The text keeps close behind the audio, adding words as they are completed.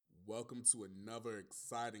Welcome to another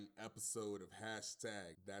exciting episode of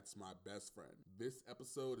Hashtag That's My Best Friend. This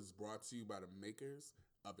episode is brought to you by the makers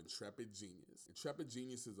of Intrepid Genius. Intrepid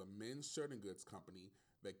Genius is a men's shirt and goods company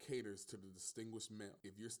that caters to the distinguished male.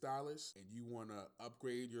 If you're stylish and you want to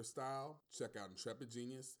upgrade your style, check out Intrepid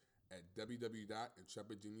Genius at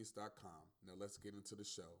www.intrepidgenius.com. Now let's get into the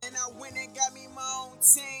show. And I went and got me my own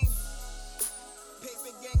team.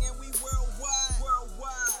 Paper gang and we worldwide.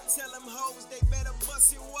 Tell them hoes they better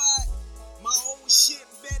bust it wide. My old shit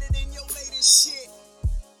better than your latest shit.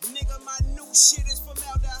 Nigga, my new shit is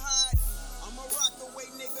formaldehyde. I'm a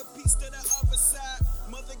rockaway nigga, peace to the other side.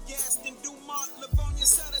 Mother Gaston, Dumont, Livonia,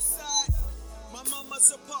 side to side. My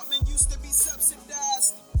mama's apartment used to be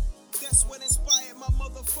subsidized. That's what inspired my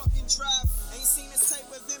motherfucking drive. Ain't seen this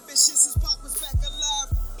type of ambitious since Pac was back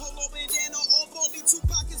alive. Polo bandana, all baldy,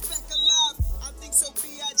 Tupac is back alive. I think so,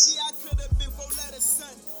 B.I.G. I could have been Voletta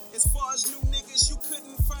son. As far as new niggas, you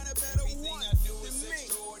couldn't find a better one than me.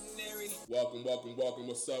 Welcome.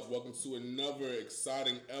 What's up? Welcome to another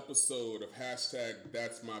exciting episode of Hashtag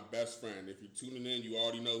That's My Best Friend. If you're tuning in, you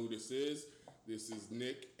already know who this is. This is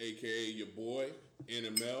Nick, a.k.a. your boy,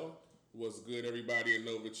 NML. What's good, everybody? I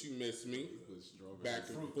know that you missed me. Back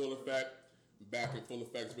in full effect.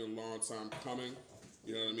 It's been a long time coming.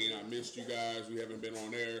 You know what I mean? I missed you guys. We haven't been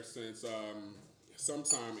on air since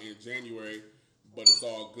sometime in January, but it's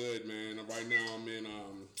all good, man. Right now I'm in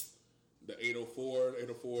the 804.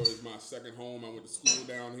 804 is my second home. I went to school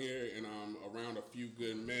down here, and I'm around a few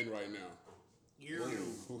good men right now.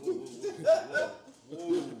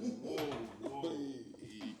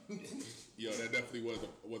 Yo, that definitely was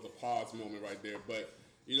a pause moment right there. But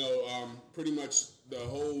you know, pretty much the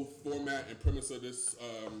whole format and premise of this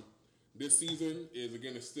this season is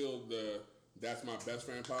it's still the That's My Best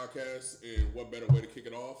Friend podcast, and what better way to kick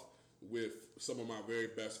it off with some of my very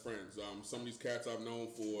best friends. Some of these cats I've known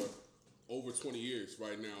for over 20 years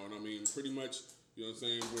right now, and I mean pretty much, you know what I'm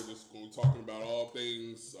saying. We're just going to be talking about all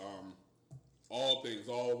things, all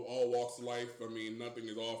walks of life. I mean, nothing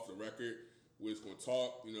is off the record. We're just going to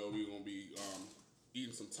talk. You know, we're going to be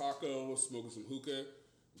eating some tacos, smoking some hookah,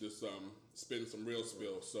 just spitting some real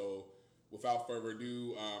spill. So, without further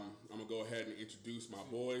ado, I'm going to go ahead and introduce my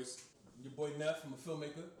boys. Your boy Neff, I'm a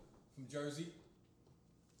filmmaker from Jersey.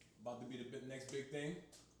 About to be the next big thing.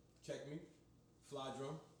 Check me. Fly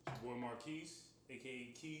drum. Your boy Marquise,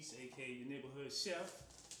 a.k.a. Keese, a.k.a. your neighborhood chef.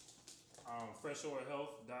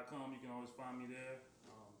 Freshoilhealth.com. You can always find me there.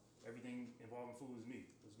 Everything involving food is me.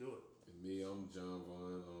 Let's do it. And me, I'm John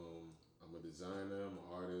Vaughn. I'm a designer. I'm an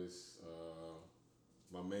artist.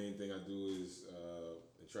 My main thing I do is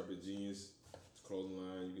Intrepid Genius. It's a clothing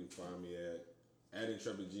line. You can find me at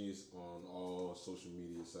Intrepid Genius on all social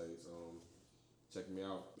media sites. Check me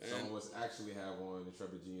out. Some of us actually have on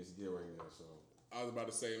Intrepid Genius gear right now. So I was about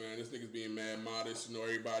to say, man, this nigga's being mad modest. You know,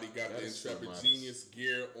 everybody got the Intrepid Genius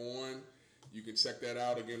gear on. You can check that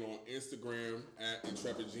out again on Instagram at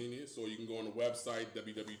Intrepid Genius, or you can go on the website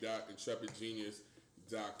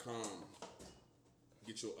www.intrepidgenius.com.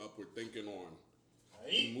 Get your upward thinking on.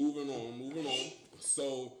 Hey. Moving on.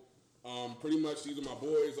 So, pretty much these are my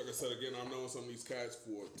boys. Like I said, again, I've known some of these cats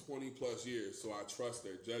for 20 plus years, so I trust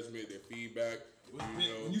their judgment, their feedback.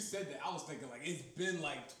 When you said that, I was thinking like it's been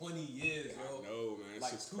like 20 years, yo. I know, man. It's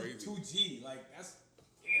like just crazy. 2G, like that's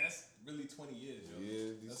really 20 years, yo.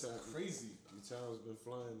 Yeah, that's crazy. These times been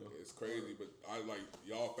flying though. It's crazy, but I like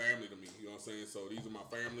y'all family to me. You know what I'm saying? So these are my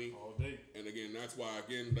family. All day. And again, that's why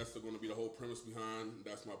that's going to be the whole premise behind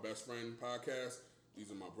That's My Best Friend podcast.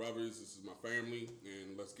 These are my brothers. This is my family,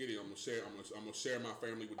 and let's get it. I'm gonna share my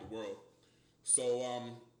family with the world. So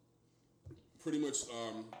pretty much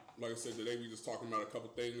like I said today, we just talking about a couple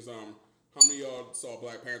things. How many of y'all saw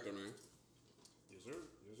Black Panther, man? Yes, sir.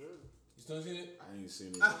 You still seen it? I ain't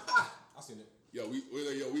seen it. I seen it. We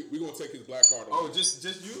gonna take his black card. Oh, just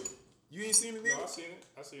you? You ain't seen it? No, I seen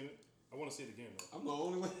it. I want to see it again though. I'm the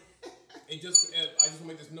only one. I just want to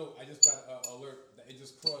make this note. I just got an alert that it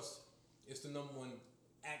just crossed. It's the number one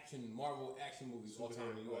Marvel action movies all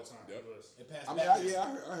time in the US. Yep. It passed I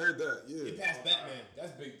heard that. Yeah. It passed Batman.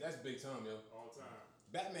 That's big time, yo. All time.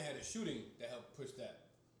 Batman had a shooting that helped push that.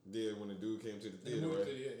 Yeah, when the dude came to the theater, right?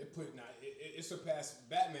 It surpassed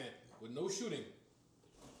Batman with no shooting.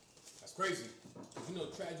 That's crazy. Because you know,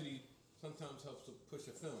 tragedy sometimes helps to push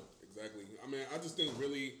a film. Exactly. I mean, I just think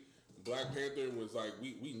really Black Panther was like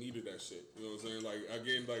we needed that shit. You know what I'm saying? Like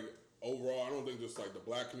again, like overall, I don't think just like the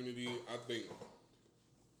black community. I think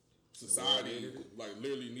society like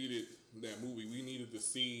literally needed that movie. We needed to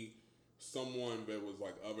see someone that was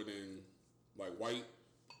like other than like white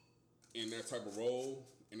in that type of role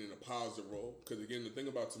and in a positive role. Because again, the thing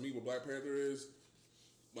about to me what Black Panther is,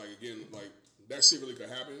 like again, like that shit really could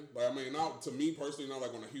happen. Like I mean, not to me personally, not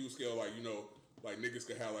like on a huge scale, like like niggas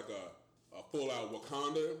could have like a full out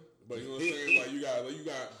Wakanda, but you know what I'm saying? Like you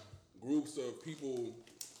got groups of people,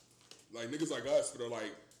 like niggas like us that are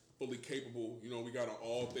like fully capable. We got our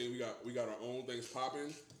all thing. We got our own things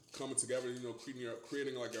popping, coming together.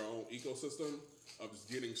 Creating like our own ecosystem of just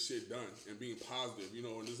getting shit done and being positive. And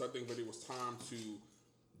I think that it was time to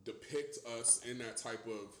depict us in that type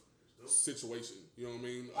of situation. You know what I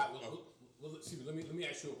mean? Well, let me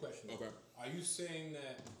ask you a question. Okay. Are you saying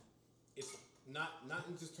that it's not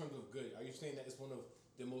in just terms of good? Are you saying that it's one of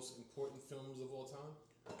the most important films of all time?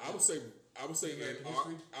 I would say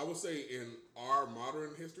in our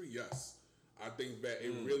modern history, yes. I think that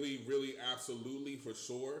it really, really, absolutely, for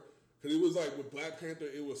sure. Because it was like with Black Panther,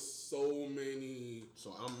 it was so many.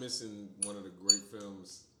 So I'm missing one of the great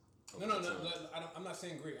films. No. I'm not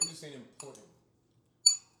saying great. I'm just saying important.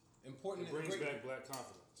 Important. It brings back black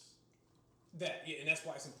confidence. And that's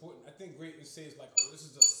why it's important. I think great and say is like, oh, this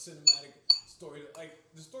is a cinematic story. Like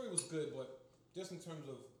the story was good, but just in terms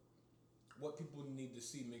of what people need to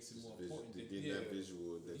see makes it more important. That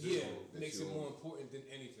visual. Makes it more important than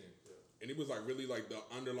anything. And it was like really like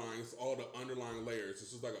all the underlying layers.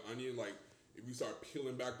 This was like an onion. Like if you start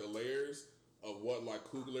peeling back the layers of what like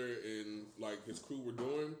Coogler and like his crew were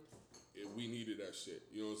doing, we needed that shit.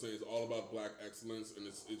 You know what I'm saying? It's all about black excellence, and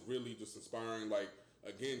it's really just inspiring. Like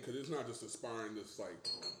again, because it's not just inspiring this like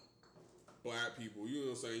black people. You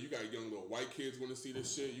know what I'm saying? You got young little white kids want to see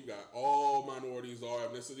this shit. You got all minorities, all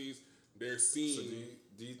ethnicities. They're seeing. So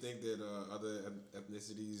do you think that other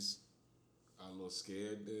ethnicities are a little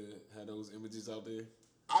scared to have those images out there?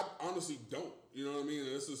 I honestly don't. You know what I mean? And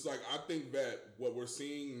it's just like, I think that what we're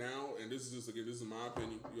seeing now, and this is my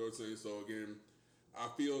opinion, you know what I'm saying? So again, I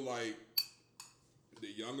feel like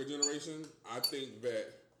the younger generation, I think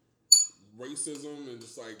that racism and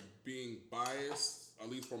just like being biased, at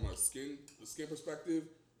least from the skin perspective,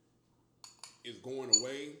 is going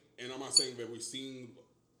away. And I'm not saying that we're seeing,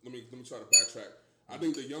 let me try to backtrack. I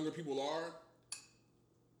think the younger people are,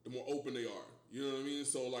 the more open they are. You know what I mean?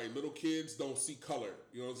 So like little kids don't see color.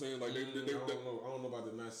 You know what I'm saying? Like I don't know about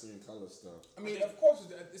the not seeing color stuff. I mean, of course,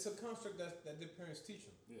 it's a construct that their parents teach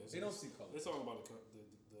them. Yeah, they don't see color. It's all about the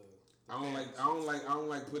I don't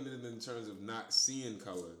like putting it in terms of not seeing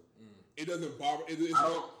color. It doesn't bother.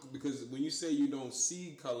 Because when you say you don't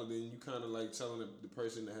see color, then you kind of like telling the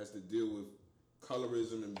person that has to deal with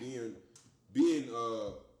colorism and being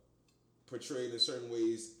portrayed in certain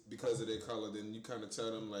ways because of their color. Then you kind of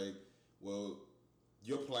tell them like, well,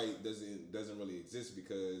 your plight doesn't really exist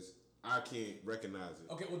because I can't recognize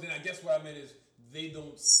it. Okay, well then I guess what I meant is they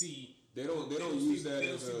don't see. They don't use that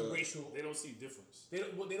as a racial. They don't see difference. They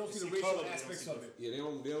don't see the racial aspects of it. Yeah, they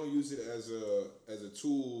don't use it as a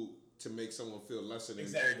tool to make someone feel lesser than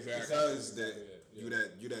exactly. Because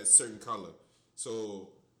you that certain color. So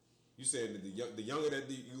you saying that the younger that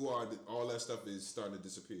you are, all that stuff is starting to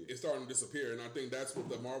disappear. It's starting to disappear, and I think that's what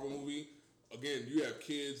the Marvel movie. Again, you have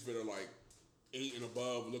kids that are like 8 and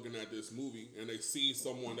above looking at this movie, and they see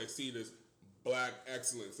this black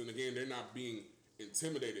excellence, and again, they're not being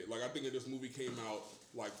intimidated. Like I think if this movie came out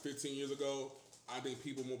like 15 years ago, I think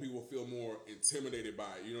more people feel more intimidated by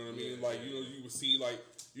it. You know what I mean? You would see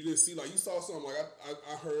you saw something like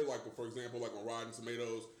I heard like, for example, like on Rotten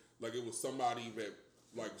Tomatoes, like it was somebody that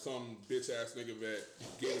like some bitch ass nigga that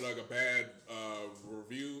gave it like a bad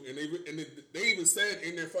review, and they even said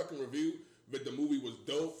in their fucking review that the movie was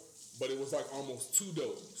dope, but it was like almost too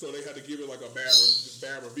dope, so they had to give it like a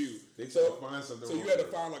bad review. They find something. So you had to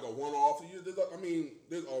find like a one-off. I mean,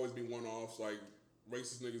 there's always been one-offs. Like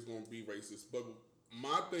racist niggas gonna be racist, but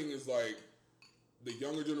my thing is like the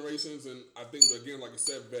younger generations, and I think again, like I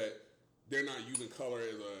said, that they're not using color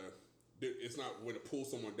as it's not a way to pull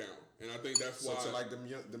someone down, and I think that's why. So like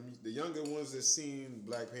the younger ones that seen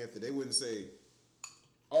Black Panther, they wouldn't say,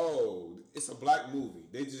 "Oh, it's a black movie."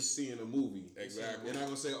 They just seeing a movie. Exactly. They're not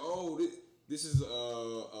gonna say, "Oh, this is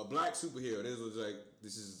a black superhero." This was like,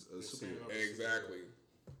 this is a superhero. Exactly.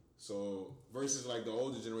 So versus like the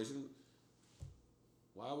older generation,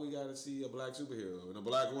 why we gotta see a black superhero in a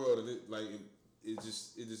black world, and it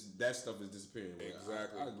just that stuff is disappearing.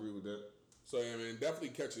 Exactly. I agree with that. So yeah, man, definitely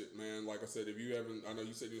catch it, man. Like I said, if you haven't, I know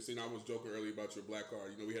you said you seen. I was joking earlier about your black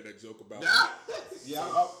card. We had that joke about. Yeah,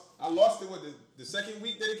 I lost it with the second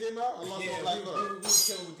week that it came out. I lost it on black card. We were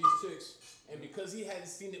chilling with these chicks, and because he hadn't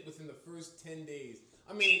seen it within the first 10 days.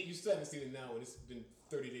 I mean, you still haven't seen it now, and it's been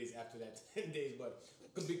 30 days after that 10 days. But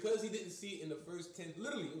because he didn't see it in the first 10,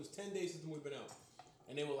 literally, it was 10 days since the movie been out.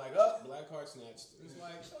 And they were like, oh, black card snatched. It's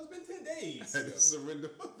like, it's been 10 days. I had to surrender.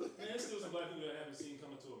 Man, there's still some black people that I haven't seen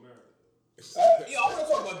Coming to America. Yeah, I want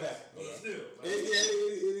to talk about that. But still, like,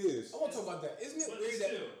 It is. I want to talk about that. Isn't it But weird still.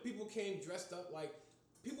 that people came dressed up like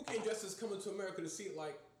people came dressed as coming to America to see it?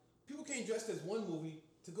 Like people came dressed as one movie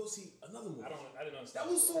to go see another movie. I didn't understand.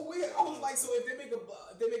 That was so weird. I was like, so if they make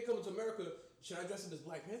Coming to America, should I dress up as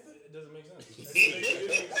Black Panther? It doesn't make sense.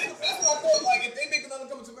 That's what I thought. Like if they make another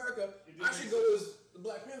Coming to America, It I didn't should make go as the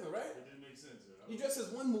Black Panther, right? It didn't make sense. You dress as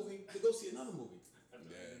one movie to go see another movie. I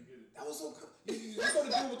didn't get it. That was so. You saw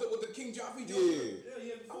the dude with the King Joffrey joke. Yeah. Yeah, he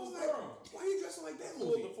had the I full was like, firm. why are you dressing like that Full-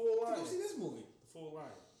 movie? the full To go line. see this movie. Full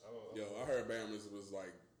line. Yo, I heard Bam was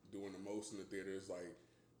like doing the most in the theaters. Like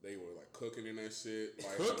they were like cooking in that shit,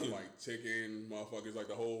 like Cooking? like chicken, motherfuckers, like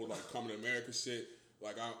the whole like Coming to America shit.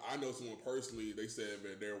 Like I know someone personally. They said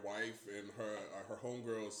that their wife and her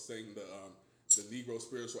homegirls sang the Negro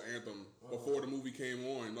spiritual anthem before the movie came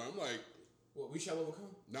on. Like, I'm like, What, We Shall Overcome?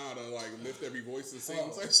 nah, to like lift every voice and sing.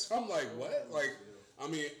 Oh. I'm like, what? Like, I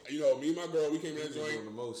mean, you know, me and my girl, we came in that Doing joint.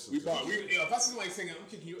 the most. We bought. Yo, if I see somebody singing, I'm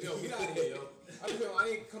kicking you. Yo, get out of here, yo. I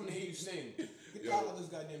ain't coming to hear you sing. Get Yo. out of this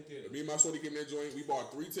goddamn theater. Me and my shorty came in that joint. We bought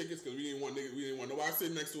 3 tickets because we didn't want nobody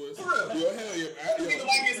sitting next to us. For real? Yo, hell yeah.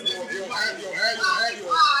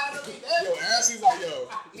 Yo, Ashley's like, yo.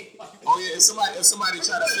 Oh yeah, if somebody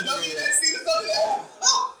try to sit there,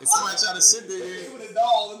 if somebody try to sit there, you With the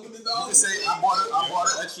dog, with the dog. can say I bought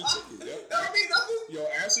an extra ticket. Yep. That don't mean nothing. Yo,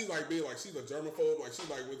 Ashley like being like she's a germaphobe. Like she's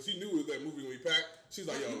like when she knew it was that movie when we packed. She's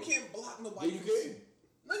like, yo, You can't block nobody. Yeah, you can.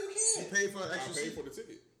 No, you can't. Pay for an I extra paid seat. for the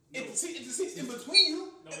ticket. It's the seats in between you.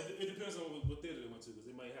 No, it depends on what theater they went to because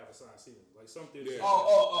they might have assigned seating. Like some theaters. Yeah.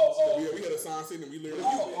 Oh. We had a sign seat and we literally.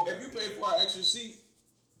 If you pay for an extra seat,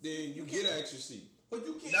 then you get an extra seat. But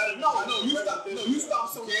you can't. Not You stop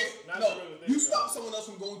someone. Not No, the regular you theater. stop someone else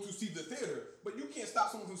from going to see the theater, but you can't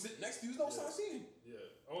stop someone from sitting next to you. There's no sign seating. Yeah.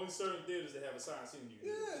 Only certain theaters that have assigned seating. You can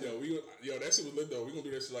get. Yeah. Yo, that shit was lit though. We gonna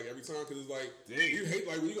do that shit like every time because it's like Dang. you hate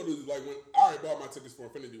like when you go to like when I already bought my tickets for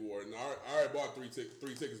Infinity War and I already bought three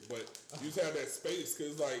tickets, but you just have that space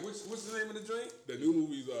because like What's the name of the joint? the new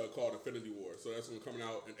movie's called Infinity War, so that's gonna coming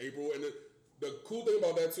out in April. And the cool thing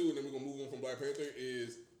about that too, and then we're gonna move on from Black Panther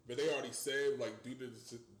is that they already said like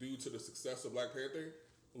due to the success of Black Panther,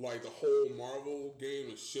 like the whole Marvel game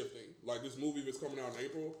is shifting. Like this movie that's coming out in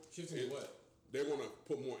April, Shifting to what? they're gonna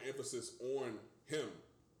put more emphasis on him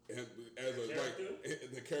and as a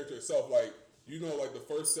like the character itself. Like you know, like the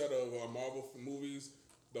first set of Marvel movies,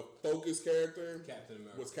 the focus character Captain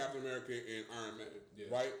America. was Captain America and Iron Man, Yeah.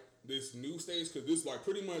 right? This new stage, because this like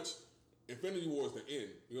pretty much Infinity War is the end.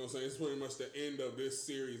 You know what I'm saying? It's pretty much the end of this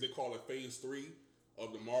series. They call it Phase 3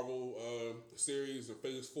 of the Marvel series, and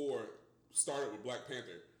Phase 4 started with Black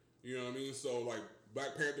Panther. You know what I mean? So like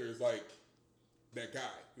Black Panther is like that guy.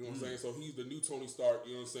 You know what I'm saying? So he's the new Tony Stark.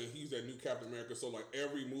 You know what I'm saying? He's that new Captain America. So like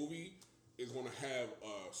every movie is gonna have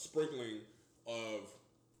a sprinkling of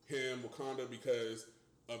him, Wakanda, because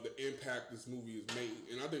of the impact this movie has made.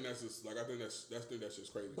 And I think that's just like that's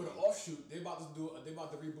just crazy. But an offshoot, they about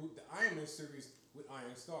to reboot the Iron Man series with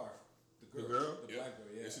Iron Star, the girl? The black girl.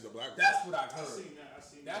 Yeah, And she's a black girl. That's what I've I heard. seen that.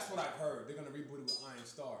 That's what I've heard. They're gonna reboot it with Iron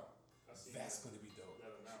Star. I seen That's that. gonna be dope.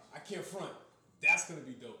 That announcement. I can't front. That's gonna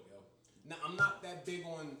be dope, yo. Now I'm not that big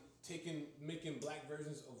on making black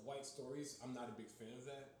versions of white stories. I'm not a big fan of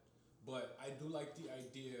that. But I do like the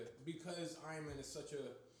idea because Iron Man is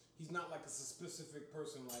he's not like a specific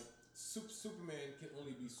person. Like Superman can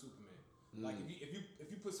only be Superman. Like if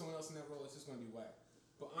you put someone else in that role, it's just gonna be whack.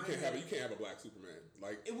 But you can't have a black Superman.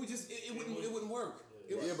 Like it would just it wouldn't work.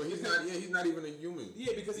 Yeah, but he's not even a human.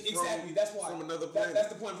 Yeah, because He's exactly from- that's why from another planet. That's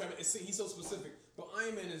the point. He's so specific. But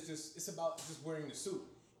Iron Man is it's about just wearing the suit.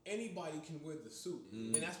 Anybody can wear the suit,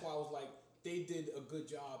 and that's why I was like, they did a good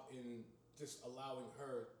job in just allowing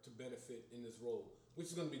her to benefit in this role, which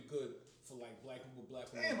is gonna be good for like black people,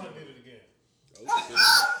 black women. Damn, I did it again.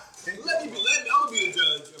 Let me. I'm gonna be the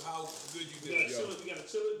judge of how good you We did. gotta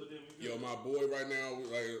chill it, but then we yo, my boy right now,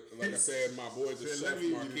 like I said, my boy's a Said, chef, let me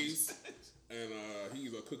Marquise, and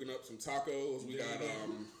he's cooking up some tacos. We got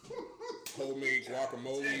homemade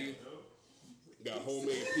guacamole, got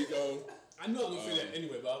homemade pico. I know I'm gonna say that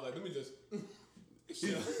anyway, but I was like, let me just.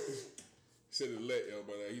 Shit is lit, yo,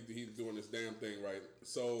 but he's doing this damn thing right.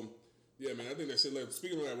 So, yeah, man, I think that shit lit.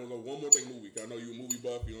 Speaking of that, we'll go one more thing movie. 'Cause I know you a movie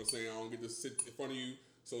buff, you know what I'm saying? I don't get to sit in front of you.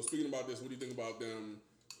 So, speaking about this, what do you think about them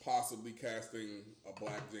possibly casting a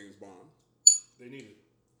black James Bond? They need it.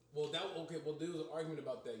 Well, there was an argument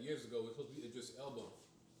about that years ago. It was supposed to be Idris Elba,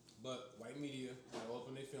 but white media got all up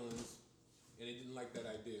in their feelings, and they didn't like that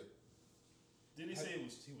idea. Did he say he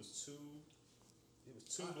was too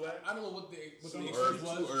black? I don't know what the Some excuse urban,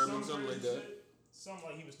 was. too urban, something like that. Something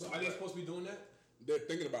like he was too Are they black. supposed to be doing that? they're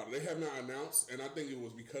thinking about it. They have not announced, and I think it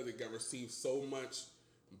was because it got received so much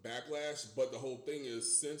backlash. But the whole thing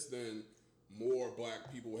is, since then, more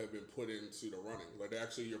black people have been put into the running. Like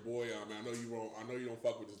actually, your boy. I know you won't. I know you don't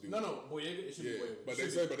fuck with this dude. No, Boyega. It should be Boyega. But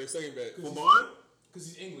they're saying that For Bond? because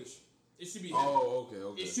he's English. It should be him. Oh,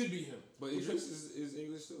 okay. It should be him. But Idris is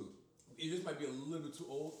English too. Idris might be a little bit too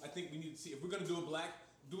old. I think we need to see if we're gonna do it black.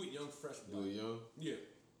 Do it young, fresh black. Do it young. Yeah,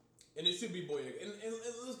 and it should be Boyega. And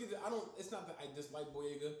let's get it. It's not that I dislike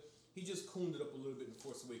Boyega. He just cooned it up a little bit in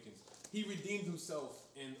Force Awakens. He redeemed himself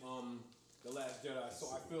in The Last Jedi.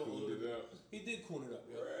 So I feel a little bit. He did coon it up.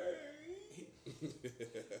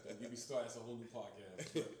 Don't get me started. That's a whole new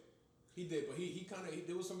podcast. But he did, but he kind of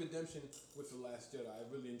there was some redemption with The Last Jedi. I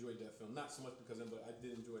really enjoyed that film. Not so much because of him, but I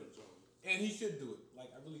did enjoy it. And he should do it. Like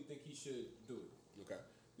I really think he should do it. Okay.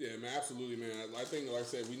 Yeah, man, absolutely, man. I think, like I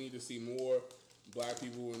said, we need to see more black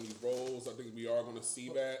people in these roles. I think we are going to see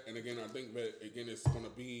that. And again, I think that, again, it's going to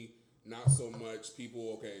be not so much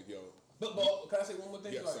people, okay, yo. But can I say one more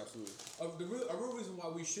thing? Yes, like, absolutely. A real reason why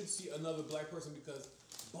we should see another black person because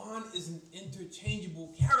Bond is an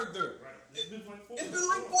interchangeable character. Right. It's been like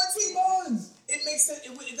 14 Bonds. It makes sense.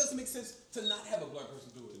 It doesn't make sense to not have a black person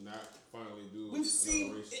do it. To not finally do. We've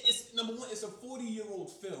seen race. it's number one. It's a 40-year-old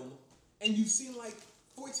film, and you've seen like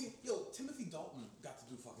 14. Yo, Timothy Dalton got to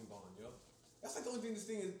do fucking Bond, yo. That's like the only thing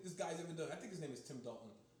this guy's ever done. I think his name is Tim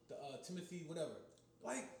Dalton. Timothy whatever.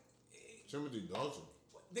 Like Timothy Dalton.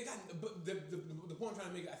 they got. But the point I'm trying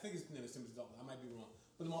to make. I think his name is Timothy Dalton. I might be wrong.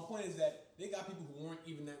 But my point is that they got people who weren't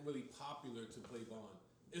even that really popular to play Bond.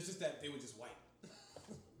 It's just that they were just white.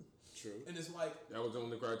 True. And it's like, That was on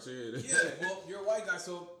the criteria. yeah, well, you're a white guy,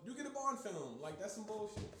 so you get a Bond film. Like, that's some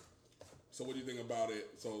bullshit. So what do you think about it?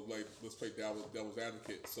 So, like, let's play devil's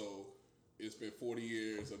advocate. So it's been 40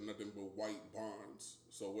 years of nothing but white Bonds.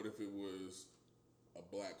 So what if it was a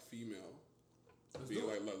black female? Be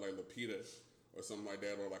like Lupita or something like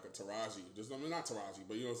that, or like a Taraji. Not Taraji,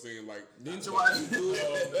 but you know what I'm saying? Like, Didn't Taraji do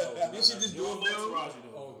it? No. Didn't she just do a film? Taraji,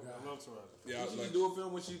 though. Oh, God. I love Taraji. yeah, Didn't she like, just do a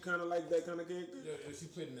film when she kind of like that kind of character? Yeah, she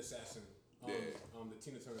played an assassin. Yeah. The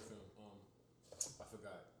Tina Turner film. I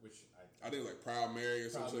forgot which. I think like Proud Mary or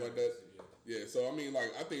something Proud like Mary, that. Yeah, so I mean,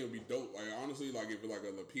 like, I think it would be dope. Like, honestly, like if it like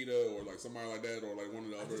a Lupita or like somebody like that, or like one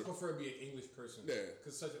of the I other. just prefer to be an English person. Yeah.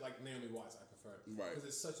 Because such like Naomi Watts, I prefer. Right. Because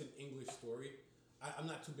it's such an English story. I'm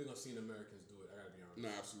not too big on seeing Americans do it. I gotta be honest. No,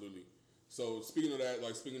 absolutely. So speaking of that,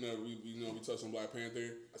 like speaking of we touched on Black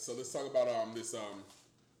Panther. So let's talk about this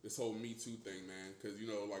whole Me Too thing, man. Because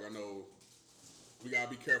like I know we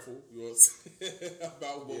gotta be careful. You know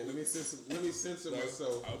about what Yeah, let me censor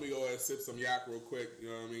myself. Let me go ahead and sip some yak real quick. You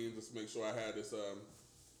know what I mean? Just make sure I had this.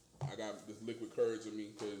 I got this liquid courage in me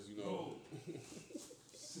because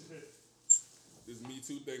this Me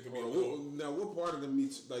Too thing can be. Now, what part of the Me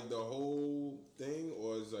Too, like the whole thing,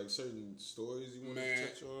 or is like certain stories you want to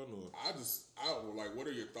touch on, or? Like, what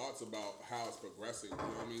are your thoughts about how it's progressing? You know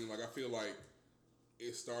what I mean? Like, I feel like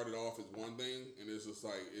it started off as one thing, and it's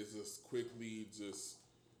just quickly just.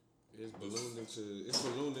 It's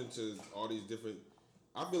ballooned into all these different.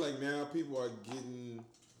 I feel like now people are getting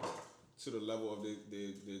to the level of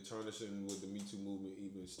the tarnishing with the Me Too movement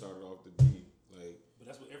even started off to be like. But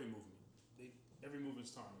that's what every movement. Every movement's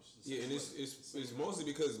tarnished. Yeah, and it's mostly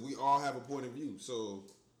because we all have a point of view. So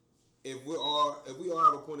if we all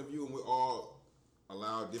have a point of view and we all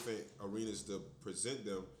allow different arenas to present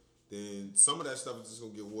them, then some of that stuff is just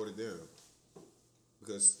gonna get watered down.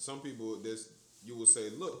 Because some people you will say,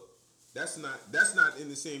 look, that's not in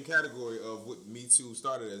the same category of what Me Too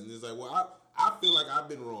started as. And it's like, well, I feel like I've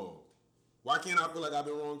been wrong. Why can't I feel like I've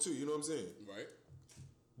been wrong too? You know what I'm saying? Right.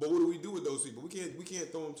 But what do we do with those people? We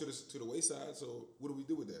can't throw them to the wayside. So what do we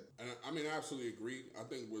do with that? And I mean, I absolutely agree. I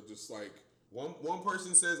think we're just like one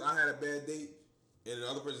person says I had a bad date, and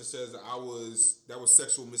another person says that was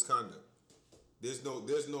sexual misconduct. There's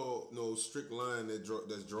no strict line that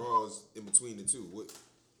draws in between the two.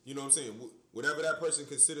 You know what I'm saying? Whatever that person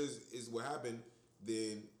considers is what happened,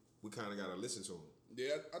 then we kind of gotta listen to them.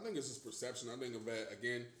 Yeah, I think it's just perception. I think of that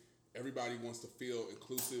again. Everybody wants to feel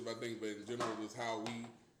inclusive. I think, but in general, is how we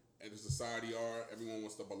as a society are. Everyone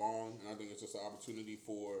wants to belong, and I think it's just an opportunity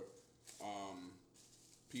for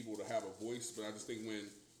people to have a voice. But I just think when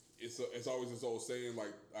it's always this old saying.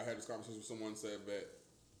 Like I had this conversation with someone said that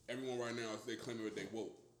everyone right now they claiming that they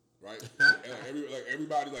woke, right? And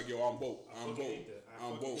everybody like yo, I'm woke, I'm woke,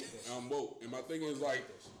 I'm woke, I'm woke. And my thing is like,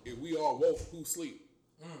 if we all woke, who sleep?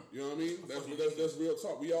 You know what I mean? That's real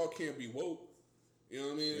talk. We all can't be woke. You know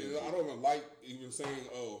what I mean? Yeah. I don't even like even saying,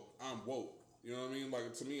 "Oh, I'm woke." You know what I mean?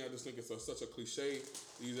 Like to me, I just think it's such a cliche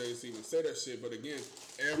these days to even say that shit. But again,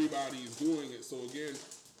 everybody is doing it. So again,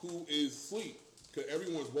 who is sleep? because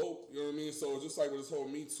everyone's woke. You know what I mean? So it's just like with this whole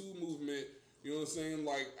Me Too movement. You know what I'm saying?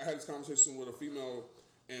 Like I had this conversation with a female,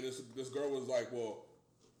 and this girl was like, "Well,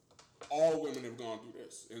 all women have gone through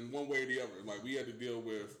this in one way or the other. Like we had to deal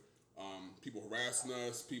with people harassing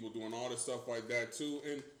us, people doing all this stuff like that too.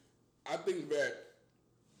 And I think that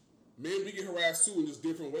men, we get harassed too in just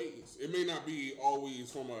different ways. It may not be always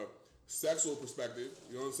from a sexual perspective.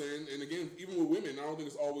 You know what I'm saying? And again, even with women, I don't think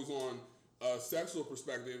it's always on a sexual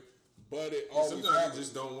perspective, but it always sometimes happens. they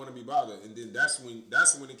just don't want to be bothered, and then that's when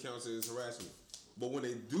it counts as harassment. But when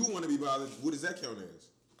they do want to be bothered, what does that count as?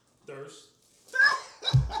 Thirst.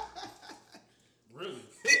 Really?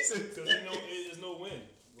 Because there's no win.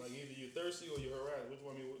 Like either you're thirsty or you're harassed. Which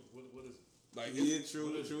one? I mean, what is it? Like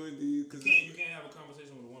True indeed. Because You can't have a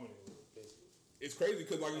conversation with a woman anymore, basically. it's crazy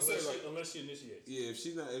because, like you said, like Unless she initiates. yeah, if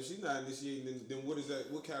she's not initiating, then what is that?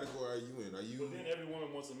 What category are you in? Are you? But then every woman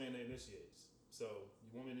wants a man that initiates. So you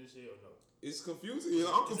want me to initiate or no? It's confusing. I'm Is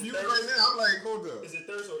it confused thirst? right now. I'm like, hold up. Is it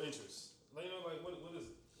thirst or interest? Like what is it?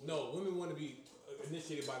 No, women want to be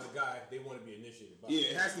initiated by the guy they want to be initiated by. Yeah,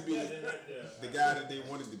 it has to be the guy that they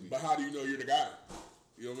wanted to be. but how do you know you're the guy?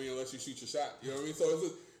 You know what I mean? Unless you shoot your shot. You know what I mean? So it's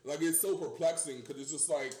just, like it's so perplexing because it's just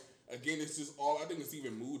like again, it's just all. I think it's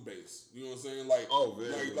even mood based. You know what I'm saying? Like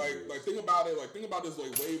very like think about it. Like think about this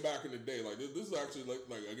like way back in the day. Like this is actually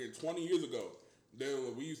like again 20 years ago.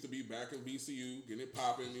 We used to be back in VCU, getting it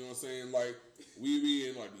popping, you know what I'm saying? Like, we be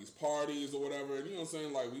in, like, these parties or whatever, and you know what I'm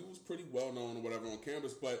saying? Like, we was pretty well-known or whatever on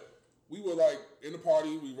campus, but we were, like, in the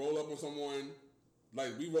party, we roll up on someone,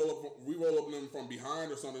 like, we roll up on them from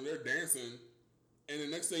behind or something, they're dancing, and the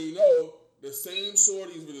next thing you know, the same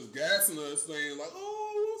shorties were just gassing us, saying, like,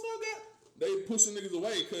 oh, what's up, guy? They pushing niggas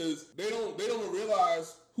away, because they don't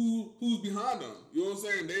realize who's behind them, you know what I'm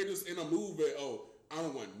saying? They're just in a move that, oh, I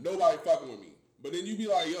don't want nobody fucking with me. But then you be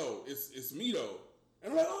like, yo, it's me though, and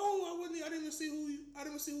I'm like, oh, I didn't even see who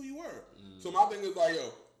you were. So my thing is like, yo,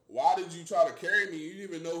 why did you try to carry me? You didn't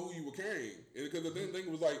even know who you were carrying, because the thing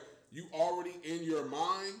was like, you already in your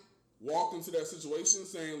mind walked into that situation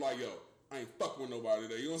saying like, yo, I ain't fucking with nobody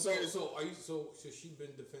today. You know what I'm saying? So should she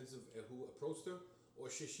been defensive at who approached her, or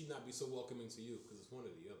should she not be so welcoming to you? Because it's one or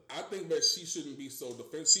the other. I think that she shouldn't be so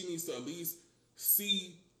defensive. She needs to at least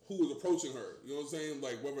see who is approaching her. You know what I'm saying?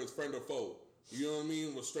 Like whether it's friend or foe. You know what I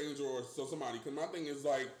mean? With stranger or somebody. Because my thing is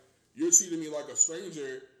like, you're treating me like a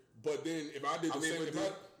stranger, but then if I did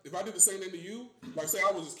if I did the same thing to you, like say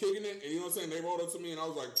I was just kicking it, and you know what I'm saying, they rolled up to me and I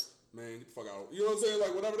was like, man, get the fuck out. You know what I'm saying?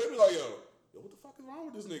 Like whatever, they be like, yo, what the fuck is wrong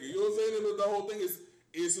with this nigga? You know what I'm saying? And the whole thing is,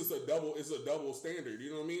 it's just a double standard. You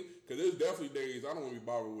know what I mean? Because there's definitely days I don't want to be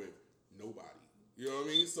bothered with nobody. You know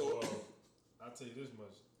what I mean? So I'll tell you this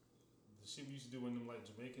much. The shit we used to do in them like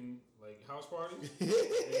Jamaican like house parties, and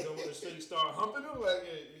then when the straight start humping them, like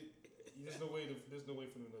there's no way for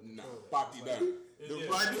them to control that. fuck you down.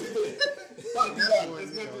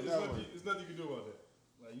 There's nothing you can do about that.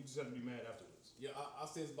 Like you just have to be mad afterwards. Yeah, I'll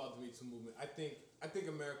say it's about the Me Too movement. I think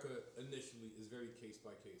America initially is very case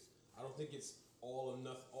by case. I don't think it's all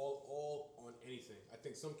enough, all on anything. I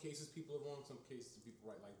think some cases people are wrong, some cases people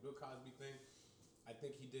right. Like Bill Cosby thing, I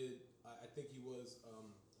think he did. I think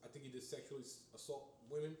he did sexually assault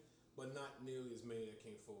women, but not nearly as many that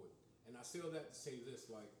came forward. And I say all that to say this,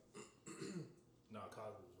 like, Nah,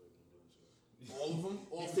 Cosby was raping them. all of them,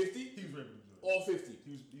 all 50, He was raping them. all 50,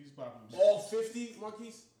 He was popping them. all 50,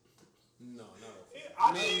 Marquise. No, not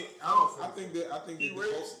all 50. I think that He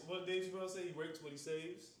rapes. What Dave Chappelle say? He rapes what he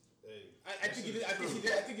saves. Hey, I think he did. I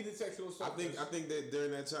think he did sexual assault. I think that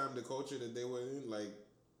during that time, the culture that they were in, like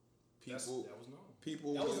people, that was known.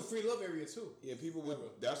 people, that was a free love area too. yeah, people would.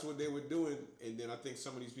 That's what they were doing, and then I think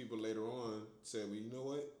some of these people later on said, "Well, you know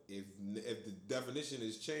what? If the definition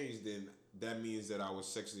is changed, then that means that I was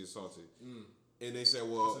sexually assaulted." And they said,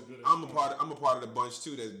 "Well, I'm a part of the bunch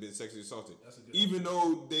too that's been sexually assaulted, even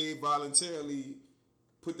though they voluntarily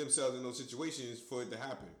put themselves in those situations for it to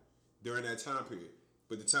happen during that time period."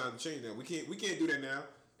 But the time changed now. We can't do that now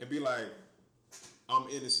and be like, I'm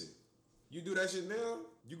innocent. You do that shit now,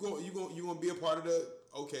 you gonna be a part of the,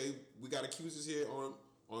 okay, we got accusers here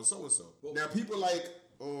on so and so. Now people like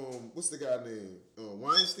what's the guy name?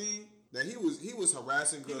 Weinstein. Now he was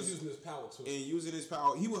harassing girls. He was using his power too. And using his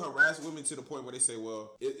power, he would harass women to the point where they say,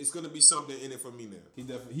 "Well, it's gonna be something in it for me now." He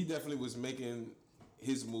definitely was making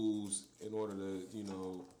his moves in order to, you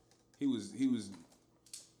know, he was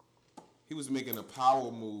making a power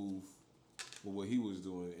move with what he was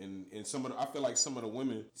doing, and I feel like some of the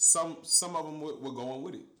women, some of them were going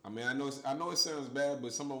with it. I mean, I know it sounds bad,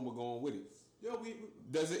 but some of them were going with it. Yo,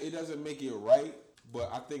 it doesn't make it right, But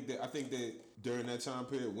I think that during that time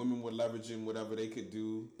period, women were leveraging whatever they could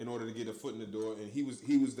do in order to get a foot in the door, and he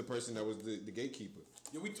was the person that was the gatekeeper.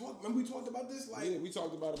 Yeah, remember we talked about this? Like, Yeah, we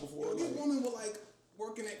talked about it before. these Like, women were like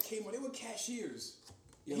working at Kmart. They were cashiers.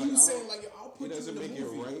 Yeah, And like, he was I saying don't- like, yo, I'll put it you doesn't in the make it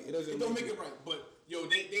movie. right. It doesn't don't make make it- it right. But yo,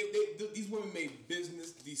 these women made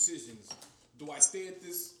business decisions. Do I stay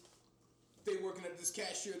working at this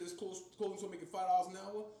cashier, this clothing store, making $5 an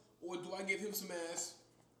hour, or do I give him some ass?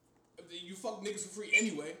 You fuck niggas for free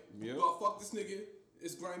anyway. Yep. Do I fuck this nigga,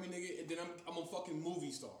 this grimy nigga, and then I'm a fucking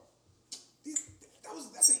movie star?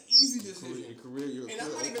 That's an easy decision. Your And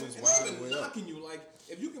I'm not even knocking you. Like,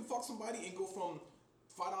 if you can fuck somebody and go from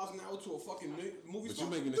 $5 an hour to a fucking movie But star,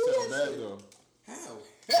 you're making it do sound that bad shit. though. How?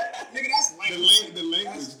 Nigga, that's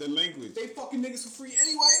language. The language. They fucking niggas for free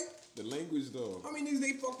anyway. The language though. How many niggas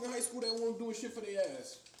they fucked in high school that weren't doing shit for their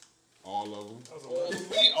ass? All of them. That was a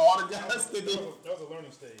learning, All the guys that was a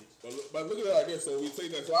learning stage. But look at it like this. So we say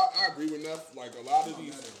that. So I agree with Neff. Like I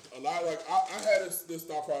had this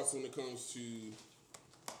thought process when it comes to,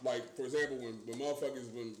 like, for example, when motherfuckers,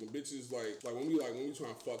 when bitches like when we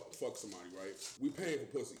trying to fuck somebody, right? We paying for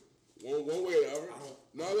pussy. One way or the other.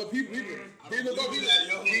 No,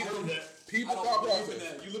 people thought process.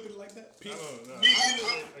 You look at it like that? No. I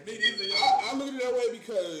look at it that way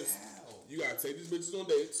because you gotta take these bitches on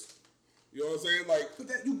dates. You know what I'm saying? Like, But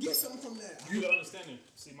that you get something from that. You gotta understand it.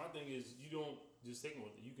 See, my thing is, you don't just take one.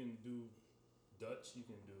 You can do Dutch. You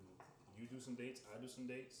do some dates. I do some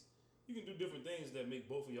dates. You can do different things that make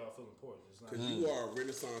both of y'all feel important. It's not. cause you are a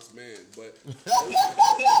Renaissance man, but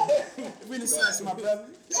Renaissance, my brother.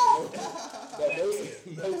 but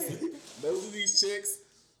most of these chicks,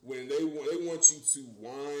 when they want you to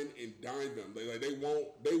wine and dine them, they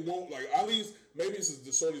won't like, at least maybe this is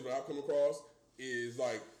the shorties that I've come across is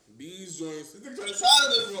like these joints. Maybe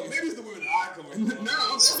it's the women that I come across.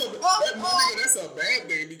 No, that's a bad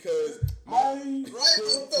thing because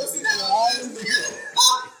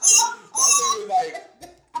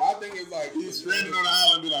my thing is like He's stranded on the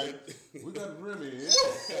island, be like, we got Remy.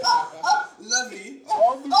 Lovely.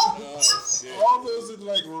 All those are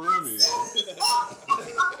like Remy.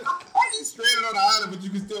 He's stranded on the island, but you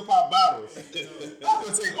can still pop bottles. I'm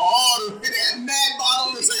gonna take all the Mad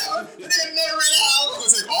bottles. I'm gonna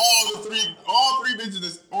take all three bitches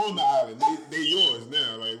that's on the island. They yours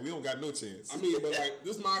now. Like, we don't got no chance. I mean, but like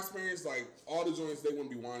this is my experience. Like all the joints, they wouldn't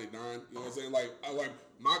be wine and dine. You know what I'm saying? Like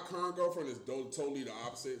my current girlfriend is totally the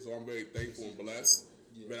opposite. So I'm very thankful and blessed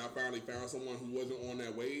that I finally found someone who wasn't on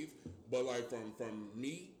that wave. But like from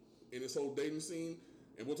me in this whole dating scene,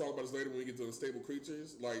 and we'll talk about this later when we get to Unstable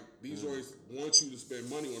Creatures. Like these joints want you to spend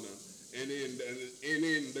money on them, and then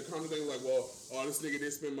the kind of thing like, well, this nigga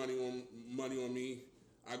did spend money on me.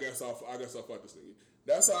 I guess I'll fuck this nigga.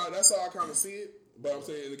 That's how I kind of see it. But I'm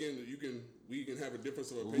saying, and again, we can have a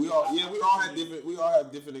difference of opinion. We all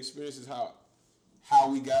have different experiences how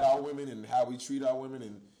we got our women and how we treat our women,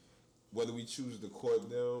 and whether we choose to court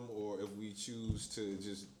them or if we choose to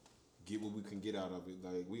just get what we can get out of it.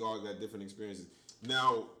 Like, we all got different experiences.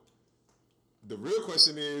 Now, the real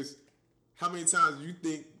question is, how many times do you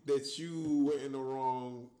think that you were in the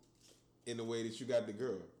wrong in the way that you got the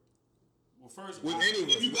girl? Well, first, With any of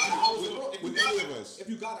us. If you got it, how is it wrong? With any of us. If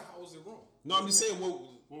you got it, how is it wrong? No, I'm just saying, Well,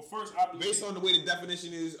 first, I believe, based on the way the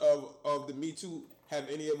definition is of the Me Too, have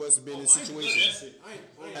any of us been in situations?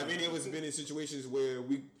 Have any of us been in situations where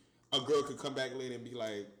a girl could come back later and be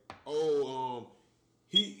like,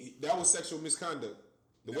 that was sexual misconduct.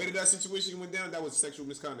 The way that situation went down, that was sexual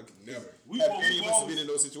misconduct. Never. Have any of us been in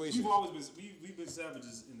those situations? We've always been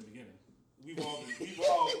savages in the beginning. We've all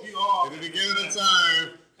At the beginning of the time,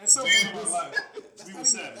 at some point in our life, we were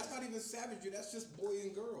savage. That's not even savagery. That's just boy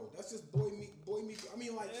and girl. That's just boy meet. I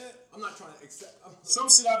mean, like, I'm not trying to accept. Some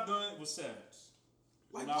shit I've done was savage.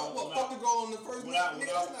 Like, When I- what? when Fuck I- the girl on the first When night? I, Nigga, when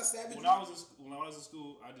that's I, not savagery. when I was in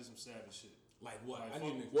school, I did some savage shit. Like what? Like, I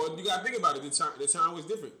need to. well, you gotta think about it. The time was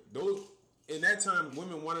different. In that time,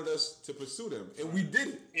 women wanted us to pursue them, and we did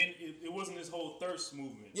it. And it wasn't this whole thirst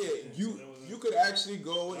movement. Yeah, That you could actually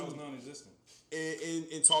go that was and non-existent.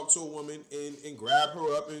 and talk to a woman and grab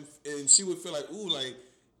her up and she would feel like, ooh, like,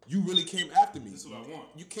 you really came after me. That's what I want.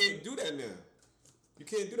 You can't do that now. You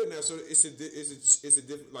can't do that now. So it's a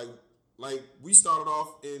different, like we started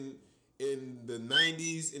off in the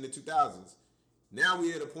 90s, in the 2000s. Now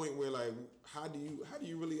we're at a point where, like, how do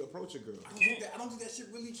you really approach a girl? I don't think that shit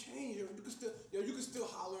really changed. You can still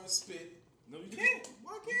holler and spit. No, you can't.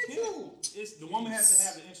 Why can't you? It's the woman has to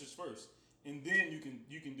have the interest first, and then you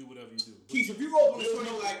can do whatever you do. But Keisha, if you roll on the there's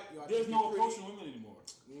street no like, yo, I there's think no you're pretty. approaching women anymore.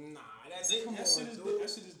 Nah, That shit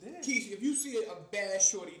is dead. Keisha, if you see a bad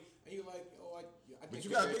shorty and you're like, oh, I But you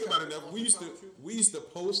gotta think about it now. We used to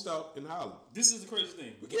post up and holler. This is the crazy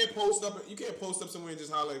thing. We can't post up. You can't post up somewhere and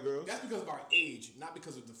just holler at girls. That's because of our age, not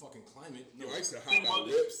because of the fucking climate. Yo, I used to Think hop out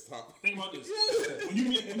about this. lips. Think about this. When you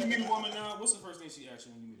meet a woman now, what's the first thing she asks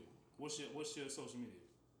you when you meet her? What's your social media?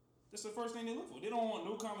 That's the first thing they look for. They don't want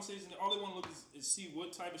no conversation. All they want to look is see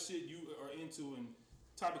what type of shit you are into and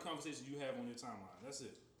type of conversation you have on your timeline. That's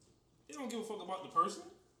it. They don't give a fuck about the person.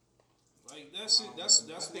 Like that shit.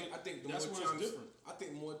 I think that's where it's different. I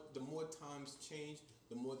think the more times change,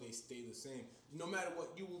 the more they stay the same. No matter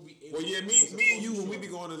what, you will be able. Well, yeah, to me and you when we be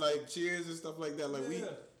going to like cheers and stuff like that. Like Yeah.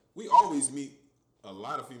 we always meet a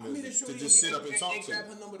lot of I females mean, to just sit up and talk to. grab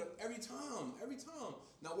her number every time.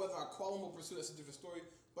 Now, whether I call them or pursue, that's a different story.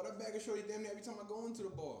 But I bag a shorty damn near every time I go into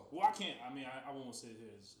the bar. Well, I can't. I mean, I won't sit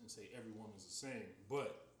here and say every woman's the same,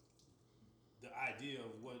 but the idea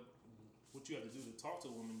of what you have to do to talk to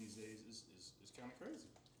a woman these days is kind of crazy.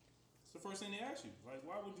 It's the first thing they ask you. Like,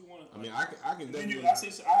 why would you want to? I mean, I can Then definitely. I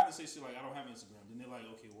have to say shit like, I don't have Instagram. Then they're like,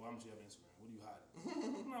 okay, well, why don't you have Instagram? What are you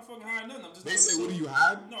hiding? I'm not fucking hiding nothing. I'm just. They say, "What do you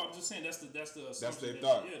hide?" No, I'm just saying that's the assumption. their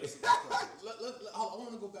thought. Yeah, that's the thought. I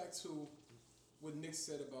want to go back to what Nick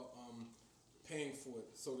said about paying for it,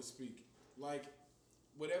 so to speak. Like,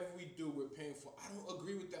 whatever we do, we're paying for. I don't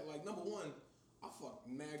agree with that. Like, number one, I fucked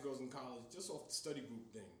mad girls in college just off the study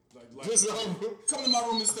group thing. Like Just, come to my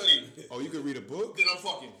room and study. oh, you can read a book. Then I'm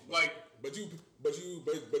fucking. Like, But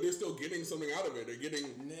they're still getting something out of it. They're getting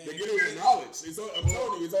their knowledge. I'm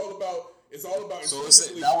telling you, it's all about. So it's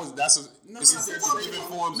different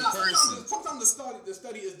forms of currency. Sometimes the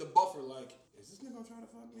study is the buffer. Like, is this nigga gonna try to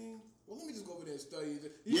fuck me? Well, let me just go over there and study.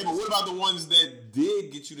 Yeah, but what about the ones that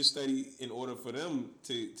did get you to study in order for them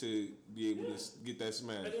to be able to get that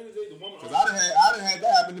smash? At the end of the day, the woman. Because I done had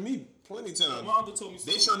that happen to me plenty of times. My uncle told me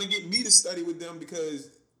They trying to get me to study with them because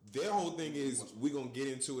their whole thing is we gonna get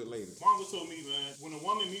into it later. My uncle told me, man, when a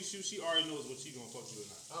woman meets you, she already knows what she gonna fuck you or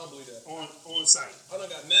not. I don't believe that. On site. I done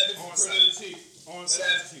got mad On bitches site. in the cheek. On That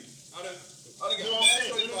site. ass cheek. I done got You know mad what I'm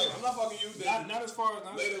saying? shorties like, I'm not fucking you. Then Not as far as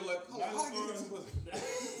later, like, oh, not how as I far get as- some pussy?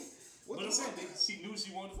 But I'm saying she knew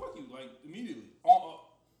she wanted to fuck you like immediately.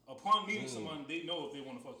 Upon meeting someone, they know if they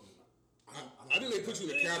want to fuck you or not. I think they put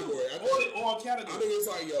you in a category. Or a I category. think it's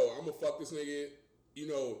like, yo, I'm gonna fuck this nigga. You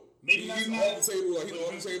know, Maybe he's that's off the table, like he's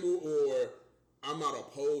off the table, or I'm not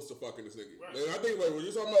opposed to fucking this nigga. Right. And I think like when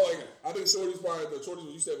you're talking about like, I think shorties probably the shorties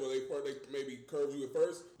what you said when they maybe curved you at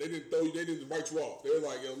first. They didn't write you off. They were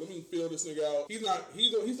like, yo, let me feel this nigga out. He's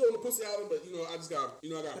throwing the pussy out, but you know, I just got I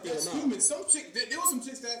gotta feel That's him out. human. Some chick, there was some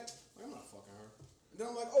chicks that, like, I'm not fucking her. And then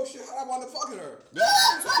I'm like, oh shit, how I wind up fucking her?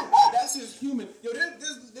 That's just human. Yo,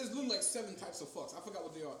 there's literally like 7 types of fucks. I forgot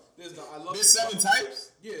what they are. There's the I love. There's 7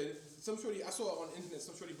 types? Yeah, some shorty, I saw it on the internet,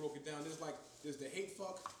 some shorty broke it down. There's the hate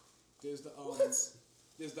fuck. There's the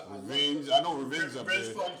There's the Revenge. I know revenge up revenge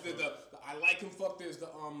there. fuck. There's the I like him fuck. There's the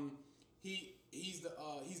he's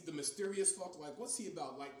the mysterious fuck. Like, what's he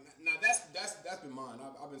about? Like, now that's been mine.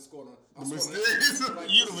 I've been scoring on. The mysterious?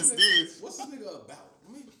 You the mysterious. What's this nigga about?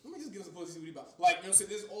 Let me just give him some pussy, see what he about. Like, you know what I'm saying?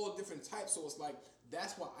 There's all different types, so it's like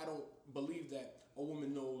that's why I don't believe that a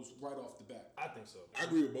woman knows right off the bat. I think so. I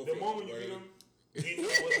agree with both. The of moment you right? meet them, they know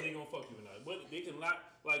whether they gonna fuck you or not. But they can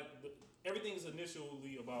everything is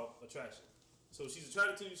initially about attraction. So she's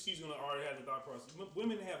attracted to you, she's gonna already have the thought process.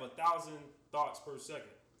 Women have 1,000 thoughts per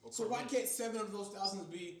second. So why can't 7 of those thousands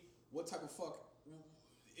be what type of fuck?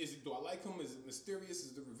 Is it? Do I like him? Is it mysterious?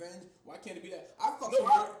 Is it revenge? Why can't it be that? I fucked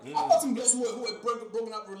some girls who had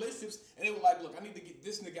broken up relationships, and they were like, "Look, I need to get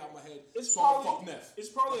this nigga out my head." It's so I probably- fuck Neff. it's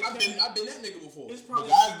probably Like, I've been that nigga before. It's But probably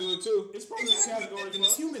guys do it too. it's probably a category Then it's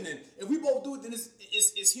fuck. human. Then if we both do it, then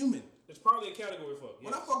it's human. It's probably a category fuck.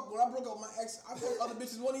 When I broke up with my ex, I fucked other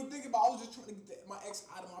bitches. Wasn't even thinking about. I was just trying to get my ex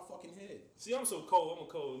out of my fucking head. See, I'm so cold. I'm a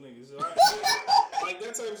cold nigga. So like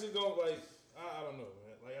that type of shit don't like. I don't know,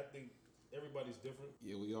 man. Like I think everybody's different.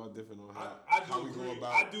 Yeah, we all different on I do how we agree. go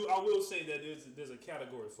about I will say that there's a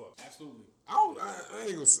category fuck. Absolutely. I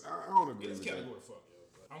don't agree It's with that. category fuck,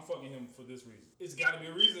 yo. I'm fucking him for this reason. It's got to be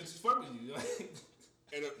a reason that she's fucking you.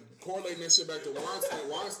 And correlating that shit back to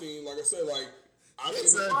Weinstein, like I said, like I think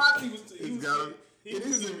It's a- It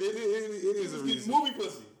is a Getting reason. movie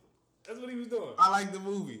pussy. That's what he was doing. I like the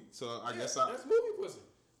movie, so I guess That's movie pussy.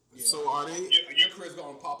 So are they? Your career's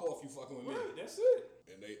gonna pop off. You fucking with me. Right, that's it.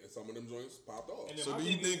 and some of them joints popped off. And then So my do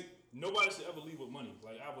you thing is, think? nobody should ever leave with money?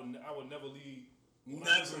 Like I would never leave. Never.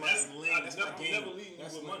 That's lame. That's my game. Never leaving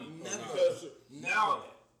That's with my- money. never. Because Never. now,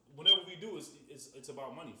 whenever we do, it's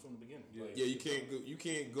about money from the beginning. Like, Yeah, you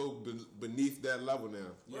can't go beneath that level now.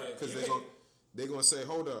 Yeah. Because You they're gonna say,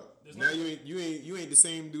 hold up, There's now no- you ain't the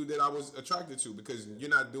same dude that I was attracted to because you're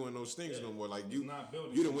not doing those things no more. Like you not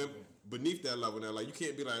building you done went anything. beneath that level now. Like you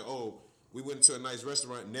can't be like, oh, we went to a nice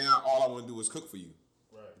restaurant. Now all I want to do is cook for you.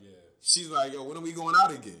 Right. Yeah. She's like, yo, when are we going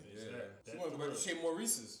out again? Yeah. That She want to go back to Shea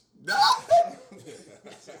Maurice's.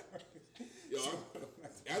 Yo,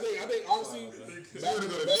 I think honestly, back in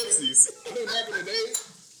the day,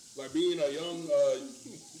 like being a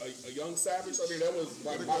young savage, I mean that was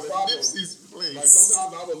like my problem. Like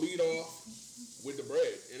sometimes I would lead off with the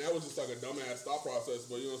bread, and that was just like a dumbass thought process.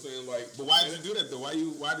 But you know what I'm saying? Like, But why did you do that though? Why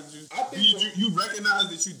did you? I think you recognize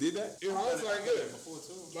that you did that? in hindsight, yeah.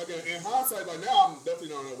 Like in hindsight, like now I'm definitely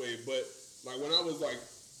not on that way. But like when I was like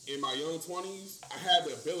in my young 20s, I had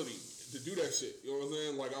the ability to do that shit. You know what I'm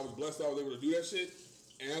saying? Like I was blessed, I was able to do that shit,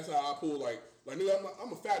 and that's how I pull like nigga,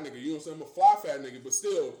 I'm a fat nigga. You know what I'm saying? I'm a fly fat nigga, but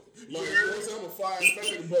still, like you know what I'm saying? I'm a fly fat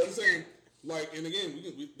nigga, but I'm saying. Like, and again,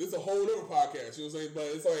 this is a whole other podcast, you know what I'm saying? But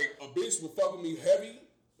it's like, a bitch would fuck with me heavy,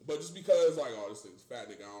 but just because, like, oh, this thing's fat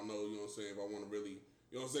nigga, I don't know, you know what I'm saying, if I want to really,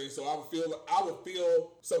 you know what I'm saying? So I would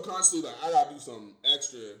feel subconsciously like, I gotta do something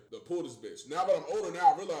extra to pull this bitch. Now that I'm older,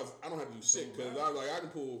 now I realize I don't have to do shit, because I can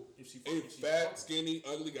pull any fat, skinny,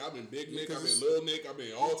 ugly, I've been big Nick, I've been little Nick, I've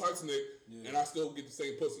been all types of Nick, and I still get the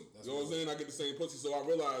same pussy. You know what I'm saying? I get the same pussy, so I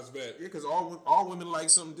realized that. Yeah, because all women like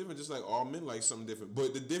something different, just like all men like something different.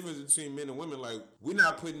 But the difference between men and women, like, we're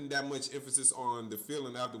not putting that much emphasis on the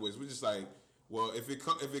feeling afterwards. We're just like, well, if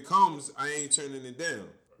it comes, I ain't turning it down.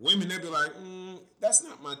 Women, they be like, that's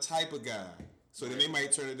not my type of guy. So then they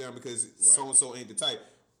might turn it down because so-and-so ain't the type.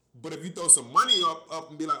 But if you throw some money up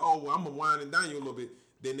and be like, oh, well, I'm going to wind it down you a little bit,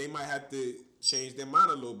 then they might have to change their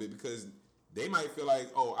mind a little bit because they might feel like,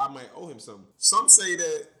 oh, I might owe him something. Some say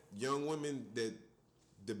that young women, that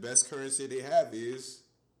the best currency they have is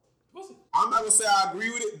Pussy. I'm not gonna say I agree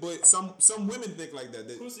with it, but some women think like that.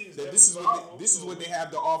 That this is what they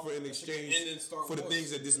have to offer in exchange for the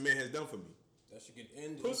things that this man has done for me. That should get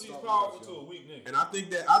ended. Pussy's powerful to a weak nigga. And I think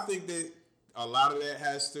that a lot of that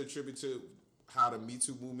has to attribute to how the Me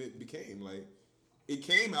Too movement became. Like, it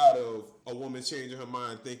came out of a woman changing her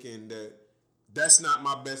mind, thinking that that's not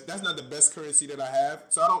the best currency that I have,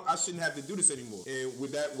 so I shouldn't have to do this anymore. And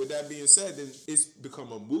with that being said, then it's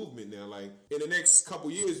become a movement now. Like, in the next couple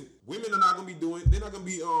years, women are not gonna be they're not gonna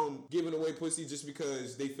be giving away pussy just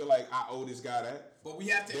because they feel like I owe this guy that. But we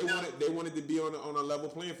have to. They wanted to be on a level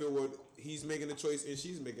playing field where he's making a choice and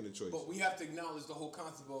she's making a choice. But we have to acknowledge the whole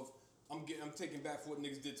concept of I'm taking back for what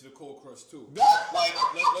niggas did to the Cold Crush too. Like,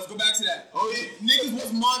 let's go back to that. Oh yeah, niggas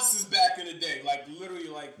was monsters back in the day. Like literally,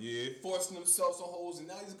 like forcing themselves on hoes, and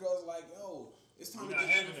now these girls are like, yo, it's time to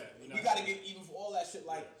get even. We gotta get even for all that shit.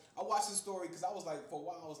 Like, I watched this story because I was like, for a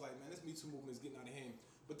while, I was like, man, this Me Too movement is getting out of hand.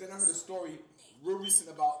 But then I heard a story real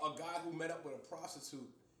recent about a guy who met up with a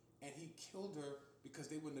prostitute, and he killed her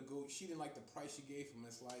because they wouldn't go. She didn't like the price she gave him.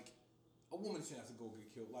 It's like, a woman shouldn't have to go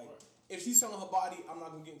get killed. Like, if she's selling her body, I'm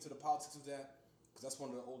not gonna get into the politics of that because that's one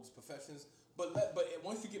of the oldest professions. But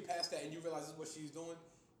once you get past that and you realize this is what she's doing,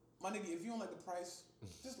 my nigga, if you don't like the price,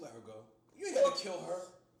 just let her go. You ain't got to kill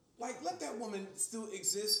her. Like, let that woman still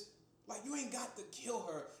exist. Like, you ain't got to kill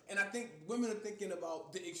her. And I think women are thinking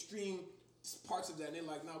about the extreme parts of that, and they're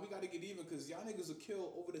like, nah, we got to get even because y'all niggas will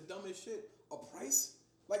kill over the dumbest shit. A price?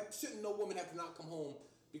 Like, shouldn't no woman have to not come home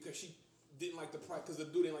because she didn't like the price, because the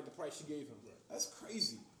dude didn't like the price she gave him? That's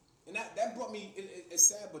crazy. And that brought me, it's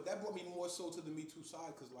sad, but that brought me more so to the Me Too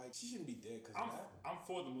side, because, like, she shouldn't be dead because of that. I'm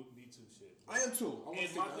for the Me Too shit. I am too.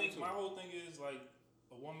 My whole thing is, like,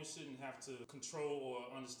 a woman shouldn't have to control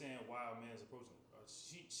or understand why a man's approaching her.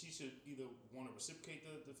 She should either want to reciprocate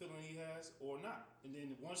the feeling he has or not. And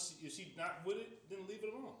then if she's not with it, then leave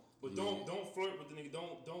it alone. But don't flirt with the nigga.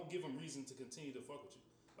 Don't give him reason to continue to fuck with you.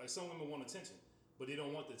 Like, some women want attention, but they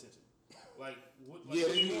don't want the attention. Like, what do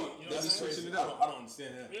you want? You know what I'm saying? I don't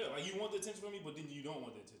understand that. Yeah, like, you want the attention from me, but then you don't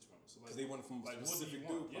want the attention from me. So, like, they want it from like, specific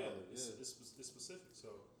what do you want? dude, Yeah, probably. it's specific. So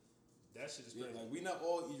that shit is crazy. Like, we not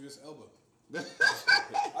all Idris Elba.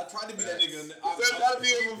 I tried to be that nigga. I've been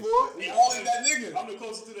here before. We all is that nigga. I'm the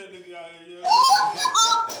closest to that nigga out here.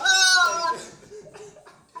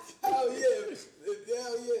 Hell yeah.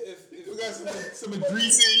 Hell yeah. If You got some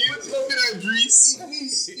Idris in you. Look at that Idris.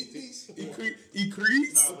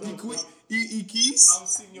 Ikis. I'm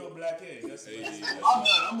Senor Blackhead. That's it. I'm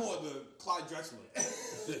not. I'm more the Clyde Drexler.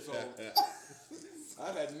 So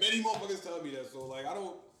I've had many motherfuckers tell me that. So, like, I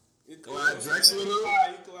don't. Clyde Drexler.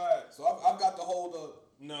 Clyde. So I've got the whole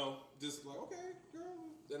just like, okay, girl.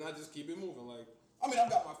 Then I just keep it moving. Like, I mean, I've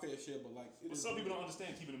got my fair share, but like, But some people don't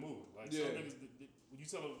understand keeping it moving. Like, some niggas, when you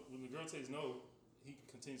tell them, when the girl says no, he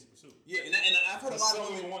continues to pursue. Yeah, and I've heard a lot of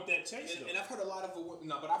women want that chase, and I've heard a lot of women.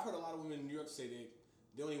 No, but I've heard a lot of women in New York say they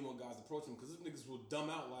don't even want guys to approach them because these niggas will dumb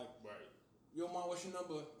out like, right. Yo, mom, what's your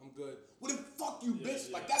number? I'm good. Well, then fuck you,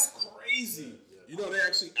 bitch. Like, that's crazy. You know, they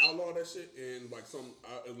actually outlawed that shit in like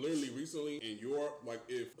literally recently in Europe. Like,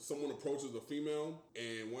 if someone approaches a female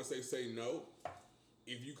and once they say no,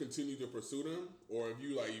 if you continue to pursue them, or if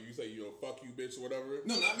you say, fuck you, bitch, or whatever.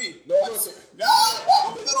 No, not me. No, I'm saying. Put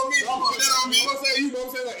that on me. You know what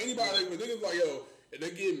I'm saying? Like, anybody, like, niggas like, yo, if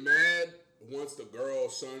they get mad once the girl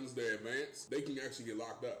shuns their advance, they can actually get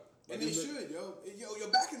locked up. Like, And they should, yo. Yo,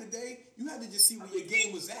 back in the day, you had to just see where your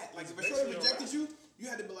game was at. Like, if a shorty rejected you, you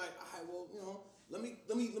had to be like, all right, well, let me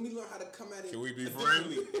learn how to come at it. Can we be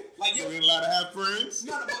friends? Like, Are we allowed to have friends?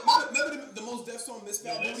 No, remember the Most Def song, Miss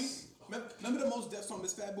Fat Booty? Remember the Most Def song,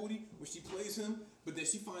 Miss Fat Booty, where she plays him, but then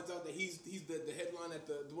she finds out that he's the headline at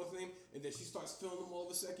the one thing, and then she starts filming him all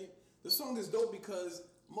of a second. The song is dope because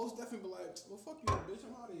Most Def be like, well, fuck you, bitch,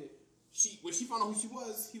 I'm out of here. When she found out who she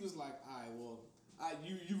was, he was like, all right, well,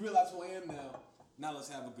 you realize who I am now. Now let's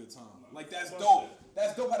have a good time. Like, that's dope.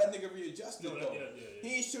 That's dope how that nigga readjusted, though.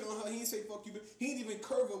 He ain't shit on her. He ain't say fuck you. But he ain't even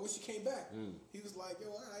curve her when she came back. He was like,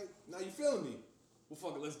 yo, all right, now you feeling me. Well,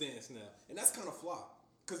 fuck it, let's dance now. And that's kind of flop.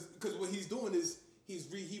 Because what he's doing is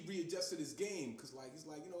he readjusted his game. Because, like, he's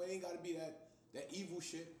like, it ain't got to be that evil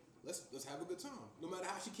shit. Let's have a good time. No matter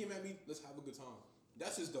how she came at me, let's have a good time.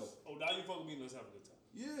 That's just dope. Oh, now you fuck with me, let's have a good time.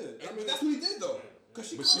 Yeah. I mean, that's what he did, though. But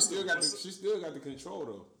she still got the control,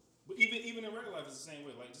 though. But even in regular life, it's the same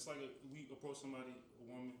way. Like, just like we approach somebody, a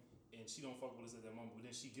woman, and she don't fuck with us at that moment, but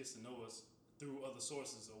then she gets to know us through other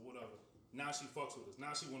sources or whatever. Now she fucks with us.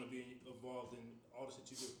 Now she want to be involved in all the shit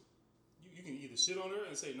you do. You can either shit on her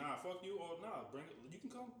and say, nah, fuck you, or nah, bring it. You can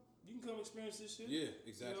come experience this shit. Yeah,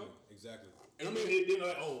 exactly. Exactly. And I mean, they're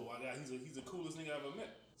like, oh my God, he's the coolest nigga I ever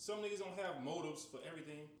met. Some niggas don't have motives for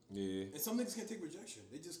everything. Yeah. And some niggas can't take rejection.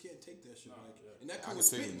 They just can't take that shit. And that I comes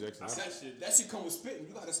with can take spitting. rejection. That shit come with spitting.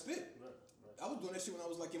 You gotta spit. Right. I was doing that shit when I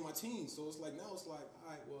was like in my teens. So it's like now it's like, all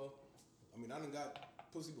right, well, I mean, I done got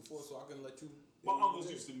pussy before, so I can let you. My uncles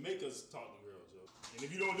used to make us talk to girls, yo. And if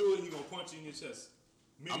you don't do it, he gonna punch you in your chest.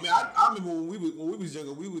 I remember when we was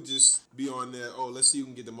younger, we would just be on there. Oh, let's see who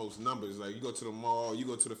can get the most numbers. Like, you go to the mall, you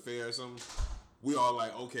go to the fair or something. We all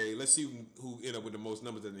like, okay, let's see who end up with the most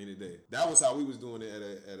numbers at the end of the day. That was how we was doing it at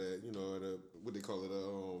a what they call it,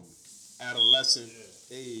 adolescent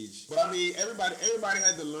age. But I mean, everybody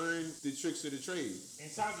had to learn the tricks of the trade.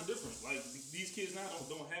 And times are different. Like, these kids now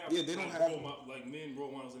don't have. Yeah, they don't have men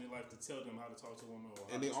role models in their life to tell them how to talk to women.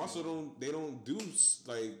 And they also don't do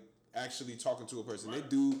like actually talking to a person. Right. They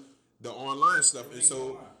do the online stuff, and so.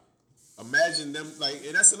 Online. Imagine them, like,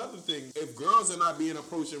 and that's another thing. If girls are not being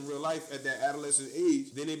approached in real life at that adolescent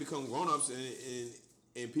age, then they become grown-ups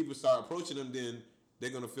and people start approaching them, then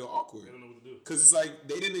they're going to feel awkward. They don't know what to do. Because it's like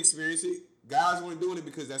they didn't experience it. Guys weren't doing it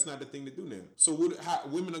because that's not the thing to do now. So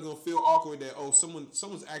women are going to feel awkward that, oh,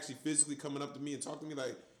 someone's actually physically coming up to me and talking to me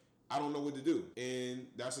like, I don't know what to do. And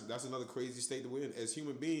that's another crazy state that we're in. As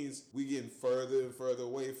human beings, we getting further and further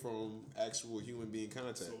away from actual human being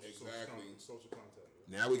contact. Social contact.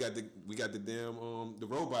 Now we got the damn the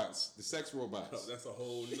robots, the sex robots. That's a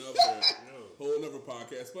whole nother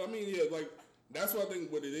podcast. But I mean, yeah, like that's what I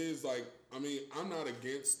think what it is. Like, I mean, I'm not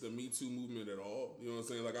against the Me Too movement at all. You know what I'm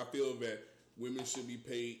saying? Like, I feel that women should be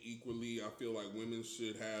paid equally. I feel like women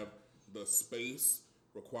should have the space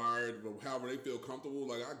required, however they feel comfortable.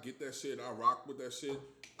 Like, I get that shit. I rock with that shit.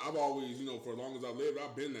 I've always, for as long as I lived,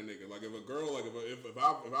 I've been that nigga. Like, if a girl, like if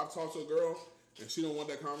I've talked to a girl and she don't want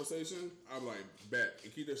that conversation, I'm like, bet,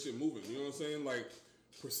 and keep that shit moving. You know what I'm saying? Like,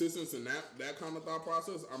 persistence in that kind of thought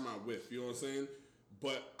process, I'm not with. You know what I'm saying?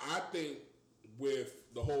 But I think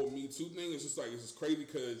with the whole Me Too thing, it's just crazy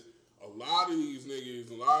because a lot of these niggas,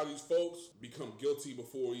 a lot of these folks become guilty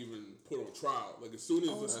before even put on trial. Like, as soon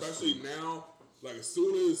as, especially now, like as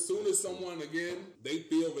soon as someone, again, they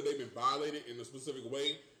feel that they've been violated in a specific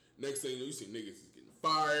way, next thing you see niggas is getting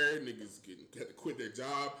fired, niggas have to quit their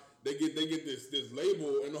job. They get this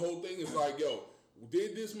label, and the whole thing is like, yo,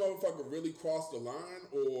 did this motherfucker really cross the line,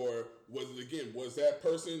 or was that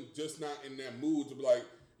person just not in that mood to be like,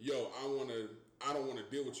 yo, I don't want to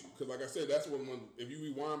deal with you? Because like I said, that's when if you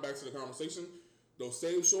rewind back to the conversation, those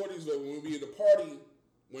same shorties that when we be at the party,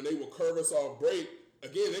 when they would curve us off break,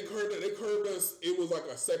 again, they curved us. It was like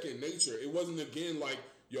a second nature. It wasn't again like,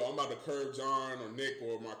 yo, I'm about to curve John or Nick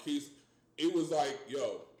or Marquise. It was like,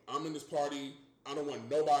 yo, I'm in this party. I don't want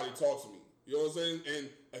nobody to talk to me. You know what I'm saying? And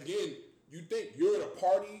again, you think you're at a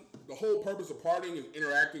party. The whole purpose of partying is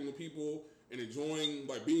interacting with people and enjoying,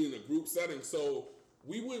 like, being in a group setting. So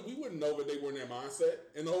we wouldn't know that they were in their mindset.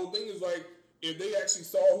 And the whole thing is like, if they actually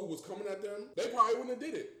saw who was coming at them, they probably wouldn't have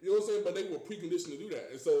did it. You know what I'm saying? But they were preconditioned to do that.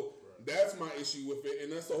 And so that's my issue with it.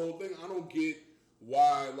 And that's the whole thing. I don't get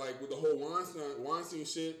why, like, with the whole Weinstein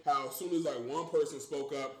shit, how as soon as, like, one person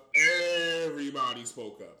spoke up, everybody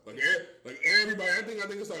spoke up. Like everybody. I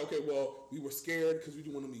think it's like, okay, well, we were scared because we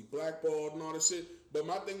didn't want to be blackballed and all this shit. But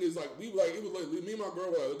my thing is, like, it was like me and my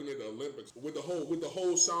girl were looking at the Olympics with the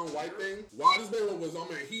whole Shaun White thing. While this man was on,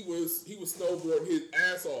 man, he was snowboarding his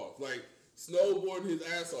ass off. Like, snowboarding his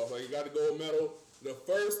ass off. Like, he got a gold medal. The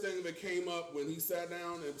first thing that came up when he sat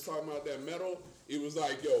down and was talking about that medal, it was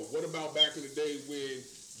like, yo, what about back in the days when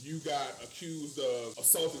you got accused of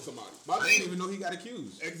assaulting somebody? I didn't even know he got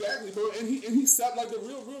accused. Exactly, bro. And he said, like, the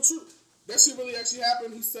real truth. That shit really actually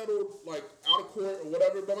happened. He settled, like, out of court or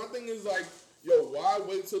whatever. But my thing is, like, yo, why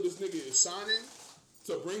wait till this nigga is shining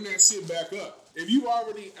to bring that shit back up? If you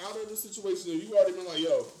already out of the situation, if you already been like,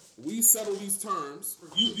 yo, we settle these terms,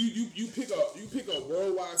 you pick a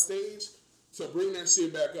worldwide stage to bring that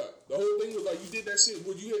shit back up. The whole thing was like, you did that shit.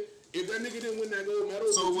 Would you hit? If that nigga didn't win that gold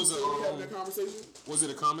medal, so would was you still having that conversation? Was it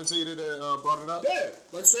a commentator that brought it up? Yeah,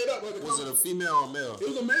 like straight up. Like was it a female or male? It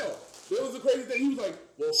was a male. It was a crazy thing. He was like,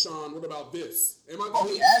 well, Sean, what about this?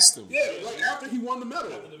 He asked him. Yeah, like after he won the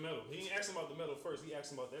medal. After the medal. He didn't ask him about the medal first. He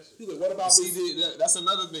asked him about that shit. He's like, what about this? See, that's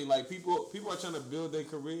another thing. Like, people are trying to build their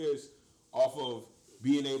careers off of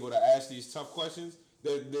being able to ask these tough questions.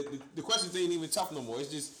 The questions ain't even tough no more.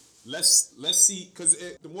 It's just, let's see, because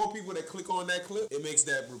the more people that click on that clip, it makes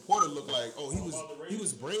that reporter look like, oh, he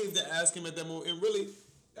was brave to ask him at that moment. And really,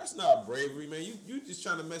 that's not bravery, man. You just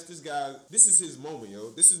trying to mess this guy. This is his moment,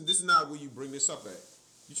 yo. This is not where you bring this up at.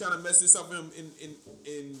 You trying to mess this up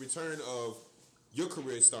in return of your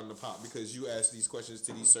career starting to pop because you ask these questions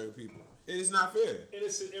to these certain people. It is not fair. And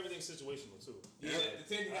everything's situational too. Yeah, the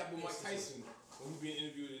same thing happened with Mike Tyson when he being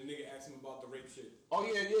interviewed and the nigga asked him about the rape shit. Oh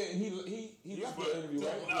yeah, and he left the interview.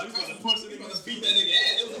 Right? No, he's about to punch the nigga. Beat that nigga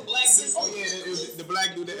ass. It was a black dude. Oh yeah, it was the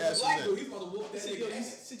black dude that asked him that. He's about to whoop that He nigga said,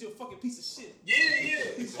 ass. you're a fucking piece of shit. Yeah.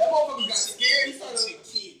 That motherfucker got scared. He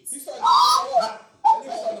started to ball up. That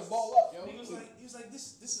nigga started to ball up, yo. He was like,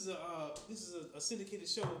 this is a syndicated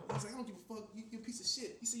show. He was like, I don't give a fuck. You're a piece of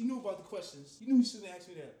shit. He said, you knew about the questions. You knew you shouldn't ask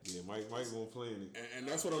me that. Yeah, Mike won't play in it. And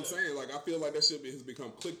that's what I'm saying. Like, I feel like that shit has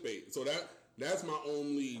become clickbait. So that's my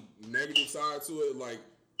only negative side to it. Like,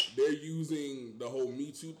 they're using the whole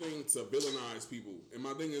Me Too thing to villainize people. And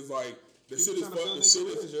my thing is, like, the shit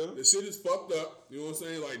is fucked up. You know what I'm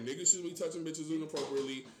saying? Like, niggas shouldn't be touching bitches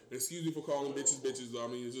inappropriately. Excuse me for calling bitches. I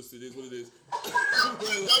mean, it is what it is.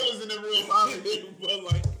 That wasn't a real comment, but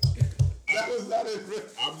like, that was not a real.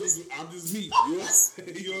 I'm just me. You know what I'm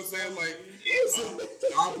saying? Like,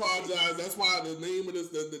 I apologize. That's why the name of this,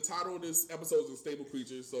 the title of this episode is Unstable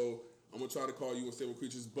Creatures. So I'm gonna try to call you Unstable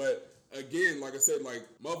Creatures. But again, like I said, like,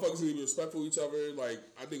 motherfuckers need to be respectful of each other. Like,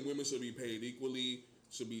 I think women should be paid equally,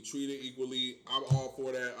 should be treated equally. I'm all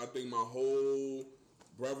for that. I think my whole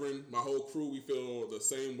brethren, my whole crew, we feel the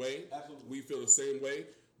same way. Absolutely. We feel the same way.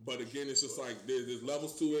 But again, it's just like there's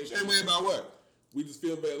levels to it. Same way about what? We just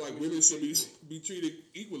feel that like women should be treated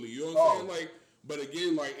equally. You know what I'm saying? Like, but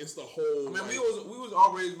again, like, it's the whole. I mean, like, we was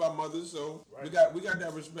all raised by mothers, so Right. we got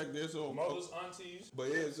that respect there. So Mothers, aunties. but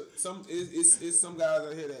yeah, it's some guys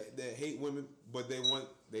out here that hate women, but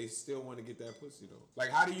they still want to get that pussy though. Like,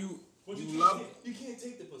 how do you love? You can't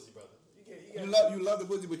take the pussy, brother. You love the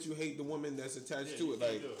pussy, but you hate the woman that's attached to it.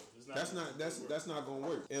 Like, that's not gonna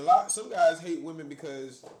work. And some guys hate women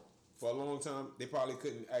because for a long time they probably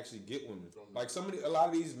couldn't actually get women. Like a lot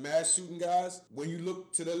of these mass shooting guys, when you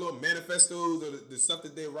look to their little manifestos or the stuff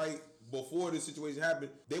that they write before the situation happened,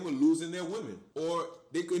 they were losing their women or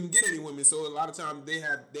they couldn't get any women. So a lot of times they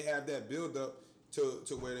have that build up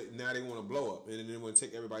to where now they want to blow up and then they want to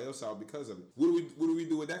take everybody else out because of it. What do we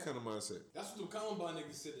do with that kind of mindset? That's what the Columbine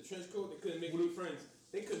niggas said. The trench coat, they couldn't make any friends.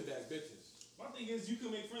 They couldn't bag bitches. My thing is, you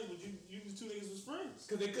could make friends, but you the two niggas was friends.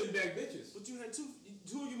 Because they couldn't bag bitches. But you had two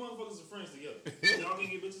of you motherfuckers are friends together. Y'all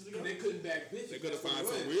can get bitches together. They couldn't bag bitches. they could have That's found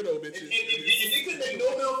what some it was. weirdo bitches. And they couldn't make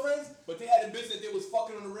no male friends, but they had a bitch that they was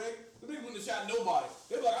fucking on the rig. The niggas wouldn't have shot nobody.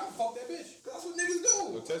 They were like, I'm gonna fuck that bitch. Because that's what niggas do.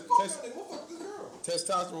 Well, Fuck that nigga. We'll fuck this girl.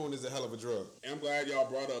 Testosterone is a hell of a drug. I'm glad y'all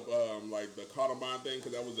brought up like the Columbine thing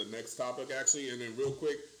because that was the next topic actually. And then real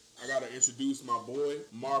quick, I gotta introduce my boy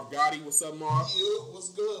Marv Gotti. What's up, Marv? Yo, what's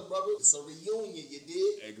good, brother? It's a reunion, you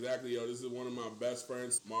dig? Exactly, yo. This is one of my best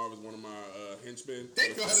friends. Marv is one of my henchmen. They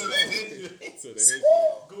call it a henchman. To the henchmen.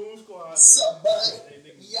 Goon Squad. What's up, bud?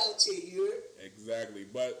 We out here, you heard? Exactly.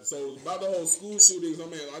 But so about the whole school shootings, I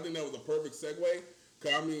mean, I think that was a perfect segue.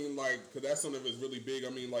 Cause I mean, like, cause that's something that's really big. I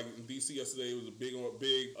mean, like in DC yesterday, it was a big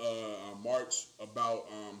march about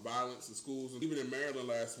violence in schools. And even in Maryland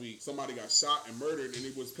last week, somebody got shot and murdered, and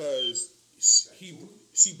it was because she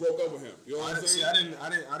broke up with him. You know what I'm saying? I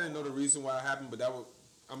didn't know the reason why it happened, but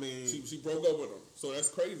I mean, she broke up with him. So that's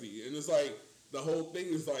crazy. And it's like the whole thing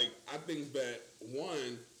is like I think that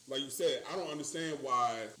one. Like you said, I don't understand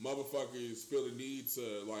why motherfuckers feel the need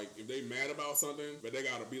to, like, if they mad about something, but they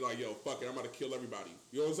gotta be like, yo, fuck it, I'm about to kill everybody.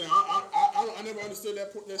 You know what I'm saying? I never understood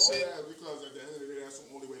that shit. Yeah, because at the end of the day, that's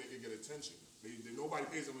the only way they can get attention. Nobody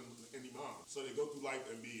pays them any mind. So they go through life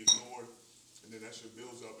and be ignored, and then that shit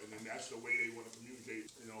builds up, and then that's the way they want to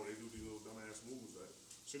communicate. You know, they do these little dumbass moves. That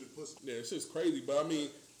shit is pussy. Yeah, it's just crazy. But I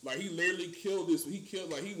mean, like, he literally killed this. He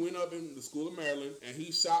went up in the school of Maryland and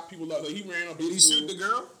he shot people up. Like, he ran up. Did he shoot the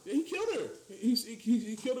girl? Yeah, he killed her.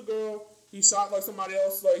 He killed a girl. He shot like somebody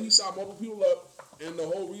else. Like, he shot multiple people up. And the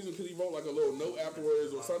whole reason, because he wrote like a little note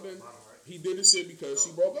afterwards or something, he did this shit because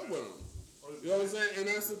she broke up with him. You know what I'm saying? And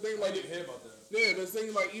that's the thing. Like, I didn't hear about that. Yeah, the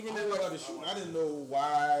thing, like, even in like I didn't know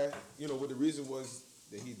why. You know what the reason was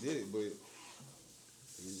that he did it, but.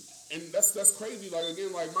 And that's crazy. Like,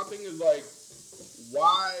 again, like, my thing is like,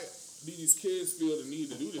 why do these kids feel the need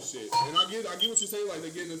to do this shit? And I get what you're saying. Like,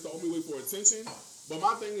 they're getting it's the only way for attention. But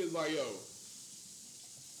my thing is like, yo,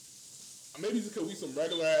 maybe it's because we some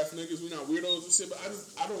regular ass niggas, we not weirdos and shit. But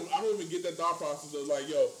I don't even get that thought process of like,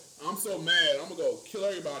 yo, I'm so mad, I'm gonna go kill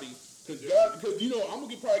everybody because you know I'm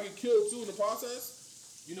gonna probably get killed too in the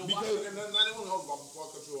process. You know why? And not only before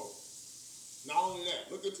I cut you off. Not only that,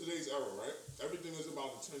 look at today's era, right? Everything is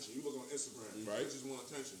about attention. You look on Instagram, right? They just want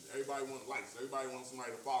attention. Everybody wants likes. Everybody wants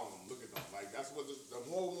somebody to follow them. Look at them. Like, that's what the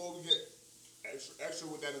more we get extra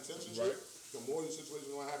with that attention shit, the more the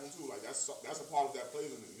situation gonna happen too. Like, that's a part of that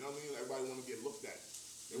plays in it. You know what I mean? Everybody want to get looked at.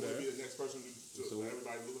 They want to be the next person to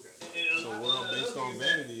everybody look at. It's a world based on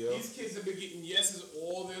vanity, yo. These kids have been getting yeses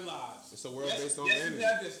all their lives. It's a world based on vanity. Yes, you can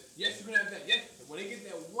have this. Yes, you can have that. Yes. When they get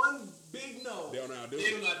that one big no, they don't know how to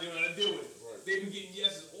deal with it. They've been getting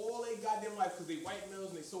yeses all their goddamn life because they white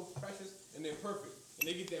males and they so precious and they're perfect. And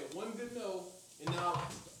they get that one good no, and now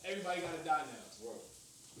everybody gotta die now. Right.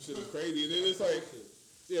 This shit is crazy. And then it's like,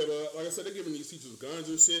 yeah, but like I said, they're giving these teachers guns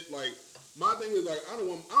and shit. Like, my thing is like, I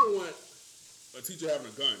don't want a teacher having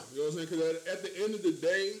a gun. You know what I'm saying? Because at the end of the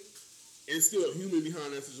day, it's still a human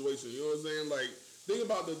behind that situation. You know what I'm saying? Like, think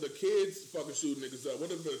about the kids fucking shooting niggas up.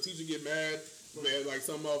 What if the teacher get mad, man, like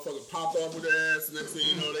some motherfucker popped off with their ass, and next thing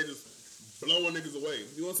you know, they just blowing niggas away.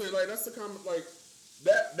 You know what I'm saying? Like, that's the kind of, like,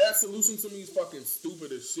 that solution to me is fucking stupid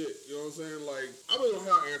as shit. You know what I'm saying? Like, I really don't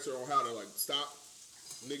have an answer on how to, like, stop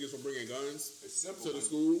niggas from bringing guns to the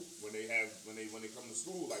school. When they come to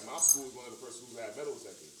school, like, my school is one of the first schools that have metal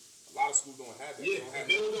detectors. A lot of schools don't have that. Yeah,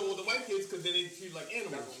 they don't know the white kids because then they treat like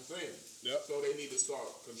animals. That's what I'm saying. Yep. So they need to start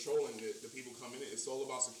controlling the people coming in. It's all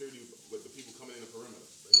about security with the people coming in the perimeter.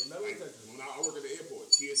 Like, when I work at the airport,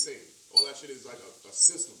 TSA, all that shit is like a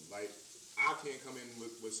system. Like, I can't come in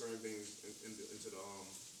with certain things into the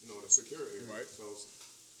the security. Right. So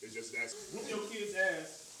it's just that. Whoop your kid's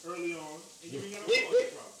ass early on, and you ain't got no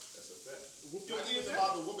problem. That's a fact. Whoop your kid's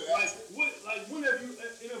about ass. to whoop it Like, ass. when have you,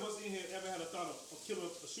 any of us in here ever had a thought of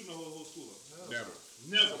shooting a whole school up? Never.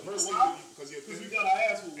 Never. First Why? Because we got our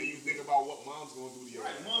ass whooped. And you think about what mom's going to do to you.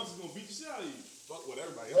 Right, mom's is gonna beat the shit out of you. Fuck what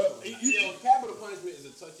everybody else. Capital punishment is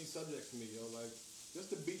a touchy subject for me, yo. Like, just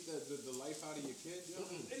to beat the life out of your kid, yo.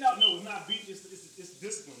 No, it's not beating. It's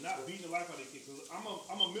discipline, not beating the life out of your kid. Cause I'm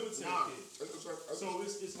a military kid, so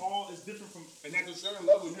it's different from. And at a certain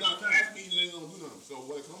level, you're not beating, you ain't gonna do nothing. So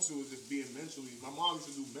what it comes to is just being mentally. My mom used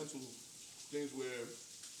to do mental things where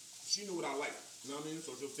she knew what I liked. You know what I mean?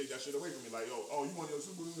 So she'll take that shit away from me. Like, yo, you want your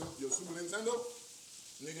Super Nintendo?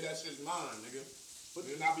 Nigga, that shit's mine, nigga. But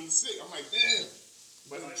then I be sick. I'm like, damn.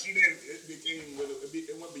 But she didn't.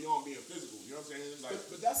 It went beyond being physical. You know what I'm saying? Like,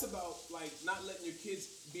 but that's about like not letting your kids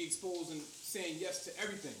be exposed and saying yes to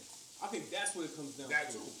everything. I think that's what it comes down that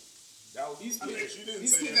to. too. That was, These she didn't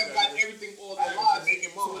kids say have yes got to everything all their lives.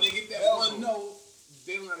 So when they get that one no,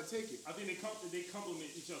 they don't know how to take it. I think they complement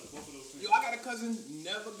each other. Both of those things. Yo, I got a cousin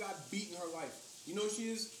never got beat in her life. You know what she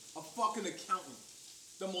is? A fucking accountant.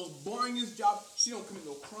 The most boringest job. She don't commit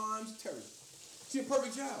no crimes. Terry. She a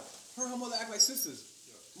perfect child. Her and her mother act like sisters.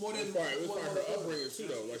 More than it was probably her upbringing too,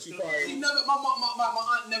 though. Like she never. My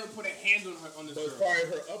aunt never put a hand on this. But it's probably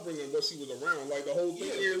her upbringing, what she was around. Like the whole thing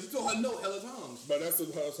is. Still her note hella times. But that's her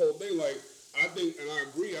whole thing. Like I think, and I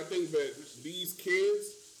agree. I think that these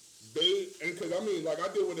kids, because I mean, like I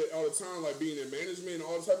deal with it all the time, like being in management and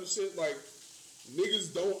all this type of shit. Like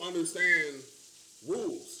niggas don't understand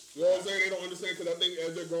rules. You know what I'm saying? They don't understand because I think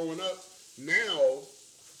as they're growing up now,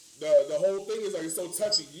 the whole thing is like it's so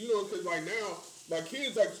touchy. You know, because like now. Like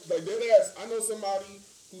kids, like dead ass. I know somebody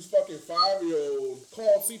whose fucking 5-year-old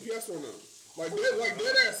called CPS on them. Like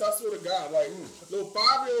dead ass. I swear to God, like little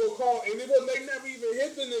 5-year-old called, and they never even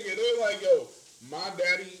hit the nigga. They're like, yo, my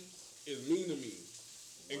daddy is mean to me,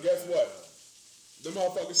 And guess what? The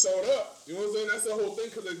motherfuckers showed up. You know what I'm saying? That's the whole thing,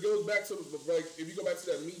 because it goes back to, like, if you go back to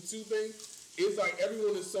that Me Too thing, it's like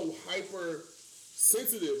everyone is so hyper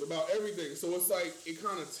sensitive about everything. So it's like it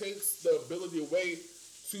kind of takes the ability away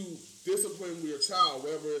to discipline your child,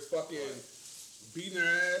 whether it's fucking beating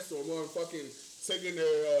their ass or motherfucking taking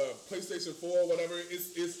their PlayStation 4 or whatever.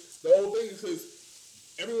 It's the whole thing, because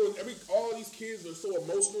all these kids are so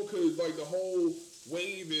emotional, because like the whole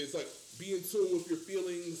wave is like, be in tune with your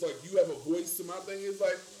feelings, like you have a voice. To my thing is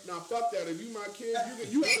like, nah, fuck that. If you my kid,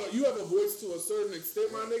 you have a voice to a certain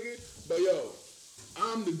extent, my nigga. But yo,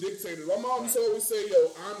 I'm the dictator. My mom used to always say,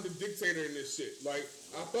 yo, I'm the dictator in this shit. Like,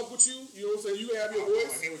 I fuck with you, you know what I'm saying? You can have your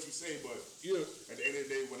voice. I hear what you say, but at the end of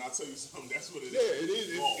the day, when I tell you something, that's what it is. Yeah, it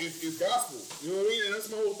is. It's gospel. You know what I mean? And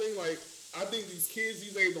that's my whole thing. Like, I think these kids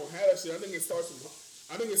these days don't have that shit. I think it starts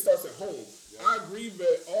at home. Yeah. I agree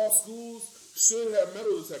that all schools should have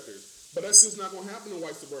metal detectors. But that's just not going to happen in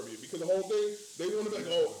white suburbia, because the whole thing, they want to be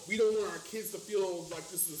like, oh, we don't want our kids to feel like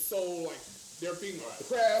this is so, like, they're being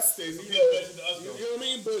oppressed, and, you know what I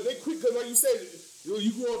mean? But they quick, because like you said,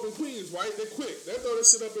 you grew up in Queens, right? They're quick. They throw that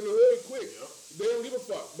shit up in the hood quick. Yep. They don't give a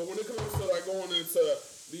fuck. But when it comes to, like, going into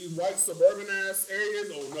these white suburban-ass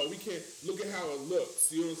areas, oh, no, we can't. Look at how it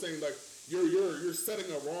looks. You know what I'm saying? Like, you're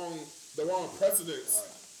setting the wrong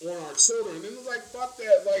precedence. On our children, and it's like, fuck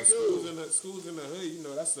that, like, schools in the hood, you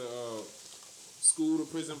know, that's the school to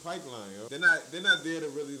prison pipeline, yo. They're not there to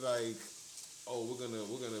really like, oh, we're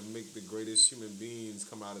gonna make the greatest human beings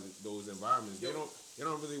come out of those environments. They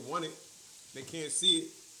don't really want it. They can't see it,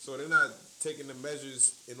 so they're not taking the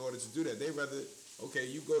measures in order to do that. They rather, okay,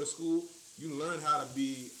 you go to school, you learn how to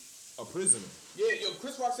be a prisoner. Yeah, yo,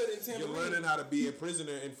 Chris Rock said it in Tampa. You're learning how to be a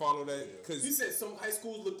prisoner and follow that. Cause he said some high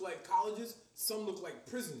schools look like colleges, some look like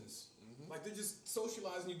prisons. Mm-hmm. Like they're just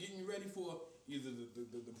socializing you, getting you ready for either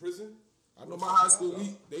the prison. I know my high school.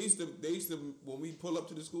 They used to when we pull up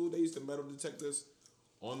to the school, they used to metal detect us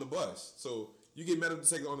on the bus. So you get metal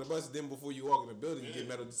detected on the bus, then before you walk in the building, you get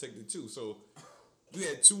metal detected too. So we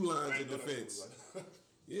had two lines of defense.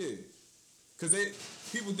 Yeah, because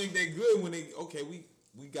people think they're good when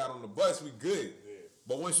we got on the bus, we good. Yeah.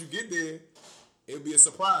 But once you get there, it'll be a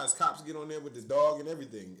surprise. Cops get on there with the dog and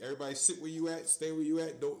everything. Everybody sit where you at, stay where you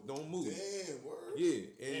at, don't move. Damn, word. Yeah,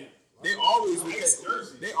 and they always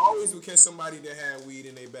would catch somebody that had weed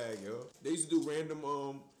in their bag, yo. They used to do random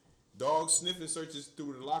dog sniffing searches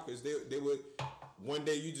through the lockers. They would one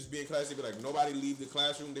day you just be in class, they'd be like, nobody leave the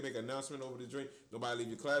classroom. They make an announcement over the drink. Nobody leave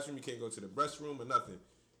your classroom. You can't go to the restroom or nothing.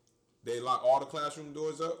 They lock all the classroom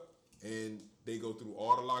doors up and they go through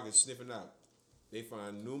all the lockers sniffing out. They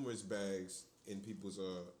find numerous bags in people's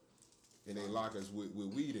in their lockers with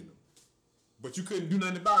weed in them. But you couldn't do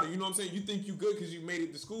nothing about it. You know what I'm saying? You think you good because you made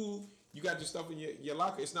it to school. You got your stuff in your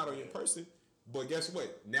locker. It's not on your person. But guess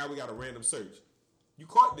what? Now we got a random search. You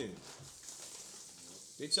caught then.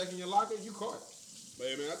 They checking your locker. You caught. But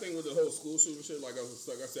yeah, man, I think with the whole school shooting shit, like I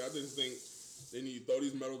said, I just think they need to throw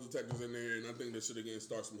these metal detectors in there, and I think that shit again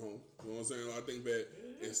starts from home. You know what I'm saying? I think that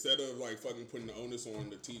instead of like fucking putting the onus on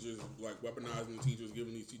the teachers, like weaponizing the teachers,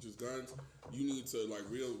 giving these teachers guns, you need to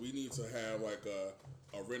we need to have like a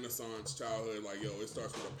Renaissance childhood. Like, yo, it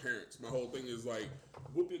starts with the parents. My whole thing is like,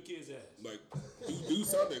 whoop your kid's ass. Like, do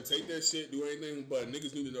something, take that shit, do anything, but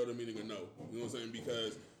niggas need to know the meaning of no. You know what I'm saying?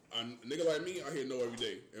 Because a nigga like me, I hear no every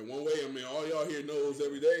day. And one way, I mean, all y'all hear no's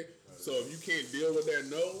every day. So if you can't deal with that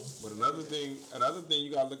no. But another thing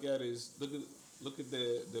you gotta look at is look at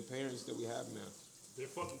the parents that we have now. They're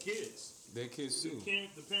fucking kids. They're kids too.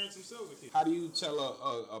 The parents themselves are kids. How do you tell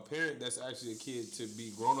a parent that's actually a kid to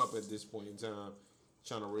be grown up at this point in time,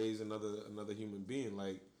 trying to raise another human being?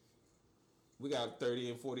 Like, we got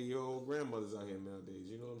 30 and 40-year-old grandmothers out here nowadays.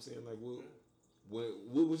 You know what I'm saying? Like,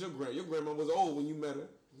 what was your grandma was old when you met her?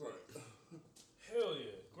 Right. Hell yeah.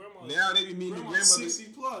 Grandma, now they be meeting grandmothers.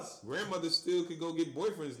 60 plus. Grandmothers still could go get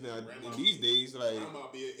boyfriends now. These days, like grandma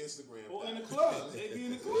be an Instagram. Or in the club. They be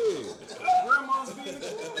in the club. Yeah. Grandmas be in the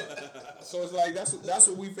club. So it's like that's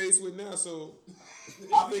what we face with now. So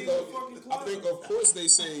I think of course they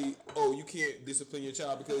say, oh, you can't discipline your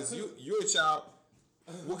child because you're a child.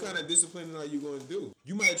 What kind of discipline are you going to do?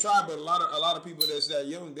 You might try, but a lot of people that's that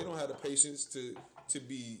young, they don't have the patience to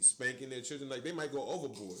be spanking their children. Like, they might go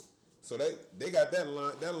overboard. So they got that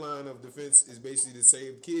line of defense is basically to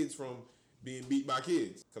save kids from being beat by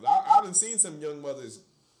kids. Because I done seen some young mothers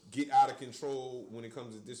get out of control when it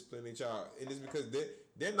comes to disciplining their child. And it's because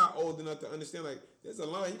they're not old enough to understand, like, there's a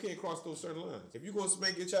line. You can't cross those certain lines. If you're going to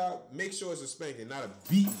spank your child, make sure it's a spanking, not a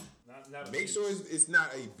beating. Make sure it's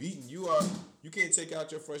not a beating. You can't take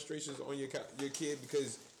out your frustrations on your kid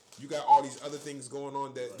because you got all these other things going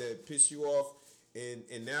on that piss you off.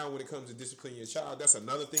 And now when it comes to disciplining your child, that's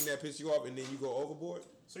another thing that pisses you off, and then you go overboard.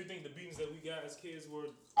 So you think the beatings that we got as kids were?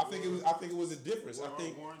 I think it was a difference. I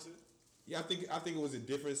think warranted. Yeah, I think it was a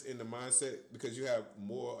difference in the mindset because you have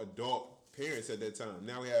more adult parents at that time.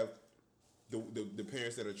 Now we have the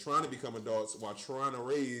parents that are trying to become adults while trying to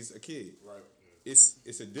raise a kid. Right.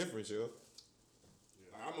 It's a difference, yo.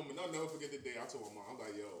 Yeah. I'll never forget the day I told my mom, I'm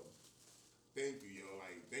like, yo, thank you, yo.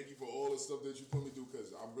 Like, thank you for all the stuff that you put me through,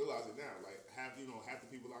 because I'm realizing now, like, half the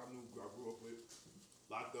people I grew up with,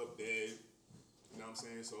 locked up, dead. You know what I'm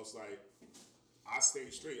saying? So it's like, I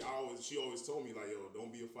stayed straight. She always told me, like, yo,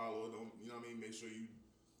 don't be a follower. Don't, you know what I mean? Make sure you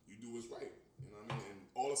do what's right. You know what I mean? And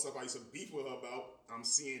all the stuff I used to beef with her about, I'm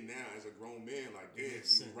seeing now as a grown man, like, damn, you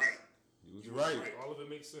was right. You was right. All of it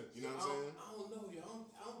makes sense. You know what I'm saying? I don't know, yo.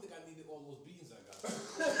 I don't think I needed all those beatings I got.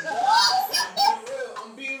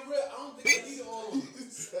 I'm being real. I don't think I needed all of them.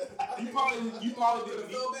 You probably didn't need.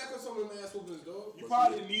 Fell back on some of them ass whoopings, dog. You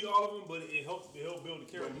probably didn't need all of them, but it helped build the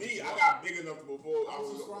character. But me, I got big enough before I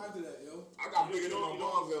was subscribed to that, yo. I got big enough. My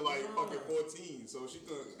mom's at like fucking 14, so she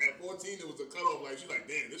could. At 14, it was a cutoff. Like she's like,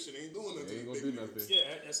 damn, this shit ain't doing nothing. Ain't gonna do nothing.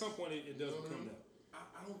 Yeah, at some point it does become that.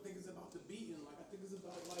 I don't think it's about the beating. Like I think it's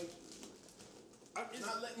about like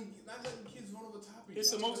not letting kids run over top of you.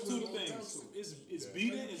 It's a multitude of things. It's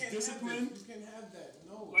beating. It's discipline. You can't have that.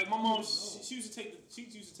 No. Like my mom, she used to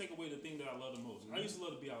take away the thing that I love the most. I used to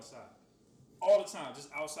love to be outside, all the time, just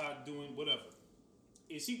outside doing whatever.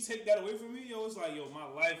 If she take that away from me, yo, it's like, yo, my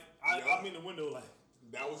life. I'm in the window, like.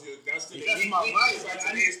 That's my life. It's like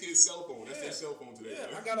today's kid's cell phone. That's their cell phone today.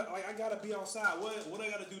 Yeah, right? I gotta be outside. What I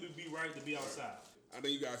gotta do to be right to be outside? I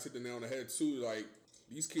think you guys hit the nail on the head too. Like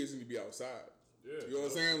these kids need to be outside. Yeah, you know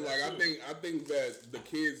what I'm saying? Like I think that the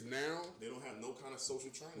kids now, they don't have no kind of social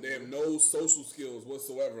training. They have no social skills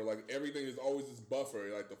whatsoever. Like everything is always this buffer.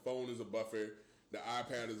 Like the phone is a buffer. The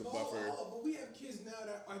iPad is a buffer. But we have kids now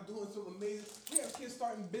that are doing some amazing. We have kids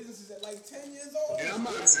starting businesses at like 10 years old. And I'm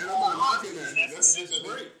not knocking that. That's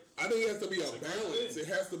great. I think it has to be a balance. It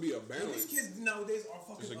has to be a balance. These kids nowadays are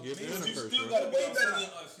fucking amazing. You still gotta be way better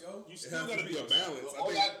than us, yo. You It still has to gotta be a balance.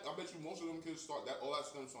 I bet you most of them kids start that. All that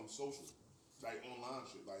stems from social, like online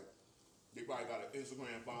shit. Like they probably got an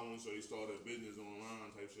Instagram following, so they started a business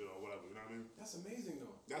online type shit or whatever. You know what I mean? That's amazing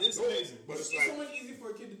though. It's amazing. But It's like so much easier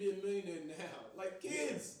for a kid to be a millionaire now. Like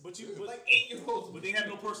kids, But like 8-year-olds. But they have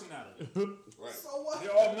no personality. right. So what?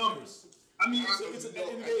 They're all numbers. I mean, At at the end of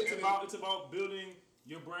the day, it's about building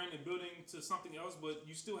your brand and building to something else, but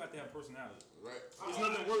you still have to have personality. Right. There's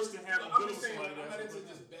nothing worse than having I'm building just saying, somebody I'm not that's into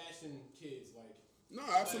just bashing kids. Like, No,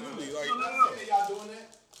 absolutely. Like I'm not saying that y'all doing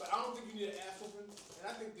that, but I don't think you need an ass whooping. And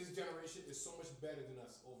I think this generation is so much better than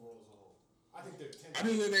us overall as a whole. I think they're 10. I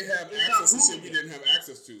think that they have It's access to not shit we didn't have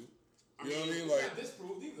access to. You know what I mean? It's Like not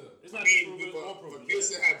disproved either. It's not For kids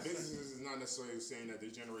that have businesses is not necessarily saying that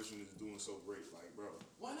this generation is doing so great. Like, bro,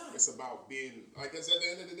 Why not? it's about being like I said. At the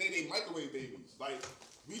end of the day, they microwave babies. Like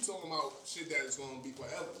we talking about shit that is gonna be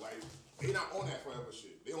forever. Like they not on that forever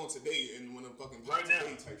shit. They on today and when the fucking Right now.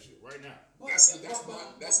 today type shit. right now. That's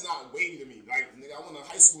not way to me. Like nigga, I want a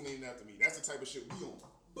high school named after me. That's the type of shit we on.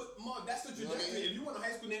 But Mom, that's the You know what I trajectory. mean? If you want a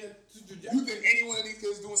high school name, that's the You trajectory. think any one of these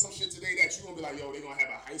kids doing some shit today that you gonna be like, yo, they gonna have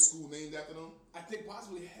a high school named after them? I think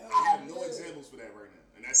possibly hell. I have no yeah. examples for that right now,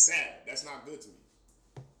 and that's sad. That's not good to me.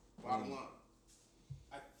 Bottom line.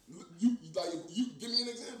 You give me an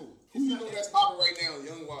example. Who you know that's popping right now?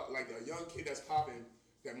 Like a young kid that's popping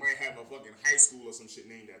that might have a fucking high school or some shit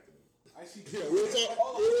named after them. I see. yeah, we were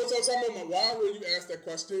talking about my why when you asked that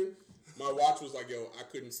question. My watch was like, yo, I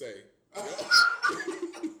couldn't say.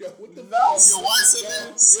 Yo, what the fuck? Yo, why said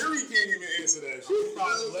that? Siri can't even answer that shit. You know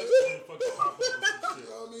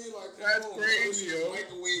what I mean? Like, That's crazy, yo.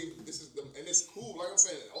 Microwave. And it's cool. Like I'm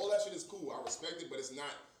saying, all that shit is cool. I respect it, but it's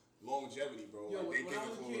not longevity, bro. Yo, like, when I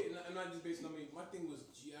was a kid, and I'm not just based on me, my thing was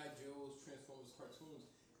G.I. Joe's, Transformers, cartoons.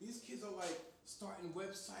 These kids are like starting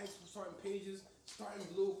websites, starting pages, starting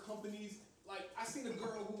little companies. Like, I seen a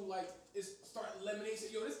girl who like is starting lemonade.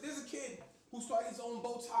 Yo, there's a kid who started his own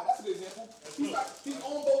bow tie. That's a good example. He started his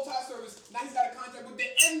own bow tie service. Now he's got a contract with the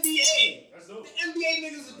NBA. That's dope. The NBA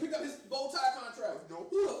niggas just picked up his bow tie contract.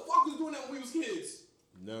 Who the fuck was doing that when we was kids?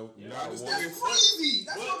 No, Yeah, not one. That's crazy.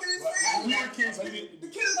 That's fucking insane. We were kids. The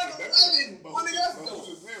kid is like 11. My nigga, that's dope.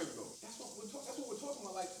 who's his parents though? That's what we're talking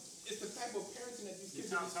about. Like, it's the type of parenting that these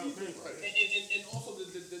kids are Type of receiving, parenting. and also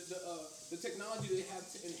the technology they have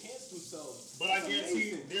to enhance themselves. But I It's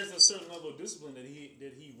guarantee amazing. there's a certain level of discipline that he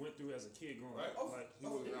went through as a kid growing up. Like,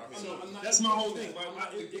 I'm not that's my whole negating thing. that. Like, I'm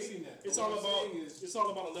not negating that. It's But all what I'm about saying is- it's all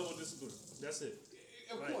about a level of discipline. That's it.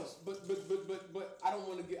 Of Right. course, but I don't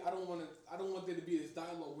want there to be this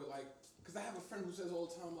dialogue where like, because I have a friend who says all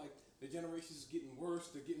the time like, The generations is getting worse.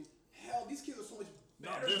 They're getting hell. These kids are so much No,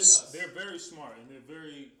 better than us. they're very smart and they're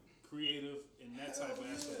very creative in that Hell type of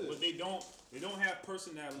aspect. yeah. But they don't have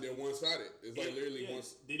personality. They're one-sided. It's like literally one.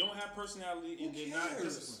 They don't have personality and Who they're not cares?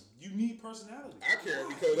 disciplined. You need personality. I care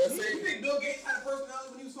because that's You saying. think Bill Gates had a personality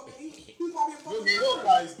when he was fucking eating? He was probably a fucking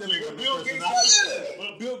Bill Gates got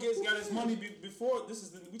well, Bill Gates got his money before.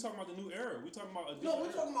 We talking about the new era. We talking about a No, different we're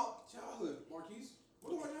era. talking about childhood, Marquise.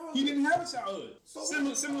 We're talking about childhood. He didn't have a childhood. So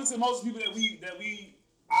Similar to most people that we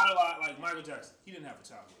idolize, like Michael Jackson. He didn't have a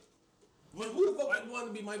childhood. Who the fuck wanted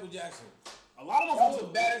to be Michael Jackson? A lot of That was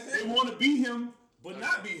them, bad as they hell. want to be him, but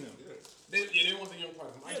not be him. They want the young part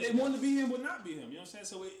of him. Yeah, they want to be him, but not be him. You know what I'm saying?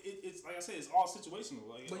 So it's like I said, it's all situational.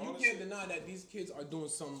 Like, But all you this can't shit- deny that these kids are doing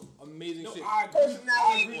some amazing No, shit. I agree.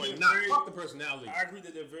 Personality or they're not, very- fuck the personality. I agree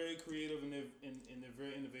that they're very creative and they're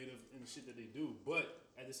very innovative in the shit that they do. But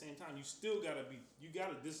at the same time, you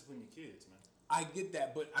gotta discipline your kids, man. I get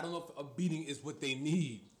that, but I don't know if a beating is what they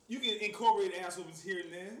need. You can incorporate ass whoopings here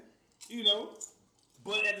and there, you know.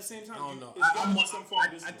 But at the same time, I don't know. it's gotta be some form of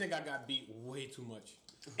I discipline. think I got beat way too much.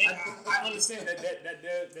 And I understand that they're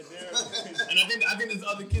And I think there's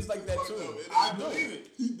other kids like that too. I believe it.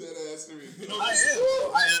 He dead ass serious. You know, I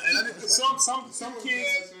am. I think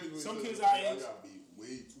some kids our age got beat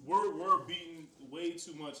way too. were beaten way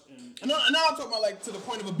too much and now I'm talking about like to the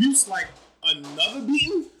point of abuse, like another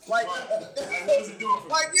beating. Like, what is it doing for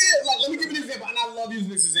like yeah, like let me give you an example, and I love using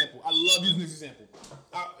this example.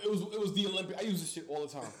 It was the Olympic. I use this shit all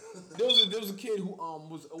the time. There was a kid who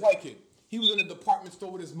was a white kid. He was in a department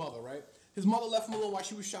store with his mother, right? His mother left him alone while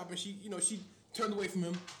she was shopping. She turned away from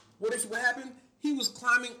him. What happened? He was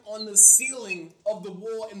climbing on the ceiling of the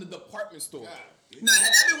wall in the department store. Now,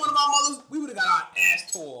 had that been one of our mothers, we would have got our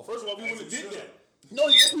ass tore off. First of all, we wouldn't have did that. No,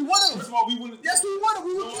 yes, we would have. First of all, we wouldn't. Yes, we would have.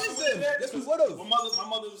 We would have them. Yes, we would have. My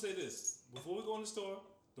mother would say this: before we go in the store,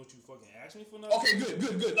 don't you fucking ask me for nothing. Okay, good.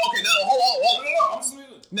 Okay, now hold on. I'm just saying.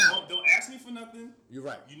 Now- don't ask me for nothing. You're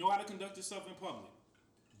right. You know how to conduct yourself in public.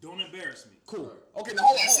 Don't embarrass me. Cool. Okay, now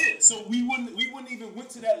hold on. That's it. So we wouldn't even went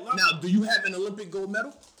to that level. Now, do you have an Olympic gold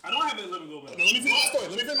medal? I don't have a living gold medal. Now, let me finish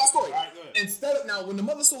my story. All right, go ahead. Instead of now, when the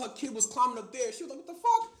mother saw her kid was climbing up there, she was like, "What the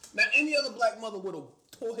fuck?" Now, any other black mother would have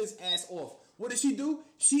tore his ass off. What did she do?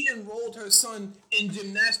 She enrolled her son in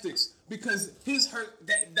gymnastics because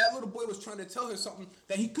that little boy was trying to tell her something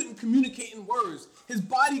that he couldn't communicate in words. His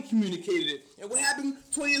body communicated it. And what happened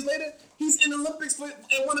 20 years later? He's in the Olympics and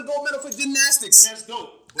won a gold medal for gymnastics. And that's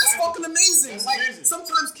dope. That's fucking amazing. That's Like amazing.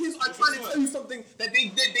 sometimes kids are trying to what? tell you something that they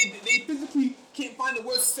physically can't find the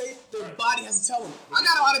words to say. Their body has to tell them. I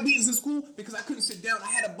got a lot of beatings in school because I couldn't sit down.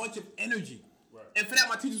 I had a bunch of energy. Right. And for that,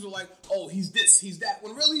 my teachers were like, "Oh, he's this, he's that."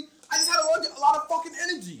 When really, I just had a lot of fucking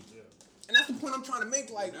energy. Yeah. And that's the point I'm trying to make.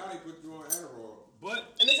 Like, Now they put you on Adderall.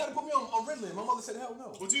 But and they tried to put me on Ritalin. My mother said, "Hell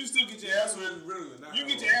no." you can still get your ass whooped. You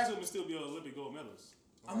get your ass whooped and still be an Olympic gold medalist.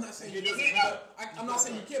 I'm not saying It you doesn't can't. matter. I'm not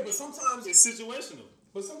saying you can't. But sometimes, It's situational.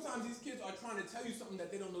 these kids are trying to tell you something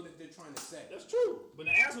that they don't know that they're trying to say. That's true. But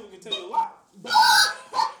the ass whooping can tell you a lot.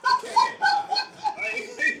 Like, he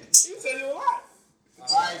can tell you a lot.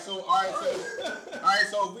 All right,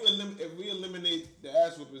 so if we eliminate the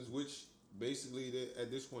ass whoopings, which basically at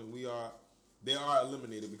this point they are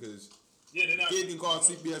eliminated because Yeah, they're not. kid can call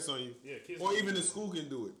CPS on you, Yeah, kids or can- even the school can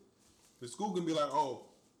do it. The school can be like, "Oh,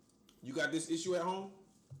 you got this issue at home?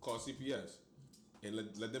 Call CPS and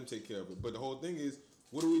let them take care of it." But the whole thing is,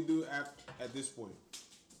 what do we do at this point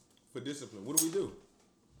for discipline? What do we do?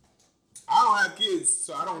 I don't have kids,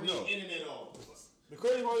 so I don't know. Internet on. The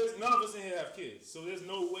crazy part is none of us in here have kids, so there's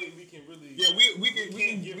no way we can really. Yeah,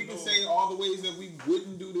 we can say all the ways that we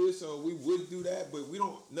wouldn't do this or we would do that, but we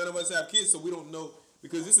don't. None of us have kids, so we don't know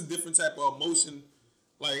because it's a different type of emotion.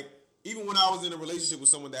 Like even when I was in a relationship with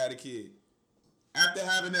someone that had a kid, after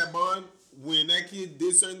having that bond, when that kid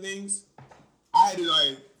did certain things, I had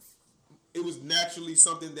to it was naturally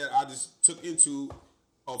something that I just took into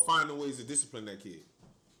of finding ways to discipline that kid.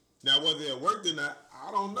 Now whether it worked or not, I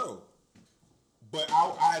don't know. But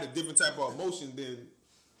I had a different type of emotion than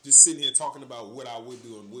just sitting here talking about what I would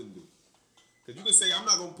do and wouldn't do. Because you can say, I'm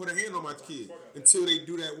not going to put a hand on my kid until they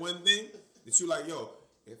do that one thing that you like, yo,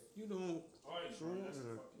 if you don't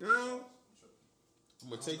down, I'm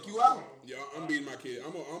going to take you out. Yeah, I'm beating my kid.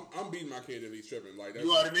 I'm beating my kid if he's tripping. Like that's,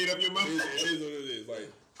 You already made up your mind? It is what it is. Like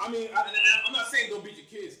I mean, I'm not saying don't beat your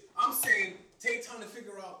kids. I'm saying take time to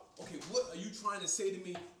figure out, okay, what are you trying to say to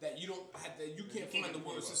me that you can't find the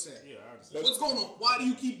words to say? Yeah, I understand. What's going on? Why do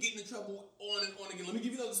you keep getting in trouble on and on again? Let me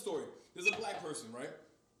give you another story. There's a black person, right?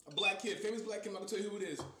 A black kid, famous black kid, I'm going to tell you who it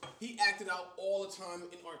is. He acted out all the time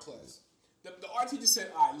in art class. The art teacher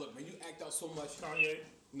said, "All right, look, man, you act out so much." Kanye.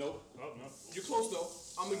 Nope. Oh no. You're close though.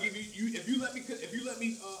 I'm gonna give you if you let me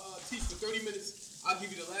teach for 30 minutes, I'll give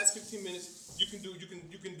you the last 15 minutes. You can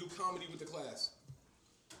do comedy with the class.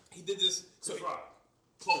 He did this. So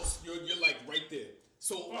close. You're like right there.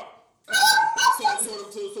 So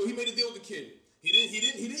so he made a deal with the kid. He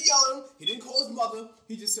didn't yell at him. He didn't call his mother.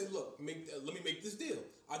 He just said, "Look, let me make this deal.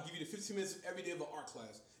 I'll give you the 15 minutes every day of an art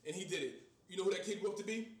class." And he did it. You know who that kid grew up to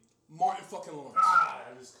be? Martin fucking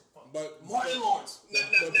Lawrence. But Martin Lawrence.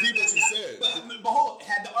 But people she said. But hold on,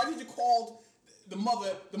 had the art teacher called the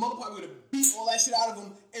mother probably would have beat all that shit out of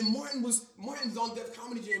him. And Martin's on Def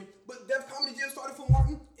Comedy Jam, but Def Comedy Jam started for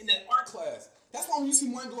Martin in that art class. That's why when you see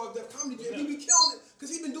Martin go up Def Comedy Jam, he be killing it because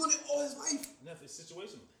he been doing it all his life. It's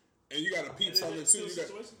situational. And you got to peep something too.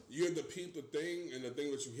 You had to peep the thing, and the thing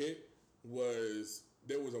that you hit was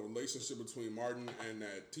there was a relationship between Martin and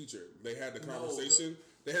that teacher. They had the conversation.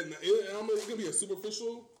 They had. It's gonna be a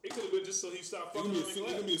superficial. It could have been just so he stopped fucking. It's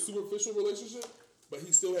gonna be a superficial relationship, but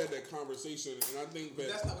he still had that conversation, and I think that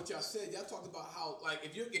that's not what y'all said. Y'all talked about how like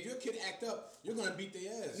if your kid act up, you're gonna beat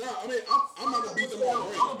their ass. No, I mean I'm not gonna beat them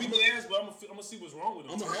all. I'm gonna beat their ass, but I'm gonna see what's wrong with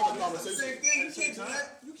them. I'm gonna have a conversation. Same thing. You can't do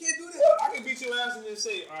that. You can't do that. I can beat your ass and then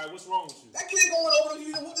say, all right, what's wrong with you? That kid going over to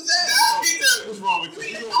you and whoop his ass. What's wrong with you?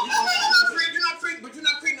 You're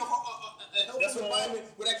not creating a healthy environment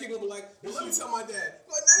where that kid gonna be like, well, let me tell my dad.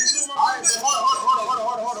 Like, that is Hold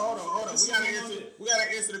on. We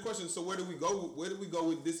gotta answer the question. So where do we go? Where do we go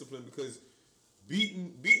with discipline? Because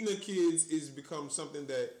beating the kids is become something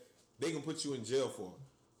that they can put you in jail for.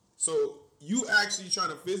 So you actually trying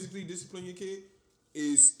to physically discipline your kid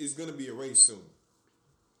is gonna be erased soon.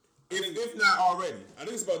 If not already. I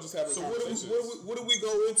think it's about just having conversations. So what do we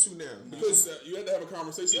go into now? Because you had to have a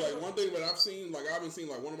conversation. Like one thing that I've been seeing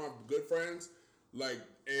like one of my good friends, like,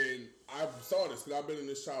 and I saw this because I've been in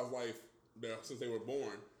this child's life since they were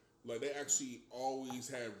born. Like they actually always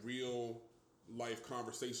had real life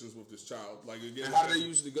conversations with this child. Like again, and how do they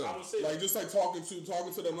usually go? Like just like talking to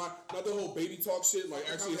them, not the whole baby talk shit. Like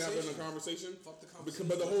actually having a conversation. But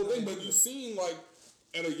the whole thing. But you seen like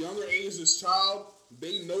at a younger age, this child.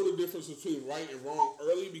 They know the difference between right and wrong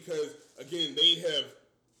early because again they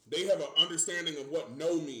have an understanding of what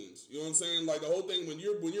no means. You know what I'm saying? Like the whole thing when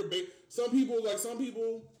you're some people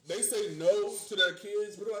they say no to their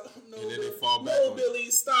kids, but they're like, oh, no, and then they fall back. No, Billy,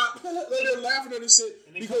 stop! Like they're laughing at this shit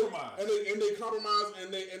and they compromise. And they compromise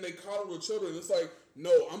and they coddle the children. It's like,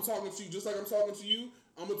 no, I'm talking to you just like I'm talking to you.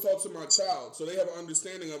 I'm gonna talk to my child, so they have an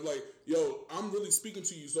understanding of like, yo, I'm really speaking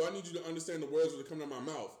to you, so I need you to understand the words that are coming out of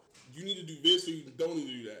my mouth. You need to do this, or you don't need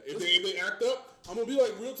to do that. If they act up, I'm gonna be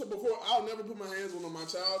like real talk. Before I'll never put my hands on my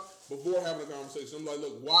child before having a conversation. I'm like,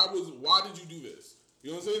 look, why did you do this?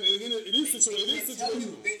 You know what I'm saying? It is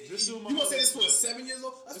situational. You gonna say this to a 7 years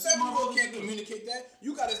old? A 7-year-old can't communicate that.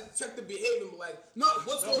 You gotta check the behavior and be like, no,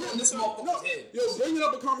 what's going on in this motherfucker's head? Yo, bringing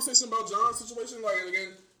up a conversation about John's situation, like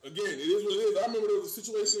again, it is what it is. I remember there was a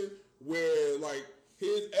situation where like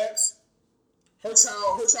his ex, her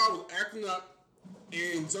child was acting up.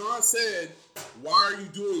 And John said, why are you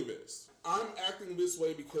doing this? I'm acting this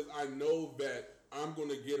way because I know that I'm going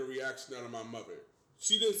to get a reaction out of my mother.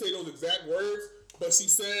 She didn't say those exact words, but she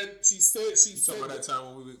said. You talking about that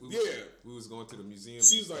time when we was going to the museum?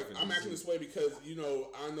 She's like, I'm acting this way because I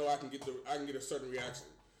know I can get a certain reaction.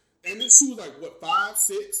 And then she was like, what, 5,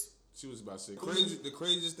 6? She was about 6. The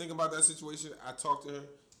craziest thing about that situation, I talked to her,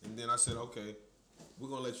 and then I said, okay, we're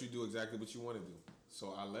gonna let you do exactly what you want to do.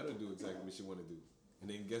 So I let her do exactly what she wanted to do. And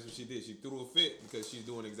then guess what she did? She threw a fit because she's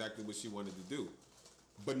doing exactly what she wanted to do.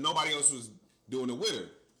 But nobody else was doing it with her.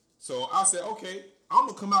 So I said, okay, I'm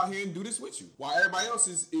gonna come out here and do this with you. While everybody else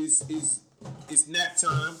is nap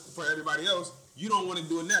time for everybody else, you don't want to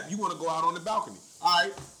do a nap. You want to go out on the balcony. All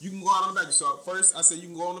right, you can go out on the balcony. So first I said you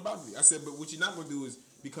can go on the balcony. I said, but what you're not gonna do is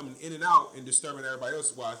be coming in and out and disturbing everybody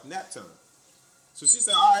else while it's nap time. So she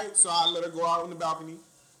said, all right. So I let her go out on the balcony,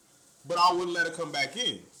 but I wouldn't let her come back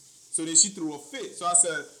in. So then she threw a fit. So I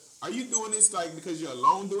said, are you doing this like because you're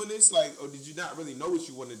alone doing this? Like, or did you not really know what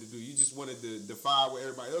you wanted to do? You just wanted to defy what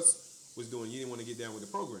everybody else was doing. You didn't want to get down with the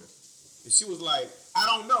program. And she was like, I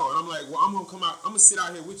don't know. And I'm like, well, I'm going to come out. I'm going to sit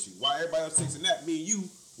out here with you. While everybody else takes a nap, me and you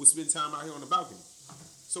will spend time out here on the balcony.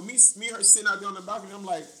 So me and her sitting out there on the balcony, I'm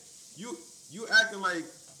like, you acting like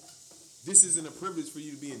this isn't a privilege for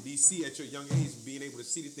you to be in D.C. at your young age, being able to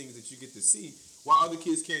see the things that you get to see while other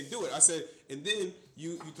kids can't do it. I said, and then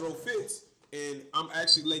you throw fits, and I'm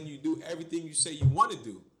actually letting you do everything you say you want to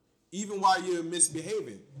do, even while you're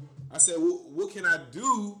misbehaving. I said, well, what can I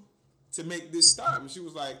do to make this stop? And she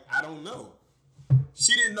was like, I don't know.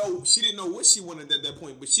 She didn't know what she wanted at that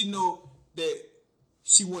point, but she know that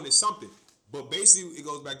she wanted something. But basically, it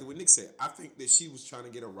goes back to what Nick said. I think that she was trying to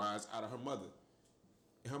get a rise out of her mother.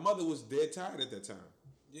 And her mother was dead tired at that time.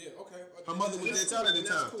 Yeah, okay. Her mother was dead tired at the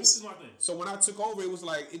time. Cool. This is my thing. So when I took over, it was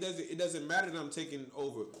like it doesn't matter that I'm taking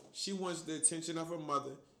over. She wants the attention of her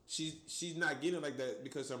mother. She's not getting it like that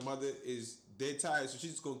because her mother is dead tired. So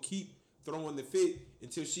she's just gonna keep throwing the fit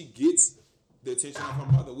until she gets the attention of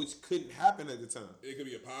her mother, which couldn't happen at the time. It could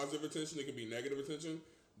be a positive attention, it could be negative attention,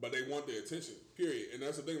 but they want the attention. Period. And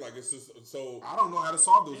that's the thing. Like, it's just so. I don't know how to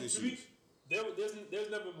solve those issues. There's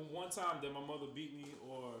never been one time that my mother beat me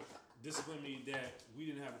or disciplined me that we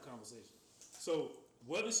didn't have a conversation. So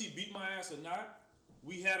whether she beat my ass or not,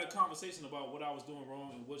 we had a conversation about what I was doing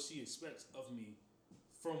wrong and what she expects of me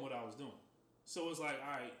from what I was doing. So it's like,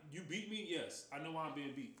 all right, you beat me, yes, I know why I'm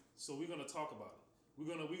being beat. So we're gonna talk about it.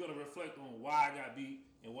 We're gonna reflect on why I got beat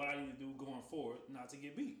and what I need to do going forward not to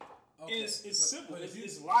get beat. Okay. It's simple.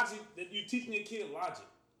 It's logic that you're teaching a kid logic.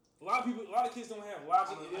 A lot of kids don't have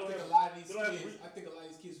logic. I think a lot of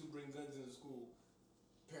these kids who bring guns into school,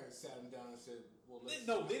 parents sat them down and said, "Well,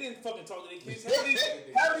 they didn't fucking talk to their kids.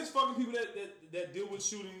 Half of these fucking people that deal with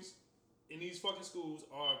shootings in these fucking schools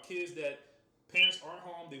are kids that parents aren't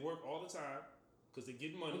home. They work all the time because they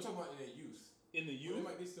get money. I'm talking about in their youth. In the youth,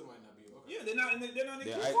 they still might not be. Okay. Yeah, they're not.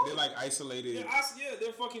 They're like isolated.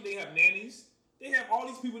 They're fucking. They have nannies. They have all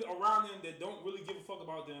these people around them that don't really give a fuck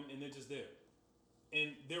about them, and they're just there.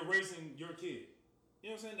 And they're raising your kid. You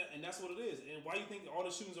know what I'm saying? And that's what it is. And why you think all the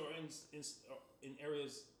shootings are in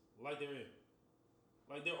areas like they're in?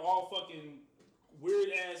 Like they're all fucking weird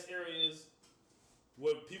ass areas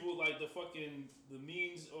where people like the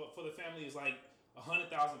means for the family is like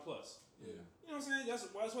 100,000 plus. Yeah. You know what I'm saying?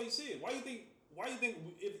 That's why you see it. Why you think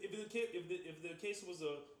if the case was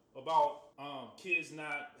about kids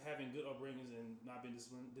not having good upbringings and not being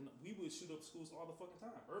disciplined, then we would shoot up schools all the fucking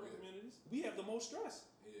time. Urban communities, we have the most stress.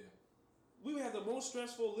 Yeah. We would have the most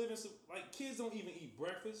stressful living. Like kids don't even eat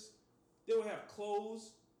breakfast. They don't have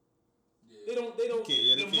clothes. Yeah. They don't. They can't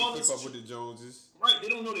keep up with the Joneses. Right. They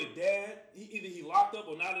don't know their dad. Either he locked up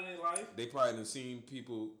or not in their life. They probably have seen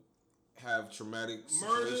people have traumatic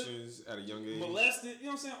situations at a young age. Molested, you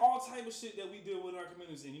know what I'm saying? All type of shit that we deal with in our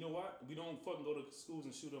communities. And you know what? We don't fucking go to schools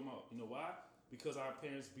and shoot them up. You know why? Because our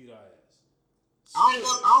parents beat our ass. I don't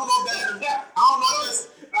know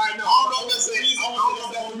if that's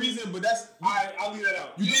the reason, but that's alright. I'll leave that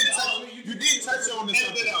out. You did touch on something.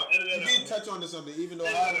 You did touch on something, even though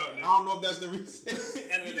I don't know if that's the reason.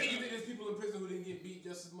 You think there's people in prison who didn't get beat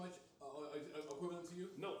just as much, equivalent to you?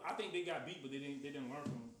 No, I think they got beat, but they didn't learn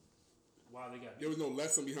from why they got beat. There was no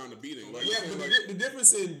lesson behind the beating. Like, yeah, but the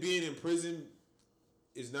difference in being in prison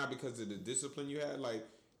is not because of the discipline you had. Like,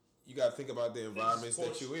 you got to think about the environments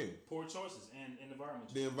that you're in. Poor choices and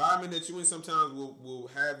environments. The environment that you're in sometimes will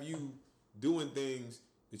have you doing things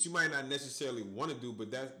that you might not necessarily want to do,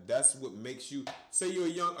 but that's what makes you. Say you're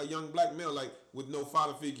a young black male, like with no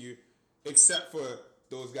father figure, except for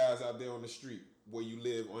those guys out there on the street where you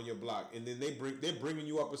live on your block, and then they're bringing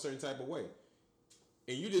you up a certain type of way,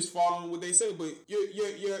 and you just following what they say, but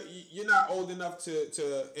you're not old enough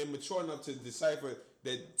to and mature enough to decipher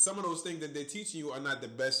that some of those things that they're teaching you are not the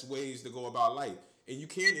best ways to go about life, and you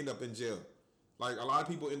can end up in jail. Like a lot of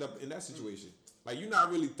people end up in that situation. Like you're not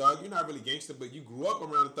really thug, you're not really gangster, but you grew up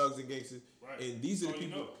around the thugs and gangsters, right. And these are the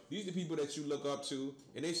people. These are the people that you look up to,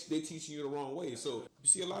 and they teaching you the wrong way. So you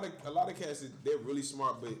see a lot of cats, they're really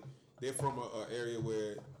smart, but they're from a area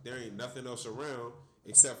where there ain't nothing else around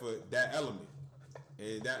except for that element,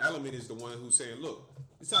 and that element is the one who's saying, "Look,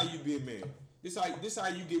 this is how you be a man. This how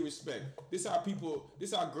you get respect. This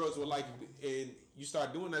how girls will like you." And you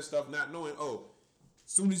start doing that stuff, not knowing. Oh,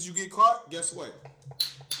 as soon as you get caught, guess what?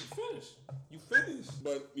 You finished.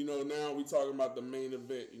 But, now we talking about the main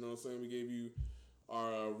event. You know what I'm saying? We gave you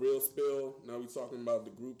our real spill. Now we talking about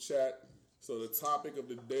the group chat. So the topic of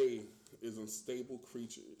the day is unstable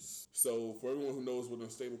creatures. So for everyone who knows what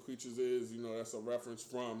unstable creatures is, that's a reference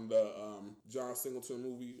from the John Singleton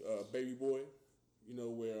movie, Baby Boy.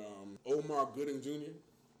 Where Omar Gooding Jr.,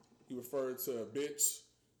 he referred to a bitch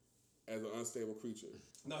as an unstable creature.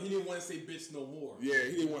 No, he didn't want to say bitch no more. Yeah,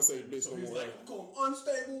 he didn't want to say bitch no more. He's like, I'm calling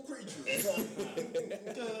unstable creatures.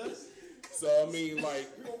 So, I mean, like,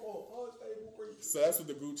 so that's what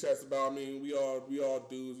the group chat's about. I mean, we all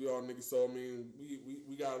dudes, we all niggas. So, I mean,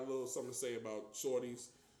 we got a little something to say about shorties.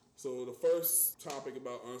 So, the first topic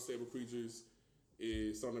about unstable creatures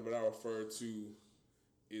is something that I refer to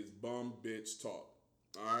is bum bitch talk.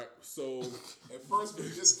 All right, so at first, a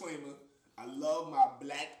disclaimer: I love my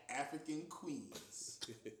black African queens.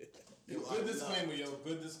 Good disclaimer, yo.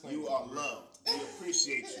 Good disclaimer. You are loved. We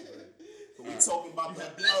appreciate you. We talking about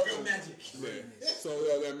that black girl magic. Yeah. So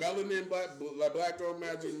that melanin black girl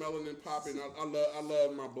magic, melanin popping. I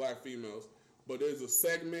love my black females. But there's a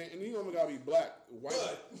segment, and you don't gotta be black.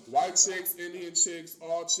 White chicks, Indian chicks,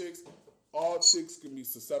 all chicks can be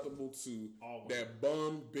susceptible to that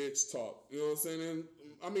bum bitch talk. You know what I'm saying? And,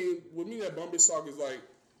 I mean, with me, that bum bitch talk is like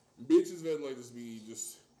bitches that like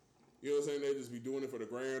you know what I'm saying? They just be doing it for the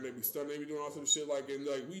gram. They be stunning. They be doing all some shit like, and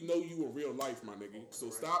like we know you in real life, my nigga. So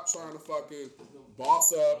stop trying to fucking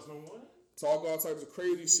boss up, talk all types of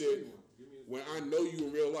crazy shit when I know you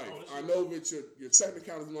in real life. I know that your checking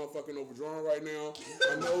account is motherfucking overdrawn right now.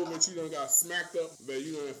 I know that you done got smacked up. That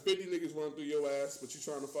you know 50 niggas run through your ass, but you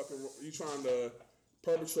trying to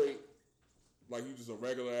perpetrate like you just a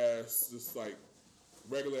regular ass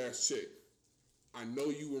chick. I know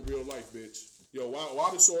you in real life, bitch. Yo, why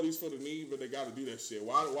do shorties feel the need but they gotta do that shit?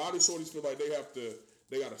 Why do shorties feel like they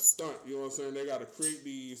gotta stunt, you know what I'm saying? They gotta create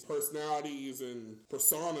these personalities and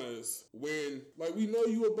personas when like we know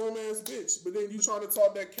you a bum ass bitch, but then you trying to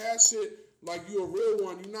talk that cash shit like you a real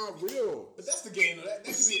one, you not real. But that's the game though.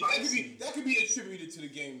 That could be attributed to the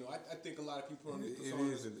game though. I think a lot of people on these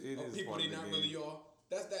personas of people they not really are.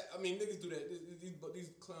 I mean niggas do that.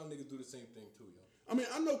 These clown niggas do the same thing too, yo. I mean,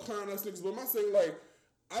 I know clown ass niggas, but my thing like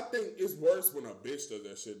I think it's worse when a bitch does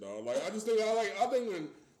that shit, dog. Like I think when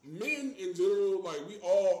men in general, like we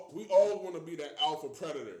all want to be that alpha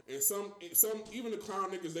predator, and some even the clown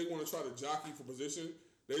niggas they want to try to jockey for position.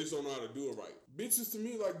 They just don't know how to do it right. Bitches to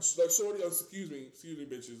me like shorty, excuse me,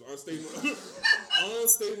 bitches, unstable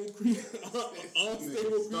creatures.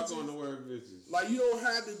 Stuck on the word bitches. Like you don't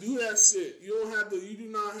have to do that shit. You do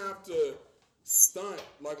not have to stunt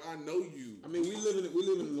like I know you. I mean, we living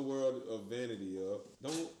in the world of vanity, yo.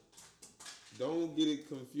 Don't get it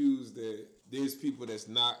confused that there's people that's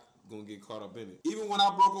not gonna get caught up in it. Even when I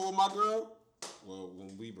broke up with my girl, well,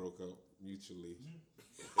 when we broke up mutually,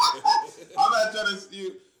 I'm not trying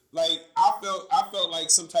to like I felt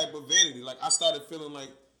like some type of vanity. Like I started feeling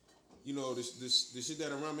like, you know, this shit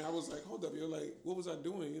that around me. I was like, hold up, yo, like what was I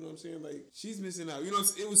doing? You know what I'm saying? Like she's missing out. You know,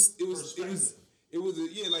 it was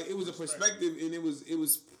a perspective, and it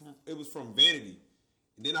was from vanity,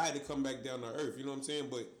 and then I had to come back down to earth. You know what I'm saying?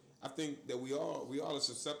 But I think that we all are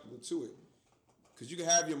susceptible to it, because you can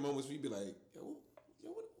have your moments where you be like, yo,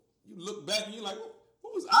 what? You look back and you're like,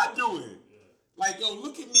 what was I doing? Yeah. Like, yo,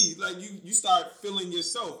 look at me. Like you start feeling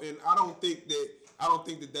yourself, and I don't think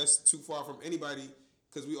that that's too far from anybody,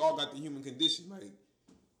 because we all got the human condition. Like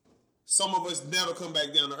some of us never come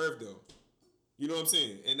back down to earth though. You know what I'm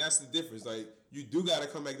saying? And that's the difference. Like you do gotta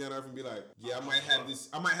come back down to earth and be like, yeah, I might have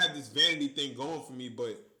this vanity thing going for me,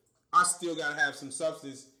 but I still gotta have some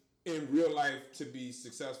substance in real life to be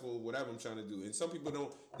successful, whatever I'm trying to do. And some people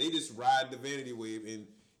don't. They just ride the vanity wave and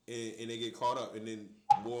they get caught up, and then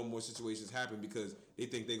more and more situations happen because they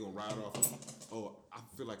think they're gonna ride off. Oh, I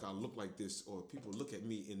feel like I look like this, or people look at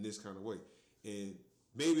me in this kind of way, and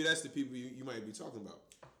maybe that's the people you might be talking about.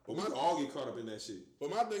 But we all get caught up in that shit. But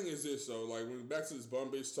my thing is this, though. Like, when back to this bum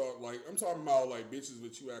bitch talk, like, I'm talking about, like, bitches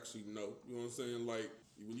that you actually know. You know what I'm saying? Like,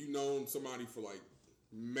 when you known somebody for, like,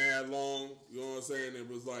 mad long, you know what I'm saying? It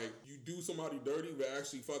was like, you do somebody dirty but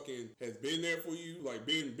actually fucking has been there for you. Like,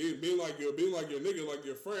 being like your nigga, like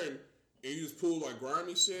your friend, and you just pull, like,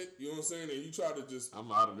 grimy shit. You know what I'm saying? And you try to just...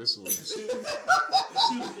 I'm out of this one. It shouldn't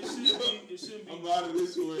be. I'm out of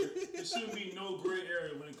this one. It shouldn't be no gray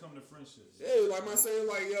area when it comes to friendships. Yeah, like my saying,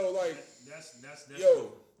 like, yo, like... That's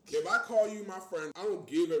yo, if I call you my friend, I don't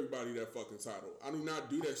give everybody that fucking title. I do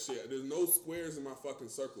not do that shit. There's no squares in my fucking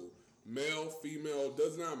circle. Male, female,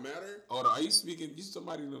 does not matter. Oh, are you speaking? You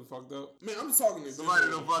somebody done fucked up? Man, I'm just talking to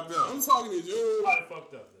somebody done fucked up. I'm talking to Gerald. Somebody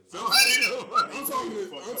fucked up.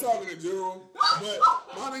 I'm talking to Gerald. But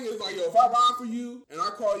my thing is like, yo, if I ride for you and I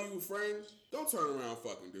call you a friend, don't turn around and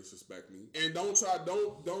fucking disrespect me. And don't try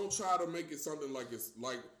to make it something like it's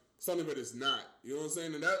like something that it's not. You know what I'm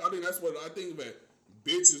saying? And I think that's what I think that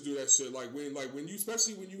bitches do that shit. Like when you,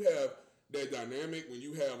 especially when you have that dynamic, when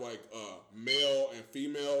you have like male and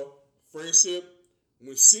female friendship,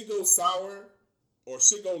 when shit goes sour or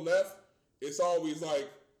shit go left, it's always like,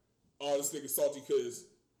 oh, this nigga salty because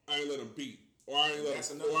I ain't let him beat, or I ain't let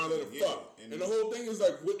him fuck. And the whole thing is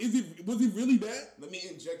like, was he really bad? Let me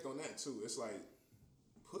inject on that too. It's like,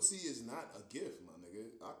 pussy is not a gift, my nigga.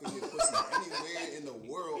 I can get pussy anywhere in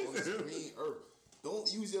the world on this green earth.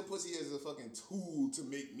 Don't use your pussy as a fucking tool to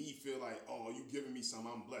make me feel like, oh, you giving me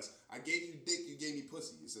something, I'm blessed. I gave you dick, you gave me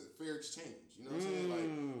pussy. It's a fair exchange. You know what I'm saying?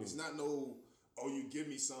 Like, it's not no, oh, you give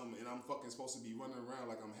me something and I'm fucking supposed to be running around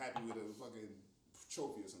like I'm happy with a fucking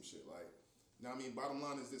trophy or some shit. Like, you know what I mean? Bottom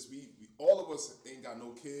line is this, we all of us ain't got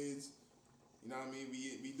no kids. You know what I mean?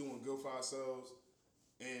 We doing good for ourselves,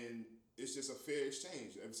 and it's just a fair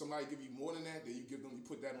exchange. If somebody give you more than that, then you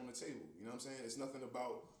put that on the table. You know what I'm saying? It's nothing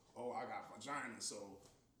about, oh, I got vagina, so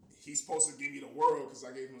he's supposed to give me the world because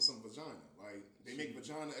I gave him some vagina. Like, they make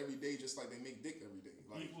vagina every day just like they make dick every day.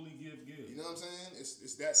 Like, equally give. You know what I'm saying?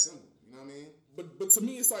 It's that simple. You know what I mean? But to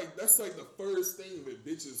me, it's like that's like the first thing that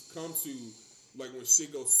bitches come to, like when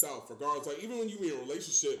shit goes south. Regardless, like even when you in a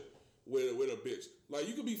relationship with a bitch, like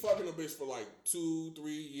you could be fucking a bitch for like 2-3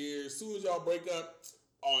 years. As soon as y'all break up,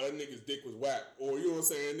 oh, that nigga's dick was whack, or you know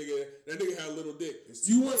what I'm saying, that nigga had a little dick.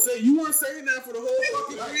 You weren't saying that for the whole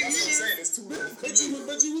fucking 3 years. That's what I'm saying. It's too late.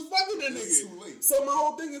 But you was fucking that nigga. It's too late. So my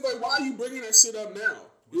whole thing is like, why are you bringing that shit up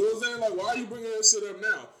now? You know what I'm saying? Like, why are you bringing that shit up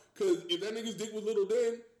now? Because if that nigga's dick was little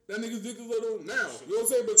then, that nigga's dick is little now. You know what I'm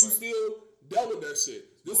saying? But you still dealt with that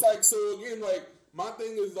shit. Just like, so again, like, my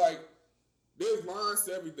thing is like, there's lines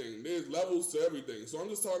to everything. There's levels to everything. So I'm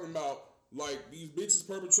just talking about, like, these bitches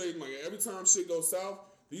perpetrating, like, every time shit goes south,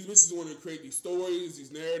 these bitches want to create these stories,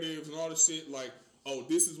 these narratives, and all this shit, like, oh,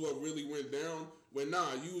 this is what really went down. When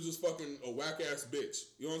nah, you was just fucking a whack-ass bitch.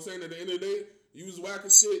 You know what I'm saying? At the end of the day, you was whack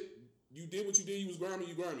as shit. You did what you did. You was grimy,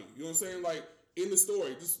 you grimy. You know what I'm saying? Like, in the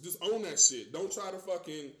story, just own that shit. Don't try to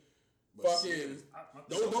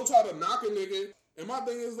don't try to knock a nigga. And my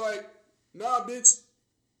thing is like, nah, bitch,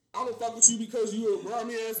 I don't fuck with you because you a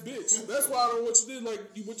grimy ass bitch. That's why I don't know what you did. Like,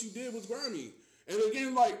 what you did was grimy. And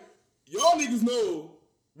again, like, y'all niggas know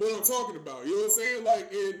what I'm talking about. You know what I'm saying?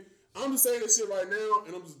 Like, and I'm just saying this shit right now,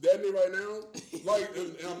 and I'm just deading it right now. Like,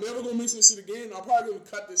 and I'm never gonna mention this shit again. I'm probably gonna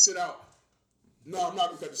cut this shit out. No, I'm not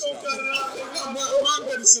gonna cut this shit out. I'm not gonna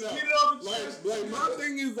cut this shit out. Like my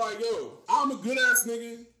thing is like, yo, I'm a good ass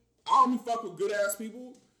nigga. I don't fuck with good ass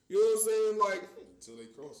people. You know what I'm saying? Like, until they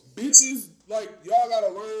cross. Bitches, like, y'all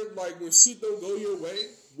gotta learn, like, when shit don't go your way,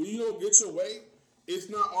 when you don't get your way, it's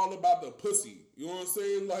not all about the pussy. You know what I'm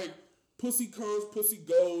saying? Like, pussy comes, pussy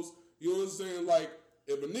goes. You know what I'm saying? Like,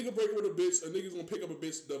 if a nigga break with a bitch, a nigga's gonna pick up a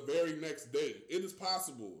bitch the very next day. It is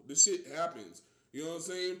possible. This shit happens. You know what I'm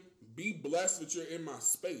saying? Be blessed that you're in my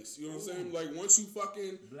space. You know what I'm saying? Like, once you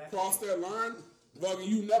fucking cross that line, fucking,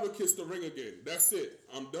 you never kiss the ring again. That's it.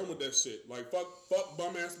 I'm done with that shit. Like, fuck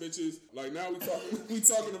bum ass bitches. Like, now we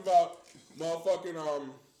talking about motherfucking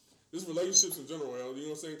just relationships in general. You know what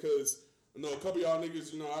I'm saying? Because you know, a couple of y'all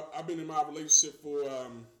niggas, you know, I've been in my relationship for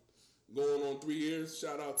going on 3 years.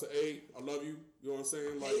 Shout out to A. I love you. You know what I'm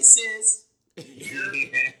saying? Like, hey sis.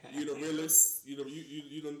 You the realest. You the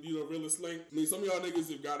realest link. I mean, some of y'all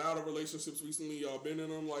niggas have got out of relationships recently. Y'all been in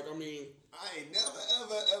them. Like, I mean, I ain't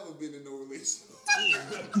never ever been in no relationship.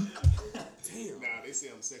 Damn. Nah, they say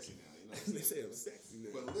I'm sexy now. You know what I'm saying? They say I'm sexy now.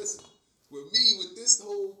 But listen, with me, with this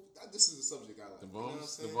whole, this is a subject I like. The you know what I'm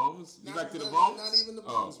bones? saying? The bones? You back to the not, bones? Not even the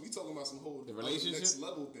bones. We talking about some whole the relationship? next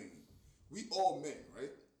level thing. We all men,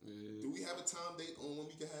 right? Yeah. Do we have a time date on when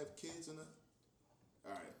we can have kids or not?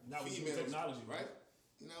 All right. Now with Females, technology, right?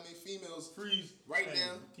 You know what I mean? Females freeze right hey,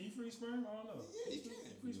 now. Can you freeze sperm? I don't know. Yeah, you can.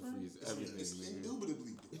 Freeze sperm? Freeze everything. It's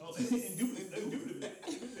indubitably. Oh, indubitably.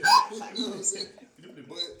 You know what I'm saying?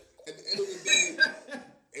 But at the end of the day,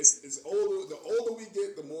 it's older. The older we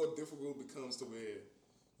get, the more difficult it becomes to where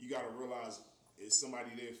you got to realize, is somebody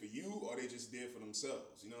there for you or they just there for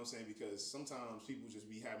themselves? You know what I'm saying? Because sometimes people just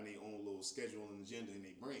be having their own little schedule and agenda in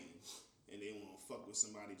their brain, and they want to fuck with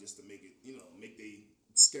somebody just to make it, you know, make they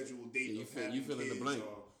schedule date of having you fill in the blank.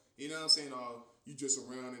 Or, you know what I'm saying? Or you just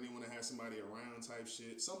around and they want to have somebody around type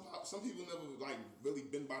shit. Some people never like really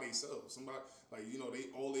been by themselves. Somebody like, you know,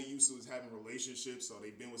 all they used to is having relationships, or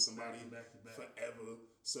they been with somebody back to back. forever,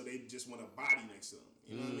 so they just want a body next to them.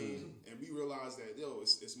 You know what I mean? And we realize that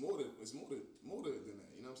it's more than that. You know what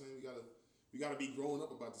I'm saying? We gotta be growing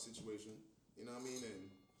up about the situation. You know what I mean?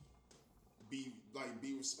 And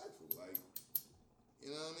be respectful. Like,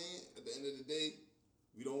 you know what I mean? At the end of the day,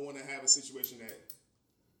 we don't want to have a situation that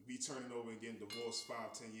be turning over and getting divorced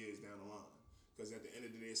 5-10 years down the line. Because at the end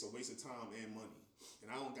of the day, it's a waste of time and money.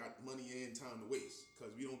 And I don't got money and time to waste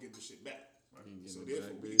because we don't get this shit back. So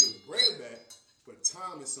therefore, we can get the bread back, but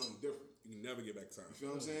time is something different. You can never get back time. You feel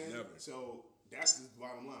what I'm saying? Never. So that's the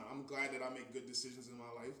bottom line. I'm glad that I make good decisions in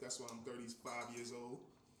my life. That's why I'm 35 years old.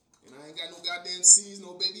 And I ain't got no goddamn C's,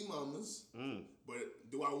 no baby mamas. But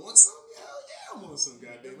do I want some? Hell yeah, I want some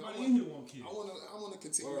goddamn. Everybody in here want kids. I wanna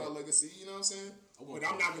continue my legacy, you know what I'm saying? But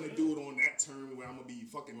I'm not gonna do it on that term where I'm gonna be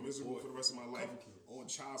fucking miserable for the rest of my life on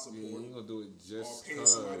child support. Yeah, you gonna do it just or paying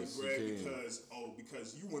somebody bread because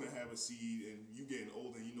because you wanna have a seed and you getting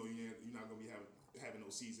older and you know you're not gonna be having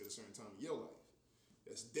those seeds at a certain time in your life.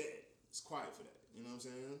 That's dead. It's quiet for that. You know what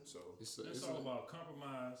I'm saying? So it's all about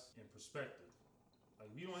compromise and perspective. Like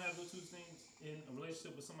if you don't have those two things in a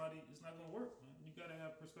relationship with somebody, it's not gonna work, man. You gotta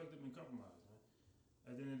have perspective and compromise, man.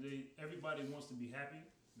 At the end of the day, everybody wants to be happy.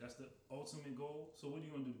 That's the ultimate goal. So what are you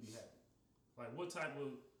gonna do to be happy? Like what type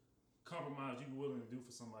of compromise you willing to do for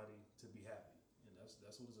somebody to be happy? And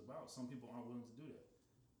that's what it's about. Some people aren't willing to do that.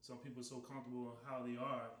 Some people are so comfortable in how they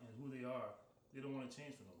are and who they are, they don't want to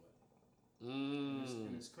change for nobody.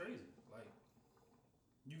 And it's crazy. Like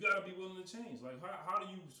you gotta be willing to change. Like how do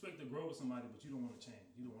you expect to grow with somebody but you don't want to change?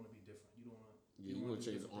 You don't want to be different. You don't want to. Yeah, you want to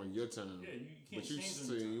change on your time. Yeah, you can't but you change on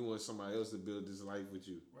say your time. you want somebody else to build this life with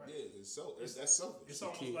you. Right. Yeah, that's selfish. It's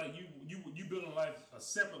almost like you building a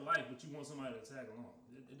separate life, but you want somebody to tag along.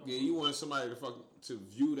 It don't You want somebody to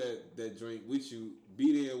view that joint with you,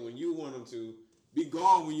 be there when you want them to, be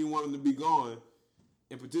gone when you want them to be gone,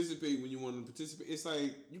 and participate when you want them to participate. It's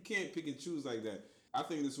like you can't pick and choose like that. I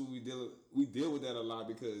think that's what we deal with that a lot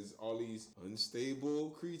because all these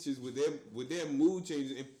unstable creatures with their mood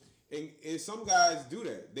changes and some guys do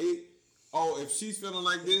that. If she's feeling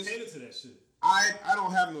like this, cater to that shit. I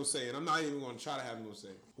don't have no say, and I'm not even going to try to have no say.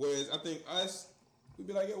 Whereas I think us, we'd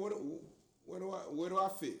be like, yeah, where do I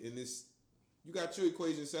fit in this? You got your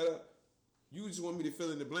equation set up. You just want me to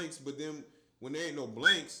fill in the blanks, but then when there ain't no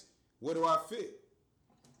blanks, where do I fit?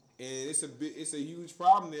 And it's a huge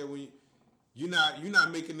problem there when you're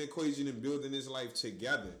not making the equation and building this life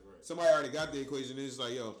together. Right. Somebody already got the equation. And it's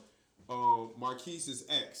like, Marquise is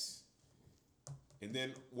X. And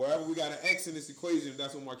then wherever we got an X in this equation,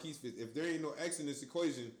 that's what Marquise fits. If there ain't no X in this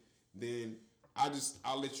equation, then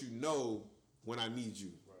I'll let you know when I need you.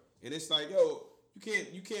 Right. And it's like,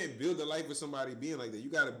 you can't build a life with somebody being like that.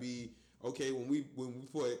 You gotta be okay when we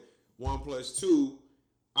put 1 + 2,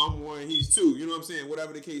 I'm 1, he's 2. You know what I'm saying?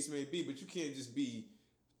 Whatever the case may be, but you can't just be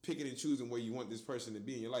picking and choosing where you want this person to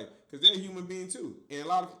be in your life because they're a human being too. And a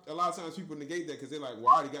lot of times people negate that because they're like, well,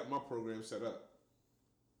 I already got my program set up.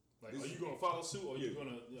 Like, are you gonna follow suit, or are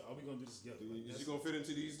we gonna do this together? Like, is you gonna fit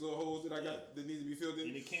into these little holes that I got that need to be filled in?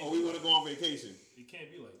 Or we want to go on vacation? It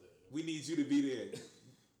can't be like that. We need you to be there.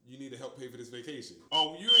 You need to help pay for this vacation.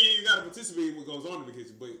 Oh, you ain't got to participate in what goes on in the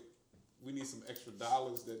vacation, but we need some extra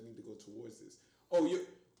dollars that need to go towards this. Oh,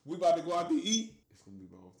 we about to go out to eat. It's gonna be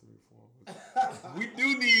about 3 or 4. We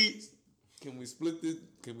do need. Can we split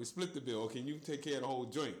the bill? Or can you take care of the whole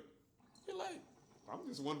joint? You're like, I'm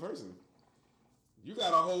just one person. You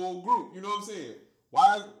got a whole group. You know what I'm saying?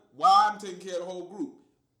 Why I'm taking care of the whole group?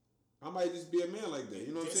 I might just be a man like that.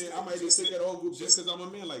 You know what I'm saying? I might just take care of the whole group just because I'm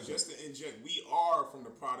a man like that. Just to inject, we are from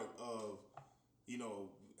the product of,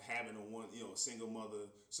 having a single mother.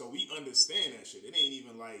 So we understand that shit. It ain't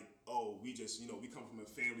even like, we just, we come from a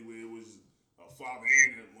family where it was a father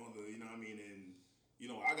and a mother, you know what I mean? And,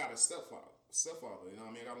 I got a stepfather, you know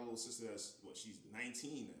what I mean? I got a little sister that's, she's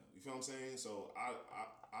 19 now. You feel what I'm saying? So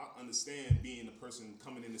I understand being a person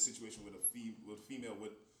coming in a situation with a female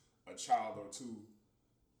with a child or two.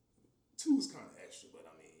 2 is kind of extra, but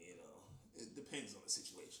I mean, it depends on the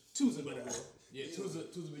situation. 2's a no-go. Yeah, 2's a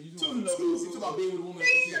you talking about being with a woman that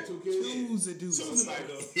she got 2 kids? 2's a dude. So it's like,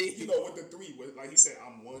 with the 3, like he said,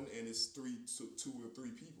 I'm 1 and it's 2 or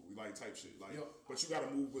 3 people. We like type shit. Like, but you got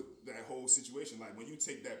to move with that whole situation. Like when you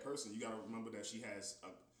take that person, you got to remember that she has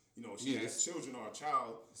she has children or a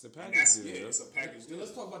child. It's a package deal. It's a package deal.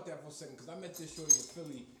 Let's talk about that for a second because I met this shorty in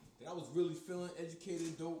Philly that I was really feeling,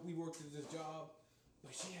 educated, dope. We worked at this job.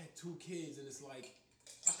 But she had 2 kids, and it's like,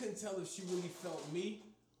 I couldn't tell if she really felt me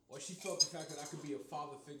or she felt the fact that I could be a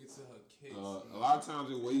father figure to her kids. A lot of times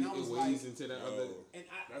it weighs into that other. And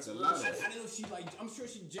I didn't know she I'm sure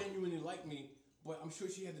she genuinely liked me, but I'm sure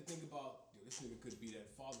she had to think about, this nigga could be that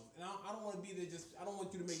father. And I don't want to be there I don't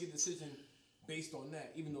want you to make a decision based on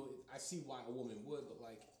that, even though I see why a woman would, but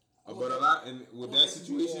like. But with that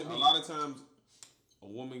situation, a lot of times a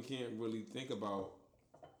woman can't really think about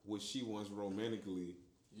what she wants romantically.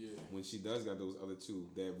 Yeah. When she does got those other 2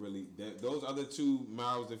 those other 2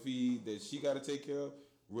 mouths to feed that she got to take care of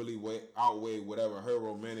really outweigh whatever her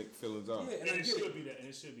romantic feelings are. Yeah, and it should be that. And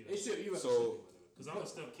it should be that. It should. So because I'm a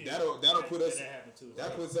step kid. That'll put us.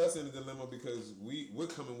 That puts us in a dilemma because we're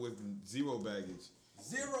coming with 0 baggage.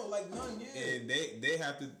 0, like none. Yeah. And they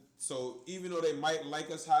have to. So even though they might like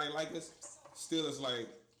us how they like us, still it's like.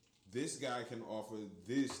 This guy can offer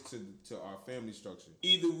this to our family structure.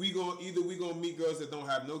 Either we gonna meet girls that don't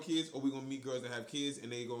have no kids, or we gonna meet girls that have kids, and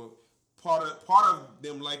they gonna part of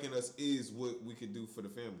them liking us is what we could do for the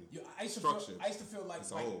family. Yeah, I used to feel like people, like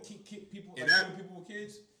single people with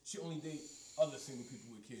kids. She only date other single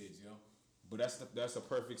people with kids, But that's a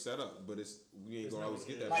perfect setup. But we ain't gonna always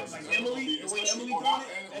get that. Like Emily, the way Emily doing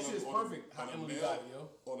it, that shit is perfect. How Emily got it, yo.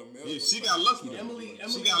 Yeah, she got lucky. Emily,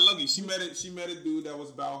 she got lucky. She met a dude that was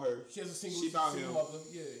about her. She has a single him. mother.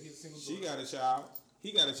 Yeah, he's a single. She got a child.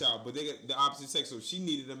 He got a child, but they got the opposite sex. So she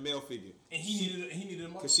needed a male figure, and he needed a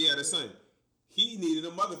mother because she had a son. He needed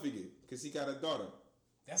a mother figure because he got a daughter.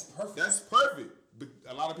 That's perfect. That's perfect. But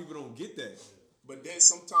a lot of people don't get that. But then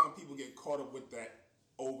sometimes people get caught up with that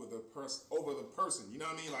over the person. You know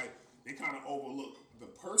what I mean? Like they kind of overlook the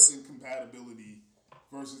person compatibility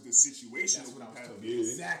versus the situational compatibility.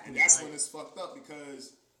 Exactly. And that's when it's fucked up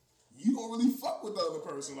because you don't really fuck with the other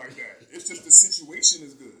person like that. It's just the situation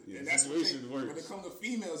is good. Yeah, and that's situation works. When it comes to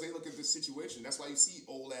females, they look at the situation. That's why you see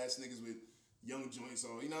old ass niggas with young joints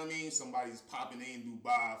or, you know what I mean? Somebody's popping in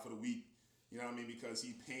Dubai for the week, you know what I mean? Because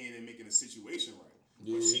he paying and making the situation right.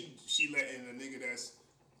 Yeah. But she letting a nigga that's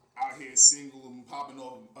out here single and popping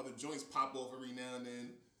off other joints pop off every now and then.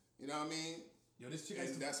 You know what I mean? Yo, this chick,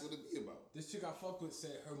 that's what it be about. This chick I fucked with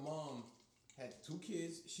said her mom had 2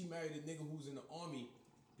 kids. She married a nigga who's in the army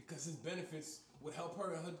because his benefits would help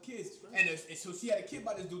her and her kids. And so she had a kid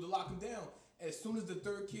by this dude to lock him down. And as soon as the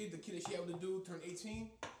third kid, the kid that she had with the dude, turned 18,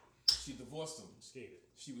 she divorced him. Skated.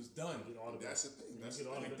 She was done. That's the thing.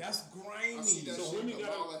 That's grimy. So women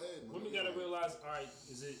gotta realize, all right,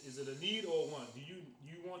 is it a need or a want? Do you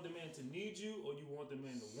want the man to need you or you want the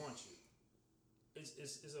man to want you?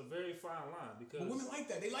 It's a very fine line because women like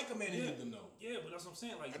that. They like a man to need them though. Yeah, but that's what I'm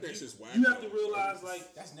saying. Like I think it's just whack. You have to realize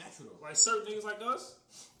like that's natural. Like certain niggas like us,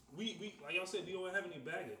 we like y'all said, we don't have any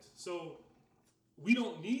baggage, so we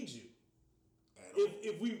don't need you.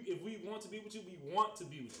 If we want to be with you, we want to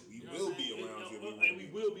be with you. We will be around you. And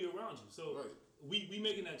we will be around you. So we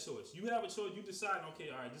making that choice. You have a choice. You decide,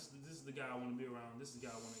 okay, all right, this is the guy I want to be around. This is the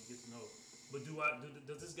guy I want to get to know. But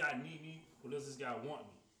does this guy need me or does this guy want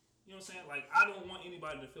me? You know what I'm saying? Like, I don't want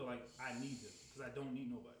anybody to feel like I need them because I don't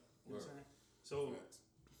need nobody. You know what I'm saying? So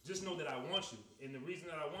just know that I want you. And the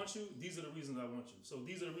reason that I want you, these are the reasons I want you. So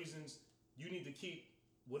these are the reasons you need to keep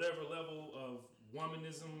whatever level of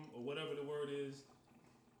womanism or whatever the word is.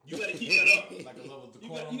 You gotta keep that up. Like a level of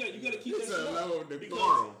decorum. You gotta keep that up. Level of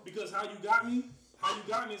decorum. Because how you got me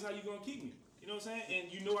is how you gonna keep me. You know what I'm saying?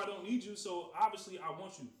 And you know I don't need you, so obviously I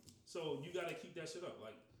want you. So you gotta keep that shit up.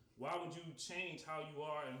 Like, why would you change how you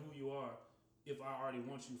are and who you are if I already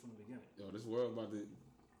want you from the beginning? Yo, this world about the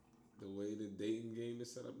way the dating game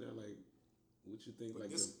is set up now, like, what you think? But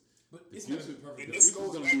like, but it's never been perfect. And this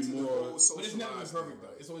goes back to the whole socialized. But it's never been perfect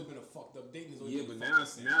though. It's always been a fucked up dating. But now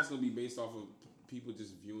it's gonna be based off of people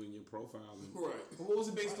just viewing your profile. Right. But what was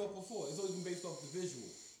it based off before? It's always been based off the visual.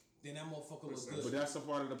 Then that motherfucker looks good. But that's a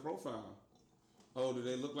part of the profile. Oh, do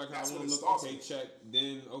they look like how I want to look? Okay, check.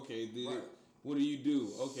 Then what do you do?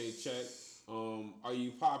 Okay, check. Are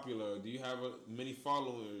you popular? Do you have many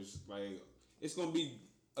followers? Like, it's gonna be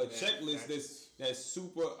a checklist that's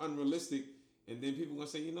super unrealistic, and then people gonna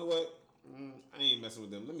say, you know what? I ain't messing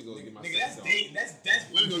with them. Let me go get my sex dog.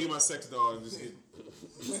 Let me go get my sex dog and just get.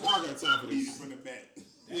 I don't got time for this. From the back.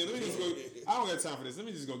 Yeah, let me just go. I don't got time for this. Let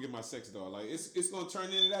me just go get my sex dog. Like, it's gonna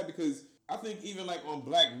turn into that because I think even like on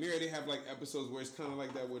Black Mirror they have like episodes where it's kind of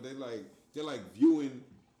like that where they're like viewing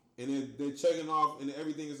and they're checking off and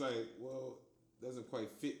everything is like, well, doesn't quite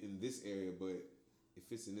fit in this area, but it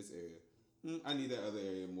fits in this area. I need that other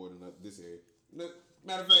area more than this area.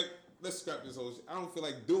 Matter of fact, let's scrap this whole shit. I don't feel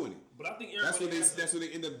like doing it. But I think that's what they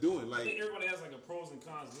end up doing. Like, I think everybody has like a pros and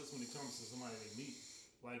cons list when it comes to somebody they meet.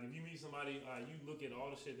 Like if you meet somebody, you look at all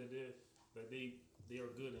the shit that they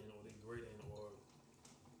are good in or they great in or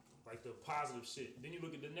like the positive shit. Then you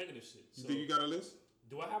look at the negative shit. So, you think you got a list?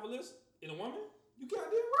 Do I have a list in a woman? You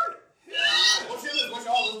goddamn right. What's your list? Let's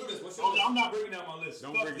do this. What's your list? I'm not breaking down my list.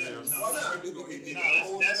 Don't break it down.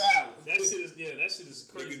 That shit is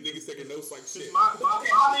crazy. Niggas taking notes like shit.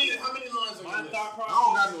 How many lines are my thought process? I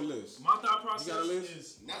don't got no list. My thought process you got a list?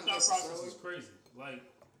 is crazy. Like,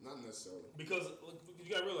 not necessarily. Because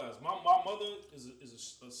you gotta realize, my mother is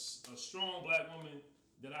a strong Black woman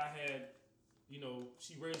that I had. You know,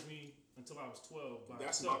 she raised me until I was 12.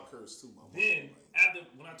 That's herself. my curse too, my mom. Then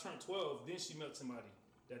when I turned 12, then she met somebody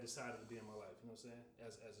that decided to be in my life. You know what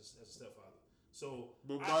I'm saying? As a stepfather. So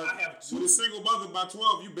I have two. With a single mother by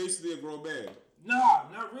 12, you basically a grown man. Nah,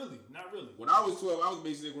 not really. When I was 12, I was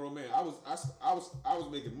basically a grown man. I was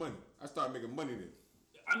making money. I started making money then.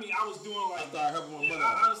 I mean, I was doing like. I started helping my mother.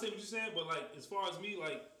 I understand what you're saying, but like as far as me,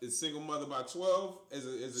 like, a single mother by 12 as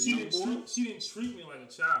a young boy. She didn't treat me like a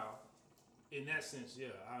child. In that sense,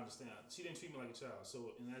 yeah, I understand. She didn't treat me like a child,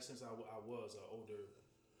 so in that sense, I was an older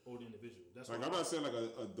older individual. That's like what I'm not saying like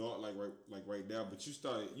a adult like right now, but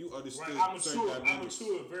you understood. Right, I dynamics.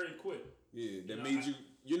 matured very quick. Yeah, that made you.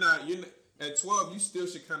 You're not at 12. You still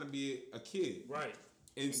should kind of be a kid, right?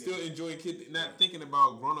 And still enjoying not thinking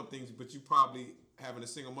about grown up things, but you probably having a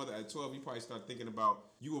single mother at 12. You probably start thinking about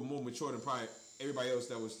you were more mature than probably everybody else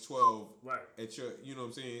that was 12. Right. At your, you know what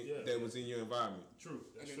I'm saying? Yeah, that was in your environment. True.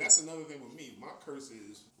 That's another thing with me. My curse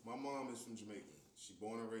is my mom is from Jamaica. She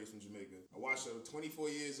born and raised from Jamaica. I watched her 24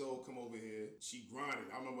 years old come over here. She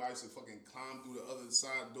grinded. I remember I used to fucking climb through the other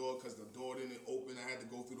side door because the door didn't open. I had to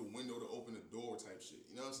go through the window to open the door type shit.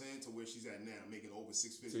 You know what I'm saying? To where she's at now, making over 6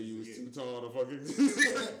 figures. So you was a year. too tall to fucking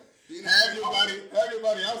have your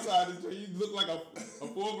body outside. You look like a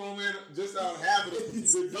full-grown man just out half of the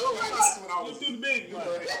door. You too big, man.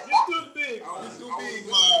 You too big. I was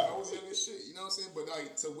young as shit. You know what I'm saying? But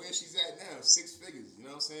like to where she's at now, 6 figures. You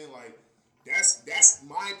know what I'm saying? Like. That's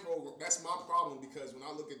my program. That's my problem because when I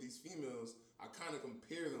look at these females, I kind of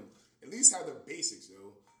compare them. At least have the basics,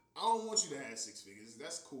 yo. I don't want you to have 6 figures.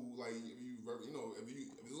 That's cool. Like if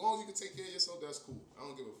as long as you can take care of yourself, that's cool. I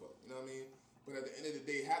don't give a fuck. You know what I mean? But at the end of the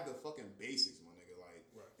day, have the fucking basics, my nigga. Like,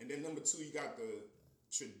 right. And then number 2, you got the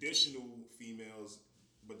traditional females,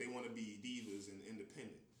 but they want to be divas and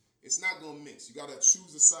independent. It's not gonna mix. You gotta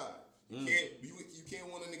choose a side. You can't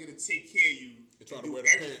want a nigga to take care of you. Try to wear the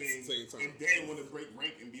pants at the same time. And then want to break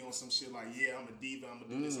rank and be on some shit like, yeah, I'm a diva, I'm gonna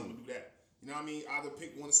do this, I'm gonna do that. You know what I mean? Either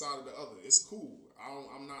pick one side or the other. It's cool.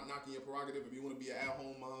 I'm not knocking your prerogative if you want to be an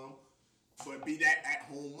at-home mom, but be that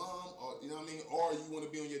at-home mom, or you know what I mean? Or you want to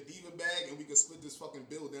be on your diva bag and we can split this fucking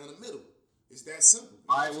bill down the middle. It's that simple.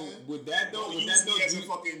 You know with that though, as a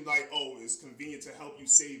fucking like, oh, it's convenient to help you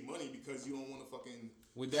save money because you don't want to fucking.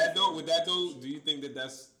 With that though, do you think that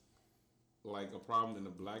that's like a problem in the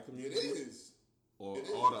black community? It is. Or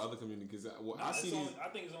all the other communities? Because I see I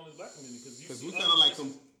think it's only the black community because we kind of like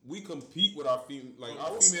we compete with our females. Like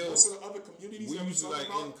our females, most of the other communities we usually like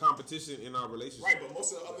in competition in our relationship. Right, but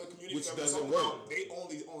most of the other communities which doesn't work. They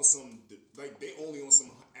only on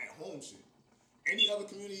some at home shit. Any other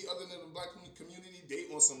community other than the black community, they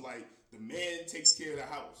on some like the man takes care of the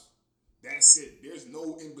house. That's it. There's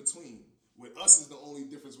no in between. With us is the only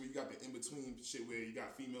difference where you got the in between shit where you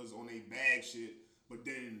got females on their bag shit, but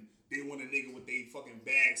then they want a nigga with they fucking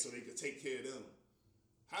bag so they could take care of them.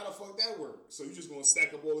 How the fuck that work? So you just gonna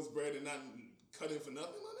stack up all this bread and not cut it for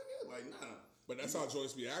nothing, my nigga? Like, nah. But that's how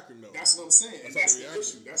joints be acting though. That's what I'm saying. That's the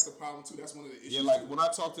issue. That's the problem too. That's one of the issues. Yeah, like when I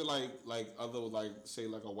talk to like other like say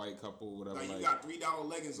like a white couple or whatever. Like you got $3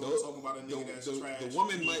 leggings on talking about a nigga that's trash. The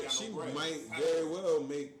woman might very well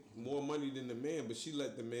make more money than the man, but she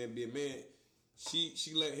let the man be a man.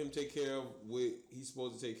 She let him take care of what he's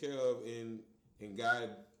supposed to take care of and guide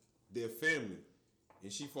their family,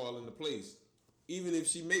 and she fall into place, even if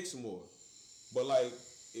she makes more. But like,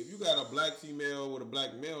 if you got a black female with a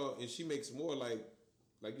black male and she makes more, like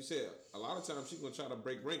you said, a lot of times she's gonna try to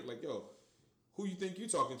break rank. Like, yo, who you think you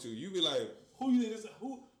talking to? You be like, who you think is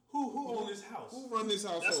who own this house? Who run this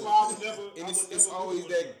household? That's why I would never. And it's always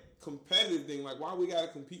that competitive thing. Like, why we gotta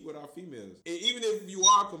compete with our females? And even if you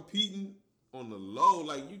are competing on the low,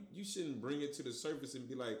 like you shouldn't bring it to the surface and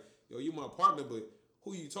be like, yo, you my partner, but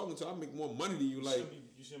who you talking to? I make more money than you. Like,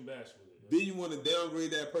 you shouldn't bash with it. Then you want to downgrade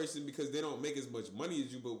that person because they don't make as much money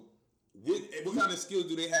as you. But what kind of skills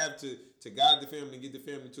do they have to guide the family and get the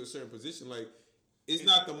family to a certain position? Like, it's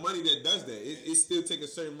not the money that does that. It still take a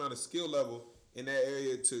certain amount of skill level in that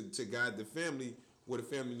area to guide the family where the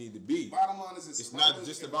family need to be. Bottom line is it's not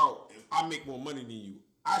just about I make more money than you.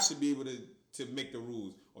 I should be able to make the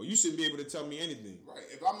rules, or you shouldn't be able to tell me anything. Right.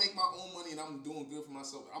 If I make my own money and I'm doing good for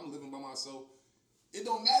myself, I'm living by myself. It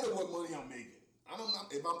don't matter what money I'm making.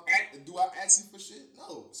 Do I ask you for shit?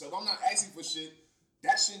 No. So if I'm not asking for shit,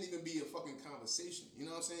 that shouldn't even be a fucking conversation. You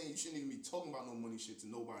know what I'm saying? You shouldn't even be talking about no money shit to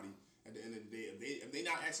nobody at the end of the day. If they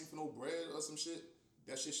not asking for no bread or some shit,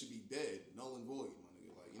 that shit should be dead, null and void, my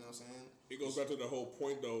nigga. Like, you know what I'm saying? It goes back to the whole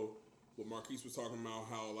point though, what Marquise was talking about,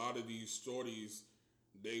 how a lot of these shorties,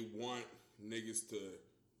 they want niggas to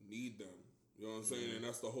need them. You know what I'm saying? And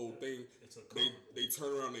that's the whole thing. They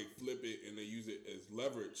turn around, they flip it, and they use it as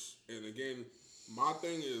leverage. And again, my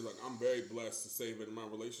thing is, like, I'm very blessed to say that in my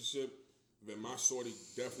relationship, that my shorty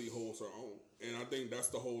definitely holds her own. And I think that's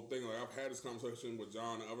the whole thing. Like, I've had this conversation with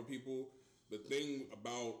John and other people. The thing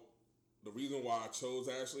about the reason why I chose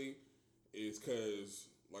Ashley is because,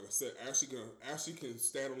 like I said, Ashley can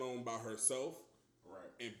stand alone by herself,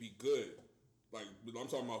 right, and be good. Like, I'm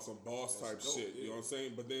talking about some boss type shit. Yeah. You know what I'm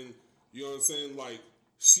saying? But then, you know what I'm saying? Like,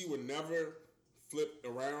 she would never flip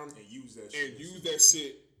around and use that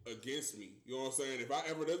shit against me. You know what I'm saying? If I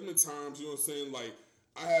ever, there's been times, you know what I'm saying? Like,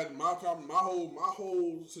 I had my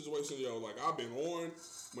whole situation, yo. Like I've been on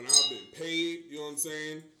when I've been paid. You know what I'm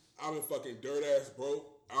saying? I've been fucking dirt ass broke.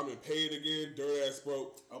 I've been paid again, dirt ass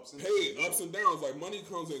broke. Ups and downs. Like money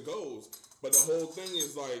comes and goes. But the whole thing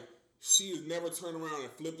is like she has never turned around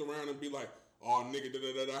and flipped around and be like, oh nigga,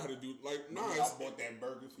 I had to do like nah. I bought that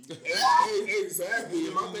burger for you. Exactly.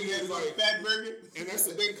 And my thing is like fat burger. And that's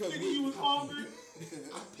the thing because you was hungry.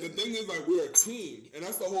 The thing is like we're a team, and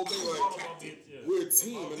that's the whole thing. Like we're a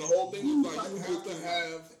team, and the whole thing is like you have to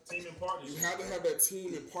have team and partnership. You have to have that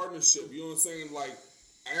team and partnership. You know what I'm saying? Like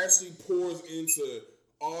Ashley pours into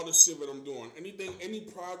all the shit that I'm doing. Any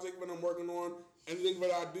project that I'm working on, anything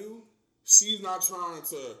that I do, she's not trying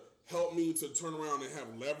to help me to turn around and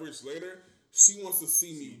have leverage later. She wants to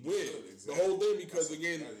see me win. Exactly. The whole thing, because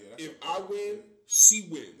again, if I win, she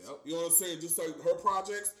wins. Yep. You know what I'm saying? Just like her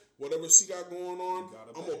projects, whatever she got going on,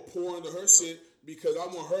 I'm gonna pour into her shit because I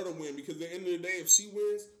want her to win. Because at the end of the day, if she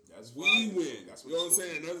wins, we win. You know what I'm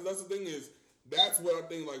saying? That's the thing is, that's what I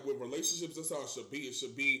think. Like with relationships, that's how it should be. It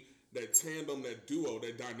should be that tandem, that duo,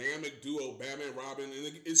 that dynamic duo, Batman, Robin,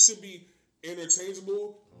 and it should be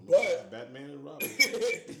interchangeable. But Batman and Robin.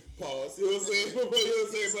 Pause. You know what I'm saying? But what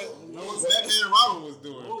Batman and Robin was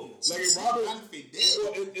doing. Like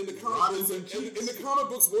in the comic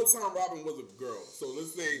books, one time Robin was a girl. So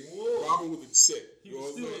let's say Robin was a chick. He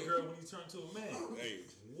was still a girl when he turned to a man. Hey.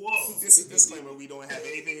 Whoa. This is a disclaimer. We don't have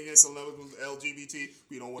anything against LGBT.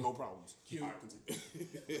 We don't want no problems. Whoa.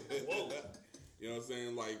 You know what I'm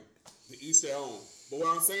saying? Like, to each their own. But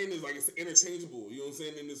what I'm saying is, like, it's interchangeable. You know what I'm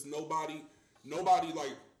saying? And there's nobody,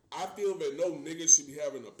 like, I feel that no nigga should be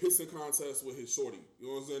having a pissing contest with his shorty. You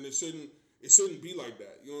know what I'm saying? It shouldn't be like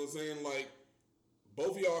that. You know what I'm saying? Like,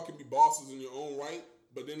 both of y'all can be bosses in your own right,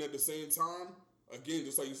 but then at the same time, again,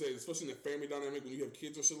 just like you said, especially in the family dynamic when you have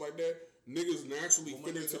kids and shit like that, niggas naturally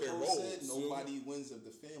fit into their roles. Nobody wins of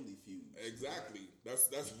the family feud. Exactly. That's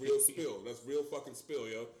real spill. That's real fucking spill,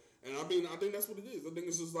 yo. And I mean, I think that's what it is. I think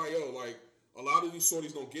it's just like, yo, like, a lot of these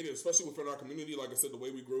shorties don't get it, especially within our community. Like I said, the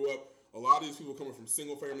way we grew up, a lot of these people coming from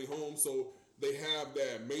single family homes, so they have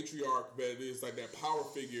that matriarch that is like that power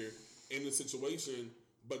figure in the situation,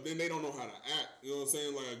 but then they don't know how to act. You know what I'm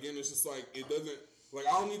saying? Like, again, it's just like, it doesn't, like,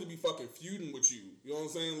 I don't need to be fucking feuding with you. You know what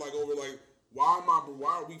I'm saying? Like, over, like, why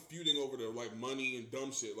are we feuding over the, like, money and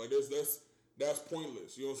dumb shit? Like, that's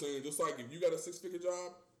pointless. You know what I'm saying? Just like, if you got a 6-figure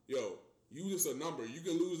job, yo, you just a number. You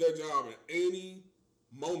can lose that job at any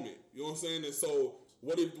moment. You know what I'm saying? And so,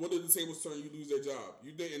 what if the tables turn, you lose that job?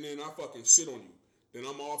 You did, and then I fucking shit on you. Then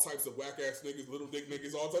I'm all types of whack ass niggas, little dick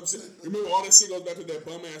niggas, all types of shit. Remember, all that shit goes back to that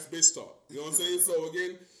bum ass bitch talk. You know what I'm saying? So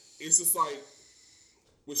again, it's just like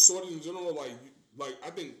with shorties in general, like I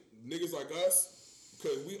think niggas like us,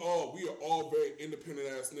 because we are all very independent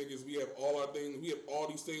ass niggas. We have all our things, we have all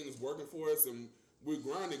these things working for us, and we're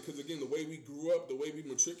grinding. Because again, the way we grew up, the way we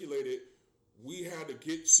matriculated, we had to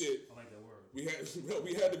get shit. I like that word. We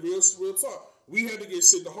had the real talk. We had to get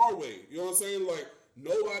shit the hard way. You know what I'm saying? Like,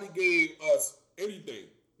 nobody gave us anything.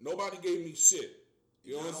 Nobody gave me shit.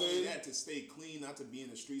 You know what I'm saying? That to stay clean, not to be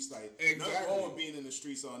in the streets. Like, exactly. Not all being in the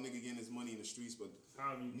streets, all nigga getting his money in the streets, but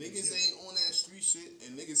niggas ain't on that street shit,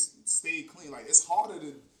 and niggas stay clean. Like, it's harder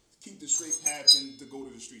to keep the straight path than to go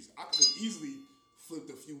to the streets. I could have easily flipped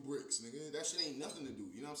a few bricks, nigga. That shit ain't nothing to do.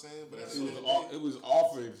 You know what I'm saying? But it was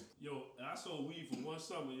offered. Yo, I sold weed for one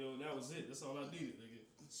summer, yo. That was it. That's all I needed, nigga.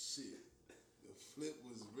 Shit. The flip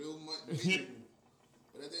was real much bigger.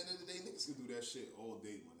 But at the end of the day, niggas can do that shit all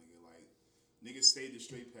day, my nigga. Like, niggas stayed the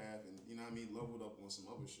straight path and, you know what I mean, leveled up on some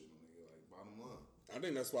other shit, my nigga. Like, bottom line. I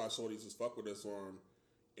think that's why shorties just fuck with us on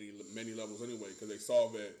many levels anyway, because they saw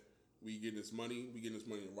that we getting this money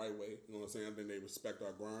the right way. You know what I'm saying? I think they respect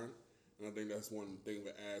our grind. And I think that's one thing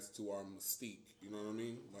that adds to our mystique. You know what I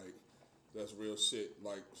mean? Like, that's real shit.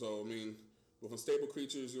 Like, so, I mean, with Unstable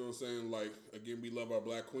Creatures, you know what I'm saying? Like, again, we love our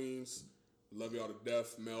black queens. We love y'all to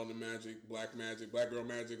death. Melanin Magic, Black Girl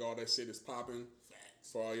Magic, all that shit is popping.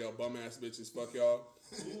 For all y'all bum-ass bitches, fuck y'all.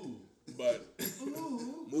 Ooh. But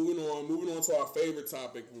moving on to our favorite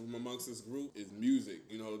topic from amongst this group is music.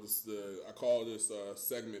 You know, I call this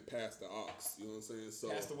segment Pass the Aux. You know what I'm saying? So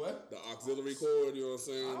Pass the what? The auxiliary cord. You know what I'm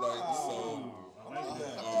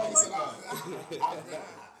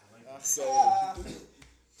saying?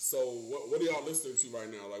 So what are y'all listening to right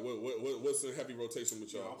now? Like what's in heavy rotation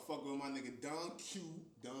with y'all? I'm fucking with my nigga Don Q.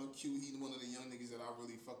 Don Q, he's one of the young niggas that I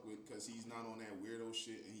really fuck with because he's not on that weirdo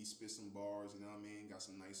shit and he spit some bars, you know what I mean? Got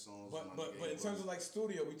some nice songs. But in terms of like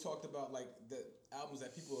studio, we talked about like the albums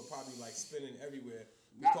that people are probably like spinning everywhere.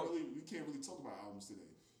 We can't really talk about albums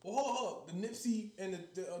today. Well, hold up. The Nipsey and the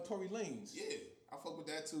Tory Lanez. Yeah. I fuck with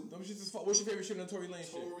that too. Them shits is fun. What's your favorite shit on the Tory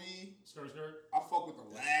Lanez shit? Tory. Skirt. I fuck with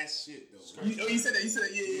the last shit though. You said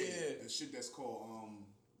that. Yeah. The shit that's called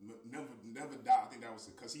Never Die. I think that was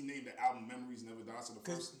it because he named the album Memories Never Die. So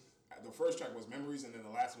the first track was Memories, and then the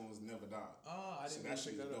last one was Never Die. I didn't that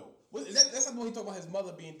shit pick that dope. up. That's not when he talk about his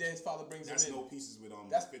mother being dead. His father brings That's him in. No Pieces with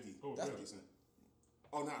That's 50. that's 50 Cent.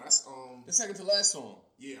 Oh no, that's the second to last song.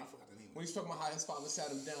 Yeah, I forgot the name. When he's talking about how his father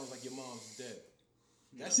sat him down like your mom's dead.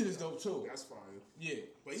 That shit is dope too. That's fire. Yeah.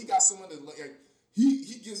 But he got some of the like he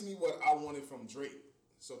gives me what I wanted from Drake,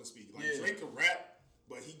 so to speak. Like Drake can rap,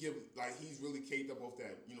 but he's really caked up off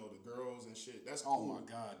that, the girls and shit. That's cool. Oh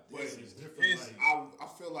my god. But it's different. I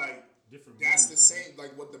feel like different. That's the same.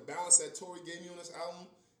 Like what the balance that Tory gave me on this album.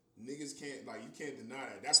 Niggas can't you can't deny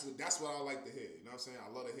that. That's what I like to hear. You know what I'm saying?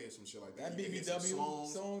 I love to hear some shit like that. That BBW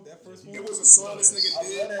song, that first one. It was a song this nigga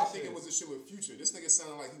did. I think it was a shit with Future. This nigga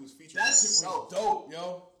sounded like he was featuring. That shit was dope,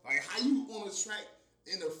 yo. Like how you on a track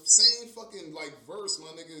in the same fucking verse,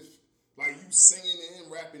 my nigga. Like you singing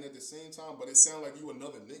and rapping at the same time, but it sounded like you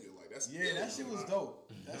another nigga. Like that's ill, that shit was dope.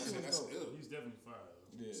 That shit was dope. Ill. He's definitely fire.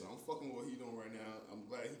 Yeah. So I'm fucking with what he doing right now. I'm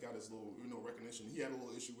glad he got his little recognition. He had a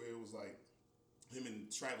little issue where it was like him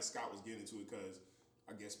and Travis Scott was getting into it because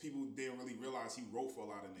I guess people didn't really realize he wrote for a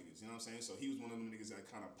lot of niggas. You know what I'm saying? So he was one of them niggas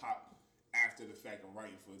that kind of popped after the fact of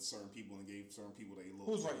writing for certain people and gave certain people their little.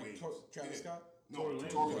 Who's writing? Travis Scott? No,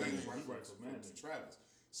 Tory Lanez writing for Travis.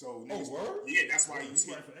 So niggas, word? Yeah, that's why you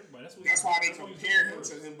see. For everybody. That's why they compare him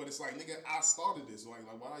to him. But it's like, nigga, I started this. Like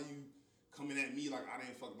why are you coming at me like I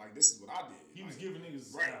didn't fuck? Like this is what I did. He was giving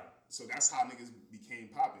niggas right. So that's how niggas became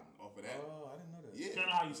popping off of that. Oh, I didn't know that. Yeah. Kind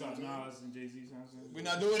of how you saw Nas and Jay-Z. We're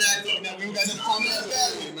not doing that. We ain't got enough time in that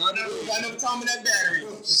battery. We got enough time in that battery.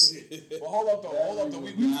 Well, hold up though.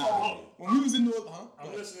 When we was in New Orleans,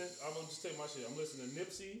 I'm listening. I'm gonna just take my shit. I'm listening to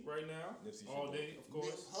Nipsey right now. Nipsey all day, of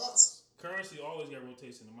course. Currency always got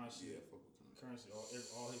rotation in my shit. Currency,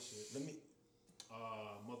 all his shit. Let me.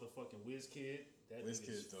 Motherfucking Wizkid. That Wizkid's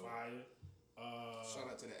is fire. Shout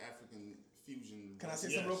out to the African fusion. Can I say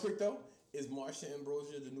something real quick though? Is Marsha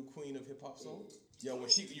Ambrosius the new queen of hip hop soul? Yo, when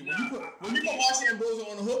you put Marsha Ambrosius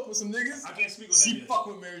on the hook with some niggas, I can't speak on that she yet. fuck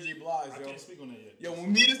with Mary J. Blige, yo. I can't speak on that yet. Yo,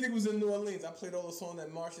 when me and this nigga was in New Orleans, I played all the songs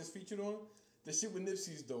that Marsha's featured on. The shit with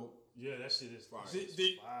Nipsey's dope. Yeah, that shit is fire.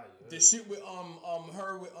 The shit with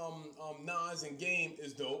her with Nas and Game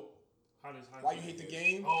is dope. Why You Hate the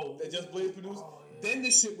Game? Oh, that Just Blaze produced. Oh, yeah. Then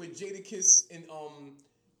the shit with Jadakiss and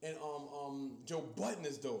Joe Budden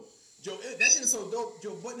is dope. That shit is so dope.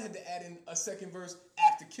 Joe Budden had to add in a second verse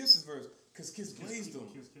after Kiss's verse because Kiss blazed them.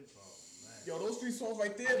 Yo, those three songs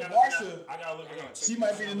right there, Marsha. I gotta look it up. She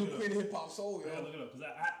might be the new queen of hip hop soul. Yo. I gotta look it up because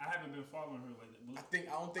I haven't been following her like that.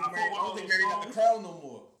 I don't think Mary got the crown no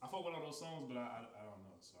more. I fuck with all those songs, but I don't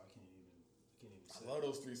know, so I can't even say. I love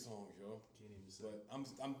those three songs, yo. Can't even say. But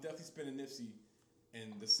I'm definitely spinning Nipsey,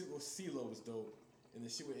 and the shit with CeeLo was dope, and the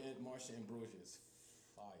shit with Marsha Ambrosius is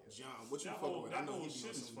fire. John, what you That fuck whole- with? that I know whole he be shit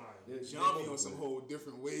on is some. fire. John be on some whole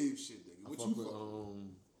different wave shit, nigga. What you fuck with?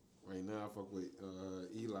 Right now I fuck with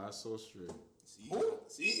Eli Sostre.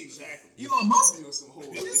 See, exactly. Elon Musk? Be on some whole.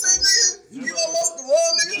 What you say, nigga? Elon Musk the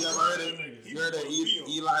wrong nigga? You ever heard of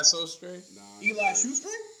Eli Sostre? Nah, Eli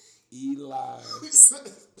Shoestring? Eli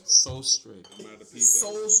Sostre. Soul Strength?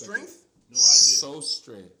 No idea.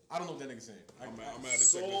 Sostre. I don't know what that nigga saying. I'm gonna have to check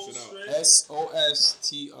this shit out.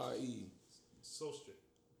 Sostre. So strict.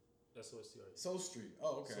 That's what it's here. Soul Street.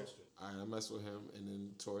 Oh, okay. So strict. Alright, I mess with him, and then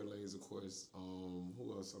Tory Lanez, of course.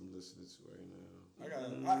 Who else I'm listening to right now? I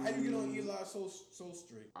got it. How you get on Eli Soul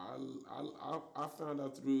Street? I found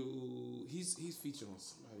out through he's featured on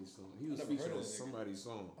somebody's song. He was featured on somebody's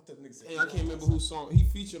song. I thought nigga said And I can't remember whose song. He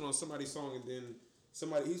featured on somebody's song, and then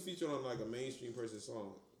he's featured on like a mainstream person's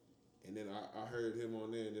song. And then I heard him on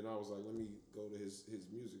there, and then I was like, let me go to his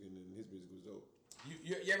music, and then his music was dope.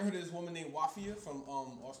 You ever heard of this woman named Wafia from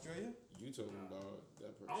Australia? You told me about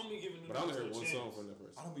that person. I don't be giving new But I only niggas heard no one chance. song from that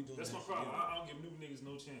person. I don't be doing That's that. my problem. I don't give new niggas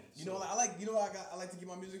no chance. You know what I like? You know what I like to get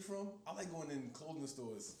my music from? I like going in clothing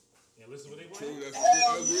stores. Yeah, listen what they True, want. that's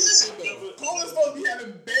real shit though. Clothing stores be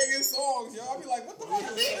having banging songs, yo. I be like, what the fuck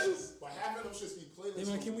is this? But half of them should be playlists. Hey,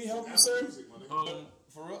 man, can we help you, Apple sir? Music, my nigga.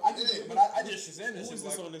 For real? I just Shazam this Who shit. is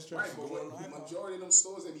this Like, on this track? Right, but the majority of them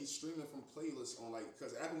stores they be streaming from playlists on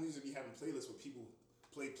because Apple Music be having playlists where people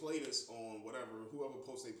play playlists on whoever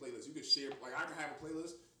posts their playlist. You can share, like I can have a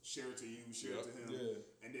playlist, share it to you, share it to him,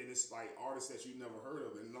 and then it's like artists that you never heard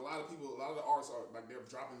of, and a lot of the artists are like they're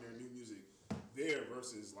dropping their new music there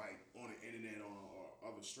versus like on the internet or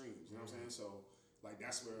other streams. You know what I'm saying? So Like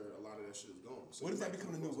that's where a lot of that shit is going. So What if that like,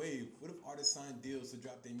 become a new wave? What if artists sign deals to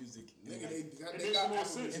drop their music? Nigga, They got more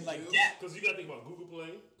sense. And like that. Because you got to think about Google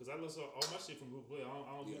Play. Because I listen to all my shit from Google Play. I don't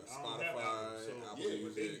have Spotify, Apple. So Apple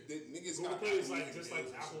Music. Niggas Google got Play is Apple like Music, just like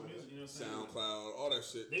man. Apple Music. You know what I'm saying? SoundCloud, all that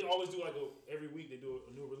shit. They always do like every week they do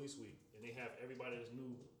a new release week, and they have everybody that's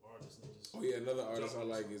new artists. And they just Oh yeah, another artist I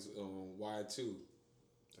like is Y2.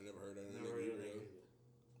 I never heard that. never heard of that either.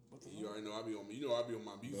 You already know I be on. You know I be on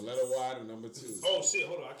my beef. The letter Y, the number 2. Oh shit!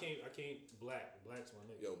 Hold on, I can't. Black's my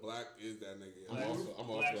nigga. Yo, Black is that nigga. I'm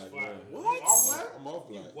off Black's Black. fire. Man. What? Off Black? I'm off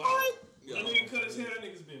Black. Wow. That nigga cut his hair. That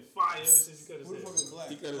nigga's been fire ever since he cut his Who the fuck hair. is Black?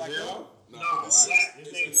 He cut his Black hair Dog? off? Nah, Black.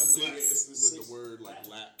 His name is Black. It's With the word like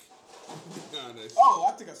lack. Nah, that shit. Oh,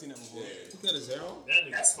 I think I've seen that before. He cut his hair off? That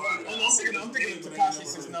nigga's fire. I'm thinking of Tekashi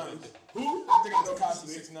 6ix9ine. Who? I'm thinking of Tekashi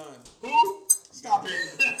 6ix9ine. Who? Stop it.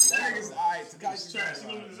 That nigga's alright. Tekashi Trash. He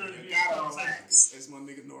 6ix9ine. don't deserve to be in Gotta the conversation. relax, as my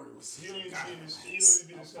nigga Nori was He don't saying. even Gotta be in this. He relax. don't even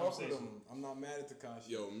be in this Fuck with conversation. him. I'm not mad at Tekashi.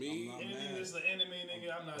 Yo, me, I'm not Anything mad. that's an anime nigga,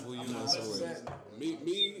 I'm not. Who you I'm know not so listening. well?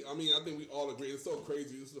 me. I mean, I think we all agree. It's so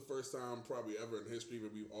crazy. This is the first time probably ever in history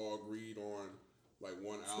where we've all agreed on like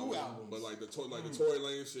one Two album. albums. But like the Tory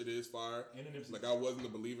Lane shit is fire. And the Nipsey. Like I wasn't a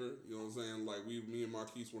believer. You know what I'm saying? Like me and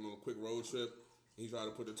Marquise went on a quick road trip. He tried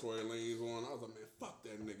to put the Tory Lanez on. I was like, man, fuck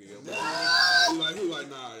that nigga. Yo. he like,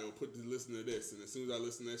 nah, yo, listen to this. And as soon as I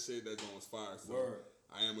listen to that shit, that joint was fire. So Word.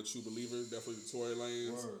 I am a true believer. Definitely the Tory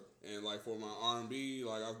Lanez. Word. And like for my R&B,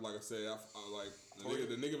 like I said, I like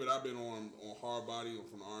the nigga that I've been on hard body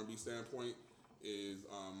from the R&B standpoint is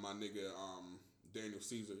my nigga Daniel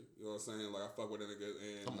Caesar. You know what I'm saying? Like I fuck with that nigga.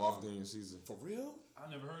 And I'm off Daniel Caesar. for real.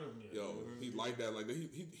 I never heard of him yet. Yo, he like that. Like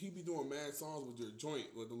he be doing mad songs with your joint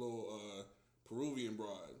with the little Peruvian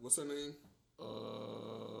bride. What's her name?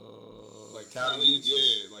 Like Cali Uchis.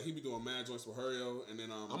 Yeah, like he be doing mad joints with her, yo. And then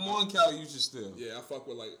I'm on Cali Uchis still. Yeah, I fuck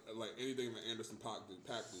with like anything that Anderson Paak do.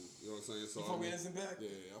 You know what I'm saying? So You fuck with Anderson .Paak?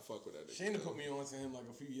 Yeah, I fuck with that nigga. Shayna put me on to him like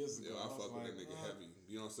a few years ago. Yeah, I was fuck with like, that nigga heavy.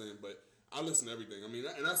 You know what I'm saying? But I listen to everything. I mean,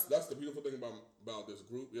 and that's the beautiful thing about this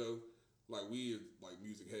group, yo. Like we is like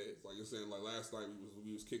music heads. Like you're saying, like last night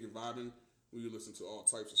we was kicking vibing. We would listen to all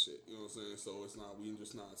types of shit. You know what I'm saying? So we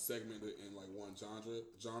just not segmented in like one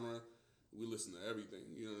genre. We listen to everything.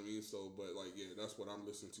 You know what I mean? So, but like yeah, that's what I'm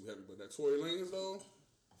listening to heavy. But that Tory Lanez though,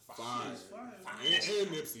 fire. And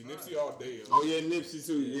Nipsey all day. Yo. Oh yeah, Nipsey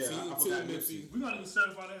too. Yeah, I Nipsey, forgot Nipsey. We're gonna be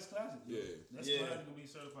certified as classic. Yeah. That's gonna be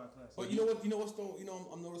certified classic. But you know what's though? You know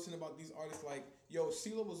I'm noticing about these artists like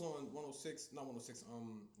CeeLo was on 106, not 106,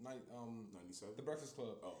 97. The Breakfast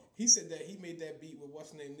Club. Oh. He said that he made that beat with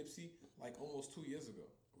what's his name Nipsey like almost 2 years ago.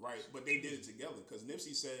 Right, but they did it together because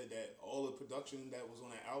Nipsey said that all the production that was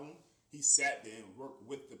on that album, he sat there and worked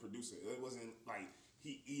with the producer. It wasn't like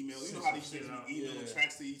he emailed. You know how these niggas be emailing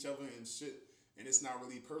tracks to each other and shit, and it's not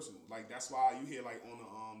really personal. Like that's why you hear like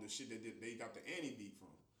on the shit that they got the Annie beat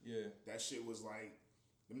from. Yeah, that shit was like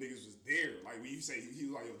them niggas was there. Like when you say he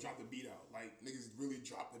was like, yo, drop the beat out. Like niggas really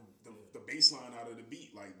dropped the bass line out of the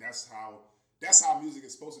beat. Like that's how music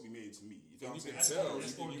is supposed to be made to me. You know what I'm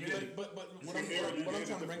saying? But what I'm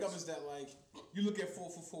trying to bring up is that like you look at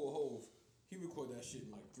 444 Hove, he recorded that shit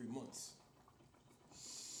in like 3 months.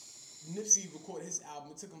 Nipsey recorded his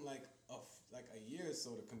album. It took him like a year or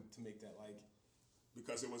so to make that like.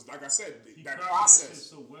 Because it was like I said, that process.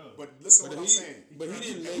 So well. But listen, what I'm saying. But he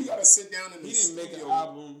didn't make. You gotta sit down in the He didn't make studio. an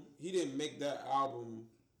album. He didn't make that album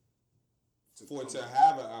for it to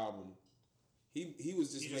have an album. He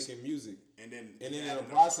was just making music, and then in the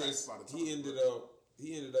process, he ended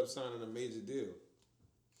up signing a major deal.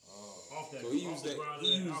 Off that, so he used that.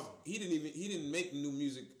 album. He didn't make new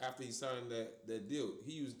music after he signed that deal.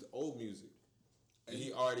 He used the old music, and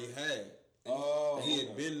he already had.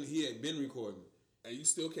 He had been recording. And you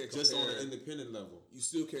still can't compare, just on an independent level. You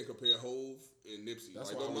still can't compare Hove and Nipsey.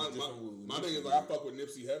 That's like, why my thing is like I fuck with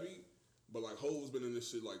Nipsey heavy, but like Hove's been in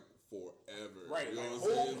this shit like forever. Right. You know Like,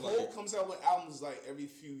 what I'm saying? Hove comes out with albums like every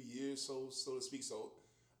few years, so to speak. So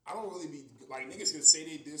I don't really be like niggas can say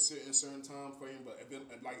they did certain time frame, but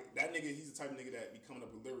like that nigga, he's the type of nigga that be coming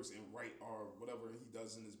up with lyrics and write or whatever he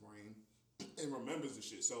does in his brain and remembers the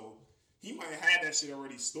shit. So he might have had that shit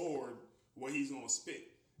already stored what he's gonna spit.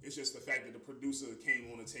 It's just the fact that the producer came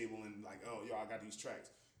on the table and like, oh, yo, I got these tracks,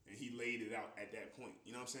 and he laid it out at that point.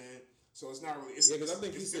 You know what I'm saying? So it's not really. It's, because I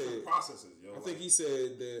think he different said processes. Yo, I think he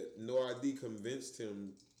said that No ID convinced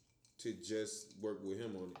him to just work with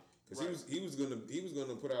him on it because he was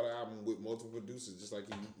gonna put out an album with multiple producers just like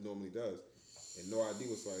he normally does, and No ID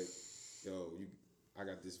was like, yo, I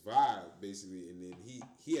got this vibe basically, and then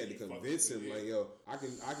he had to convince him like, yo, I can.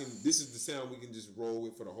 This is the sound we can just roll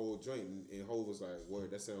with for the whole joint. And Hov was like, word,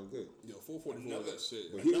 that sound good. Yo, 444 that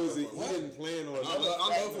shit. But he didn't plan on. I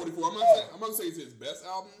love 44. I'm not saying it's his best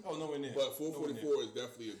album. Oh, nowhere near. But 444 is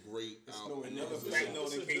definitely a great album. Another fact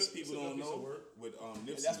note, in case people don't know, with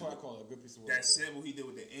Nipsey, that's what I call it, a good piece of work. That sample he did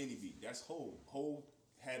with the Annie beat, that's Hov. Hov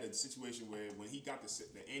had a situation where when he got the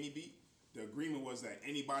Annie beat, the agreement was that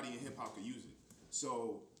anybody in hip hop could use it.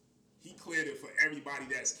 So he cleared it for everybody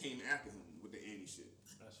that came after him with the Annie shit.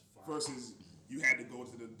 That's fine. Versus you had to go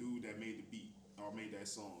to the dude that made the beat or made that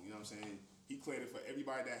song. You know what I'm saying? He cleared it for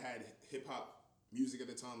everybody that had hip hop music at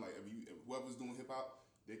the time. Like if whoever's doing hip hop,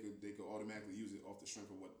 they could automatically use it off the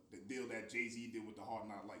strength of what the deal that Jay-Z did with the Hard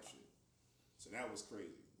Knock Life shit. So that was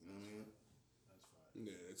crazy. You know what I mean? That's fine.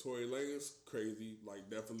 Yeah, Tory Lanez, crazy. Like,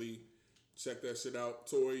 definitely check that shit out.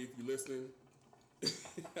 Tory, if you listening,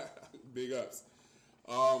 big ups.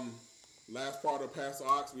 Last part of Pass the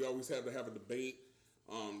Ox, we always have to have a debate.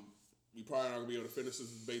 We probably not gonna be able to finish this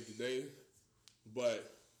debate today,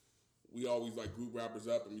 but we always like group rappers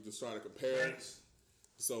up and we just try to compare. Banks.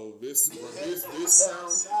 So this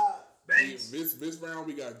round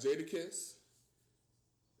we got Jadakiss,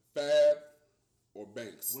 Fab, or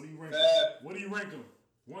Banks. What do you rank? Fab. What do you rank them?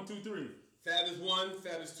 1, 2, 3. Fab is 1,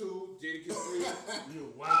 Fab is 2, Jadakiss 3.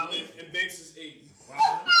 You wild. And Banks is 8.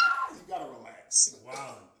 Wow. You gotta relax.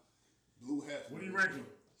 Wow. Blue hat. What do you rank them?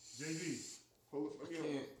 JV.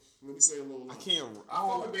 Let me say a little. I can't. I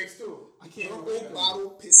fuck with Banks too. I can't. Big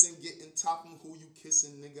bottle pissing, getting top of who you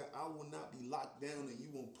kissing, nigga. I will not be locked down and you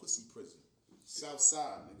on pussy prison. South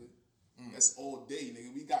side, nigga. That's all day,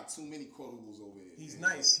 nigga. We got too many quotables over here. He's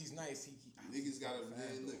man. nice. He's nice. Niggas gotta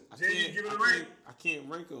look. JV, give it a rank. I can't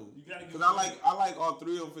rank them. You gotta give because it a I like all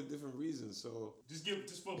three of them for different reasons. So Just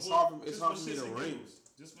for It's bull- hard for- just it's hard for me shits to and rank. giggles.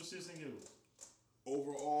 Just for shits and giggles.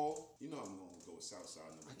 Overall, you know I'm gonna go with Southside.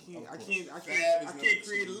 I can't Fab is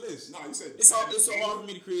create a number list. No, you said It's so hard for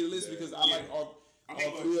me to create a list because I like all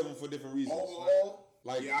three of them for different reasons. Overall,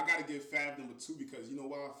 Like- yeah, I gotta give Fab number 2 because you know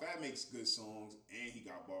why? Fab makes good songs and he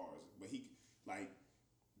got bars, but he like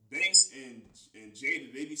Banks and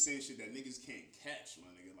Jada, they be saying shit that niggas can't catch, my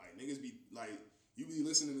nigga. Like niggas be like, you be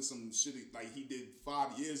listening to some shit like he did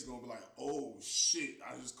 5 years ago and be like, oh shit,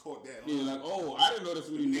 I just caught that. Yeah, like, oh, I didn't know that's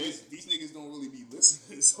what he meant. These niggas don't really be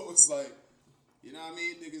listening, so it's like, you know what I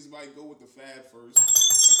mean? Niggas might go with the Fab first.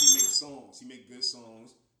 Like he makes songs, he make good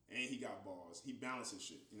songs, and he got bars. He balances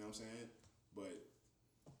shit. You know what I'm saying? But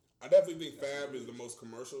I definitely think Fab is the most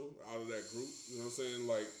commercial out of that group. You know what I'm saying?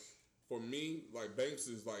 Like, for me, like, Banks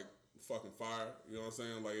is, like, fucking fire. You know what I'm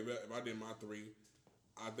saying? Like, if I did my 3,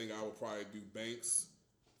 I think I would probably do Banks,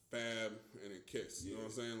 Fab, and then Kiss. You know what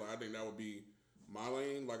I'm saying? Like, I think that would be my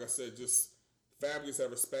lane. Like I said, just Fab gets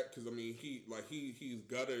that respect because, I mean, he's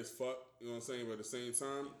gutter as fuck. You know what I'm saying? But at the same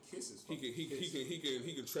time, Kiss is he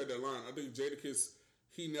can tread that line. I think Jadakiss,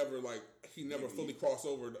 he never fully crossed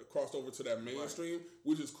over to that mainstream,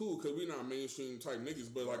 which is cool because we're not mainstream type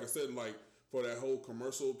niggas. But like I said, like for that whole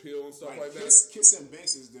commercial appeal and stuff like that. Kiss and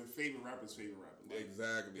Banks is their favorite rapper's favorite rapper. Like,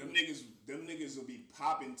 Exactly. Them niggas will be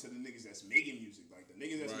popping to the niggas that's making music. Like the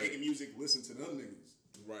niggas that's making music listen to them niggas.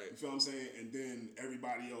 Right. You feel what I'm saying? And then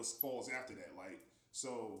everybody else falls after that. Like,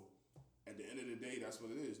 so at the end of the day, that's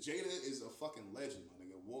what it is. Jada is a fucking legend, my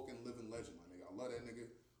nigga. Walking, living legend, my nigga. I love that nigga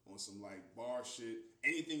on some like bar shit.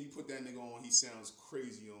 Anything you put that nigga on, he sounds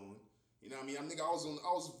crazy on. You know what I mean? I was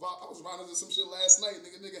riding to some shit last night.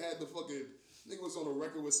 Nigga had the fucking nigga was on a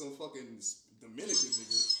record with some fucking Dominican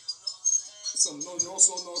nigga. Some no and gave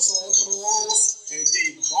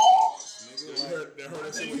bars, nigga. They heard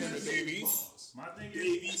that shit with him and Dave East. My thing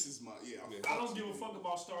Dave East is my I don't give a fuck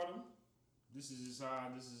about stardom. This is how I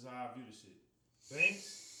view the shit.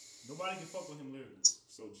 Banks, nobody can fuck with him lyrically.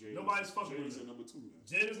 So Jada, Nobody's fucking with Jada's him. number 2. Man.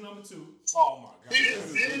 Jada's number 2. Oh my god.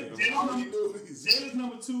 Jada's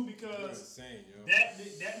number 2 because insane, yo. that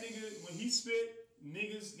nigga when he spit,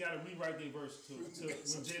 niggas gotta rewrite their verse to when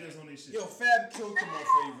Jada's on their shit. Yo, Fab killed him on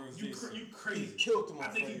Freddie verse. You crazy. He killed him on I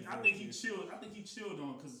think he chilled. I think he chilled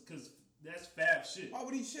on because that's Fab shit. Why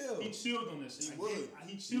would he chill? He chilled on that shit.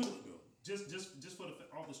 He chilled just for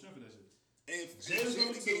off the strength of that shit. And Jada's Jada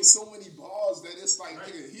number 2. gave so many bars that it's like,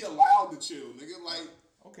 nigga, he allowed to chill, nigga. Like,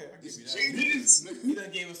 Okay, I give it's you that. Jada's, nigga. He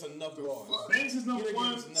done gave us enough bars. Banks is number He done 1.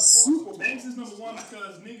 gave us enough bars. Banks is number 1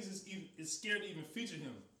 because niggas is scared to even feature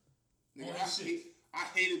him. Nigga, On his shit. I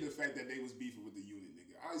hated the fact that they was beefing with the unit,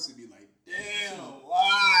 nigga. I used to be like, damn, We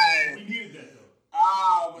why? needed that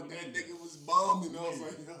though. But that nigga was bummed, and I was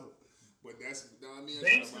like, yo. But that's, you know what I mean?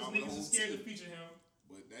 Banks because niggas is scared to feature him.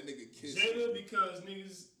 But that nigga kissed. Jada because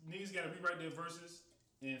niggas gotta rewrite their verses.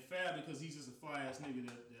 and Fab because he's just a fly ass nigga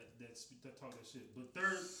that talk that shit. But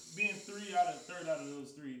being third out of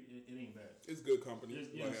those three, it ain't bad. It's good company.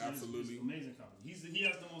 Absolutely. It's amazing company. He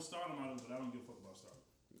has the most stardom out of them, but I don't give a fuck about stardom.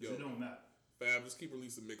 It don't matter. Fab, just keep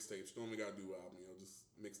releasing mixtapes. You don't even gotta do album, just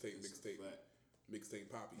mixtape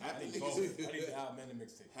poppy. I need the album and the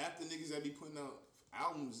mixtape. Half the niggas that be putting out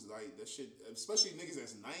albums like that shit, especially niggas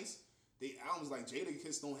that's nice, they albums like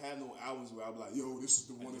Jadakiss don't have no albums where I'll be like, yo, this is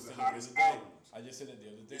the one of the hottest albums. I just said that the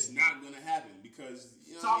other day. It's not gonna happen because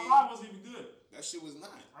Top 5 wasn't even good. That shit was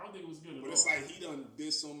not. I don't think it was good at all. But it's like he done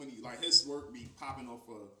did so many, like his work be popping off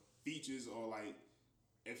of features or like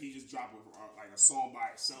if he just drop like a song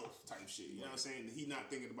by itself type shit. You know what I'm saying? He not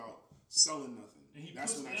thinking about selling nothing. And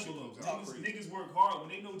that's when that shit comes out. Niggas work hard when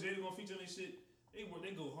they know Jada gonna feature on this shit. They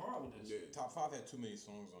go hard with that shit. Top 5 had too many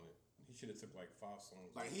songs on it. He should have took like 5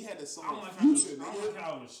 songs. Like he had the song I don't like Future. I don't like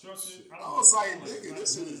how it was structured. I was like, nigga,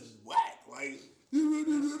 this shit is whack. Like that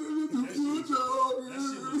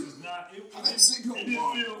shit was just not. It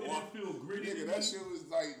didn't feel gritty. Nigga, that shit was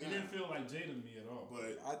like. It didn't feel like Jada to me at all.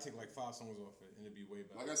 But I'd take like 5 songs off it and it'd be way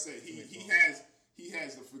better. Like I said, he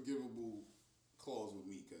has a forgivable clause with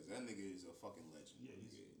me because that nigga is a fucking legend. Yeah,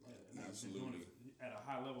 he's absolutely at a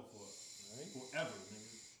high level forever,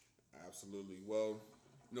 nigga. Absolutely. Well,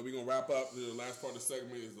 we're gonna wrap up. The last part of the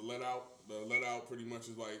segment is the let out. The let out pretty much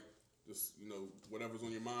is like just whatever's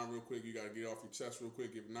on your mind real quick. You gotta get off your chest real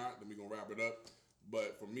quick. If not, then we're gonna wrap it up.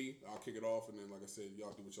 But for me, I'll kick it off, and then like I said,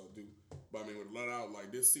 y'all do what y'all do. But I mean, with the let out,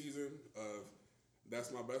 like this season of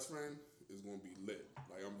That's My Best Friend is gonna be lit.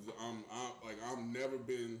 Like I'm never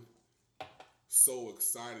been so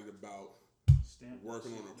excited about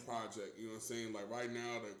working on a project. You know what I'm saying? Like right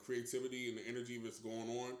now, the creativity and the energy that's going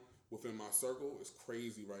on within my circle is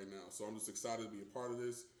crazy right now. So I'm just excited to be a part of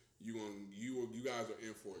this. You guys are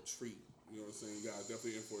in for a treat. You know what I'm saying? You guys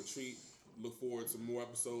definitely in for a treat. Look forward to more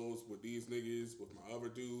episodes with these niggas, with my other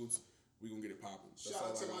dudes. We gonna get it popping. Shout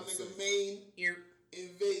out to my nigga Maine in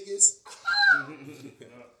Vegas.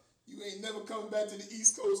 You ain't never coming back to the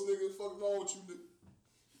East Coast, nigga. Fuck wrong with you, nigga.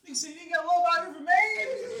 You see, you got love out here for Maine.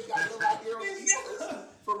 You got love out here on the East Coast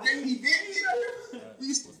for rainy event, nigga. We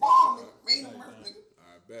used to bomb, nigga. Rain on Earth, nigga.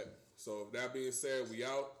 I bet. So with that being said, we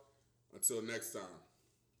out. Until next time.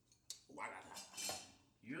 Why not?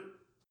 You're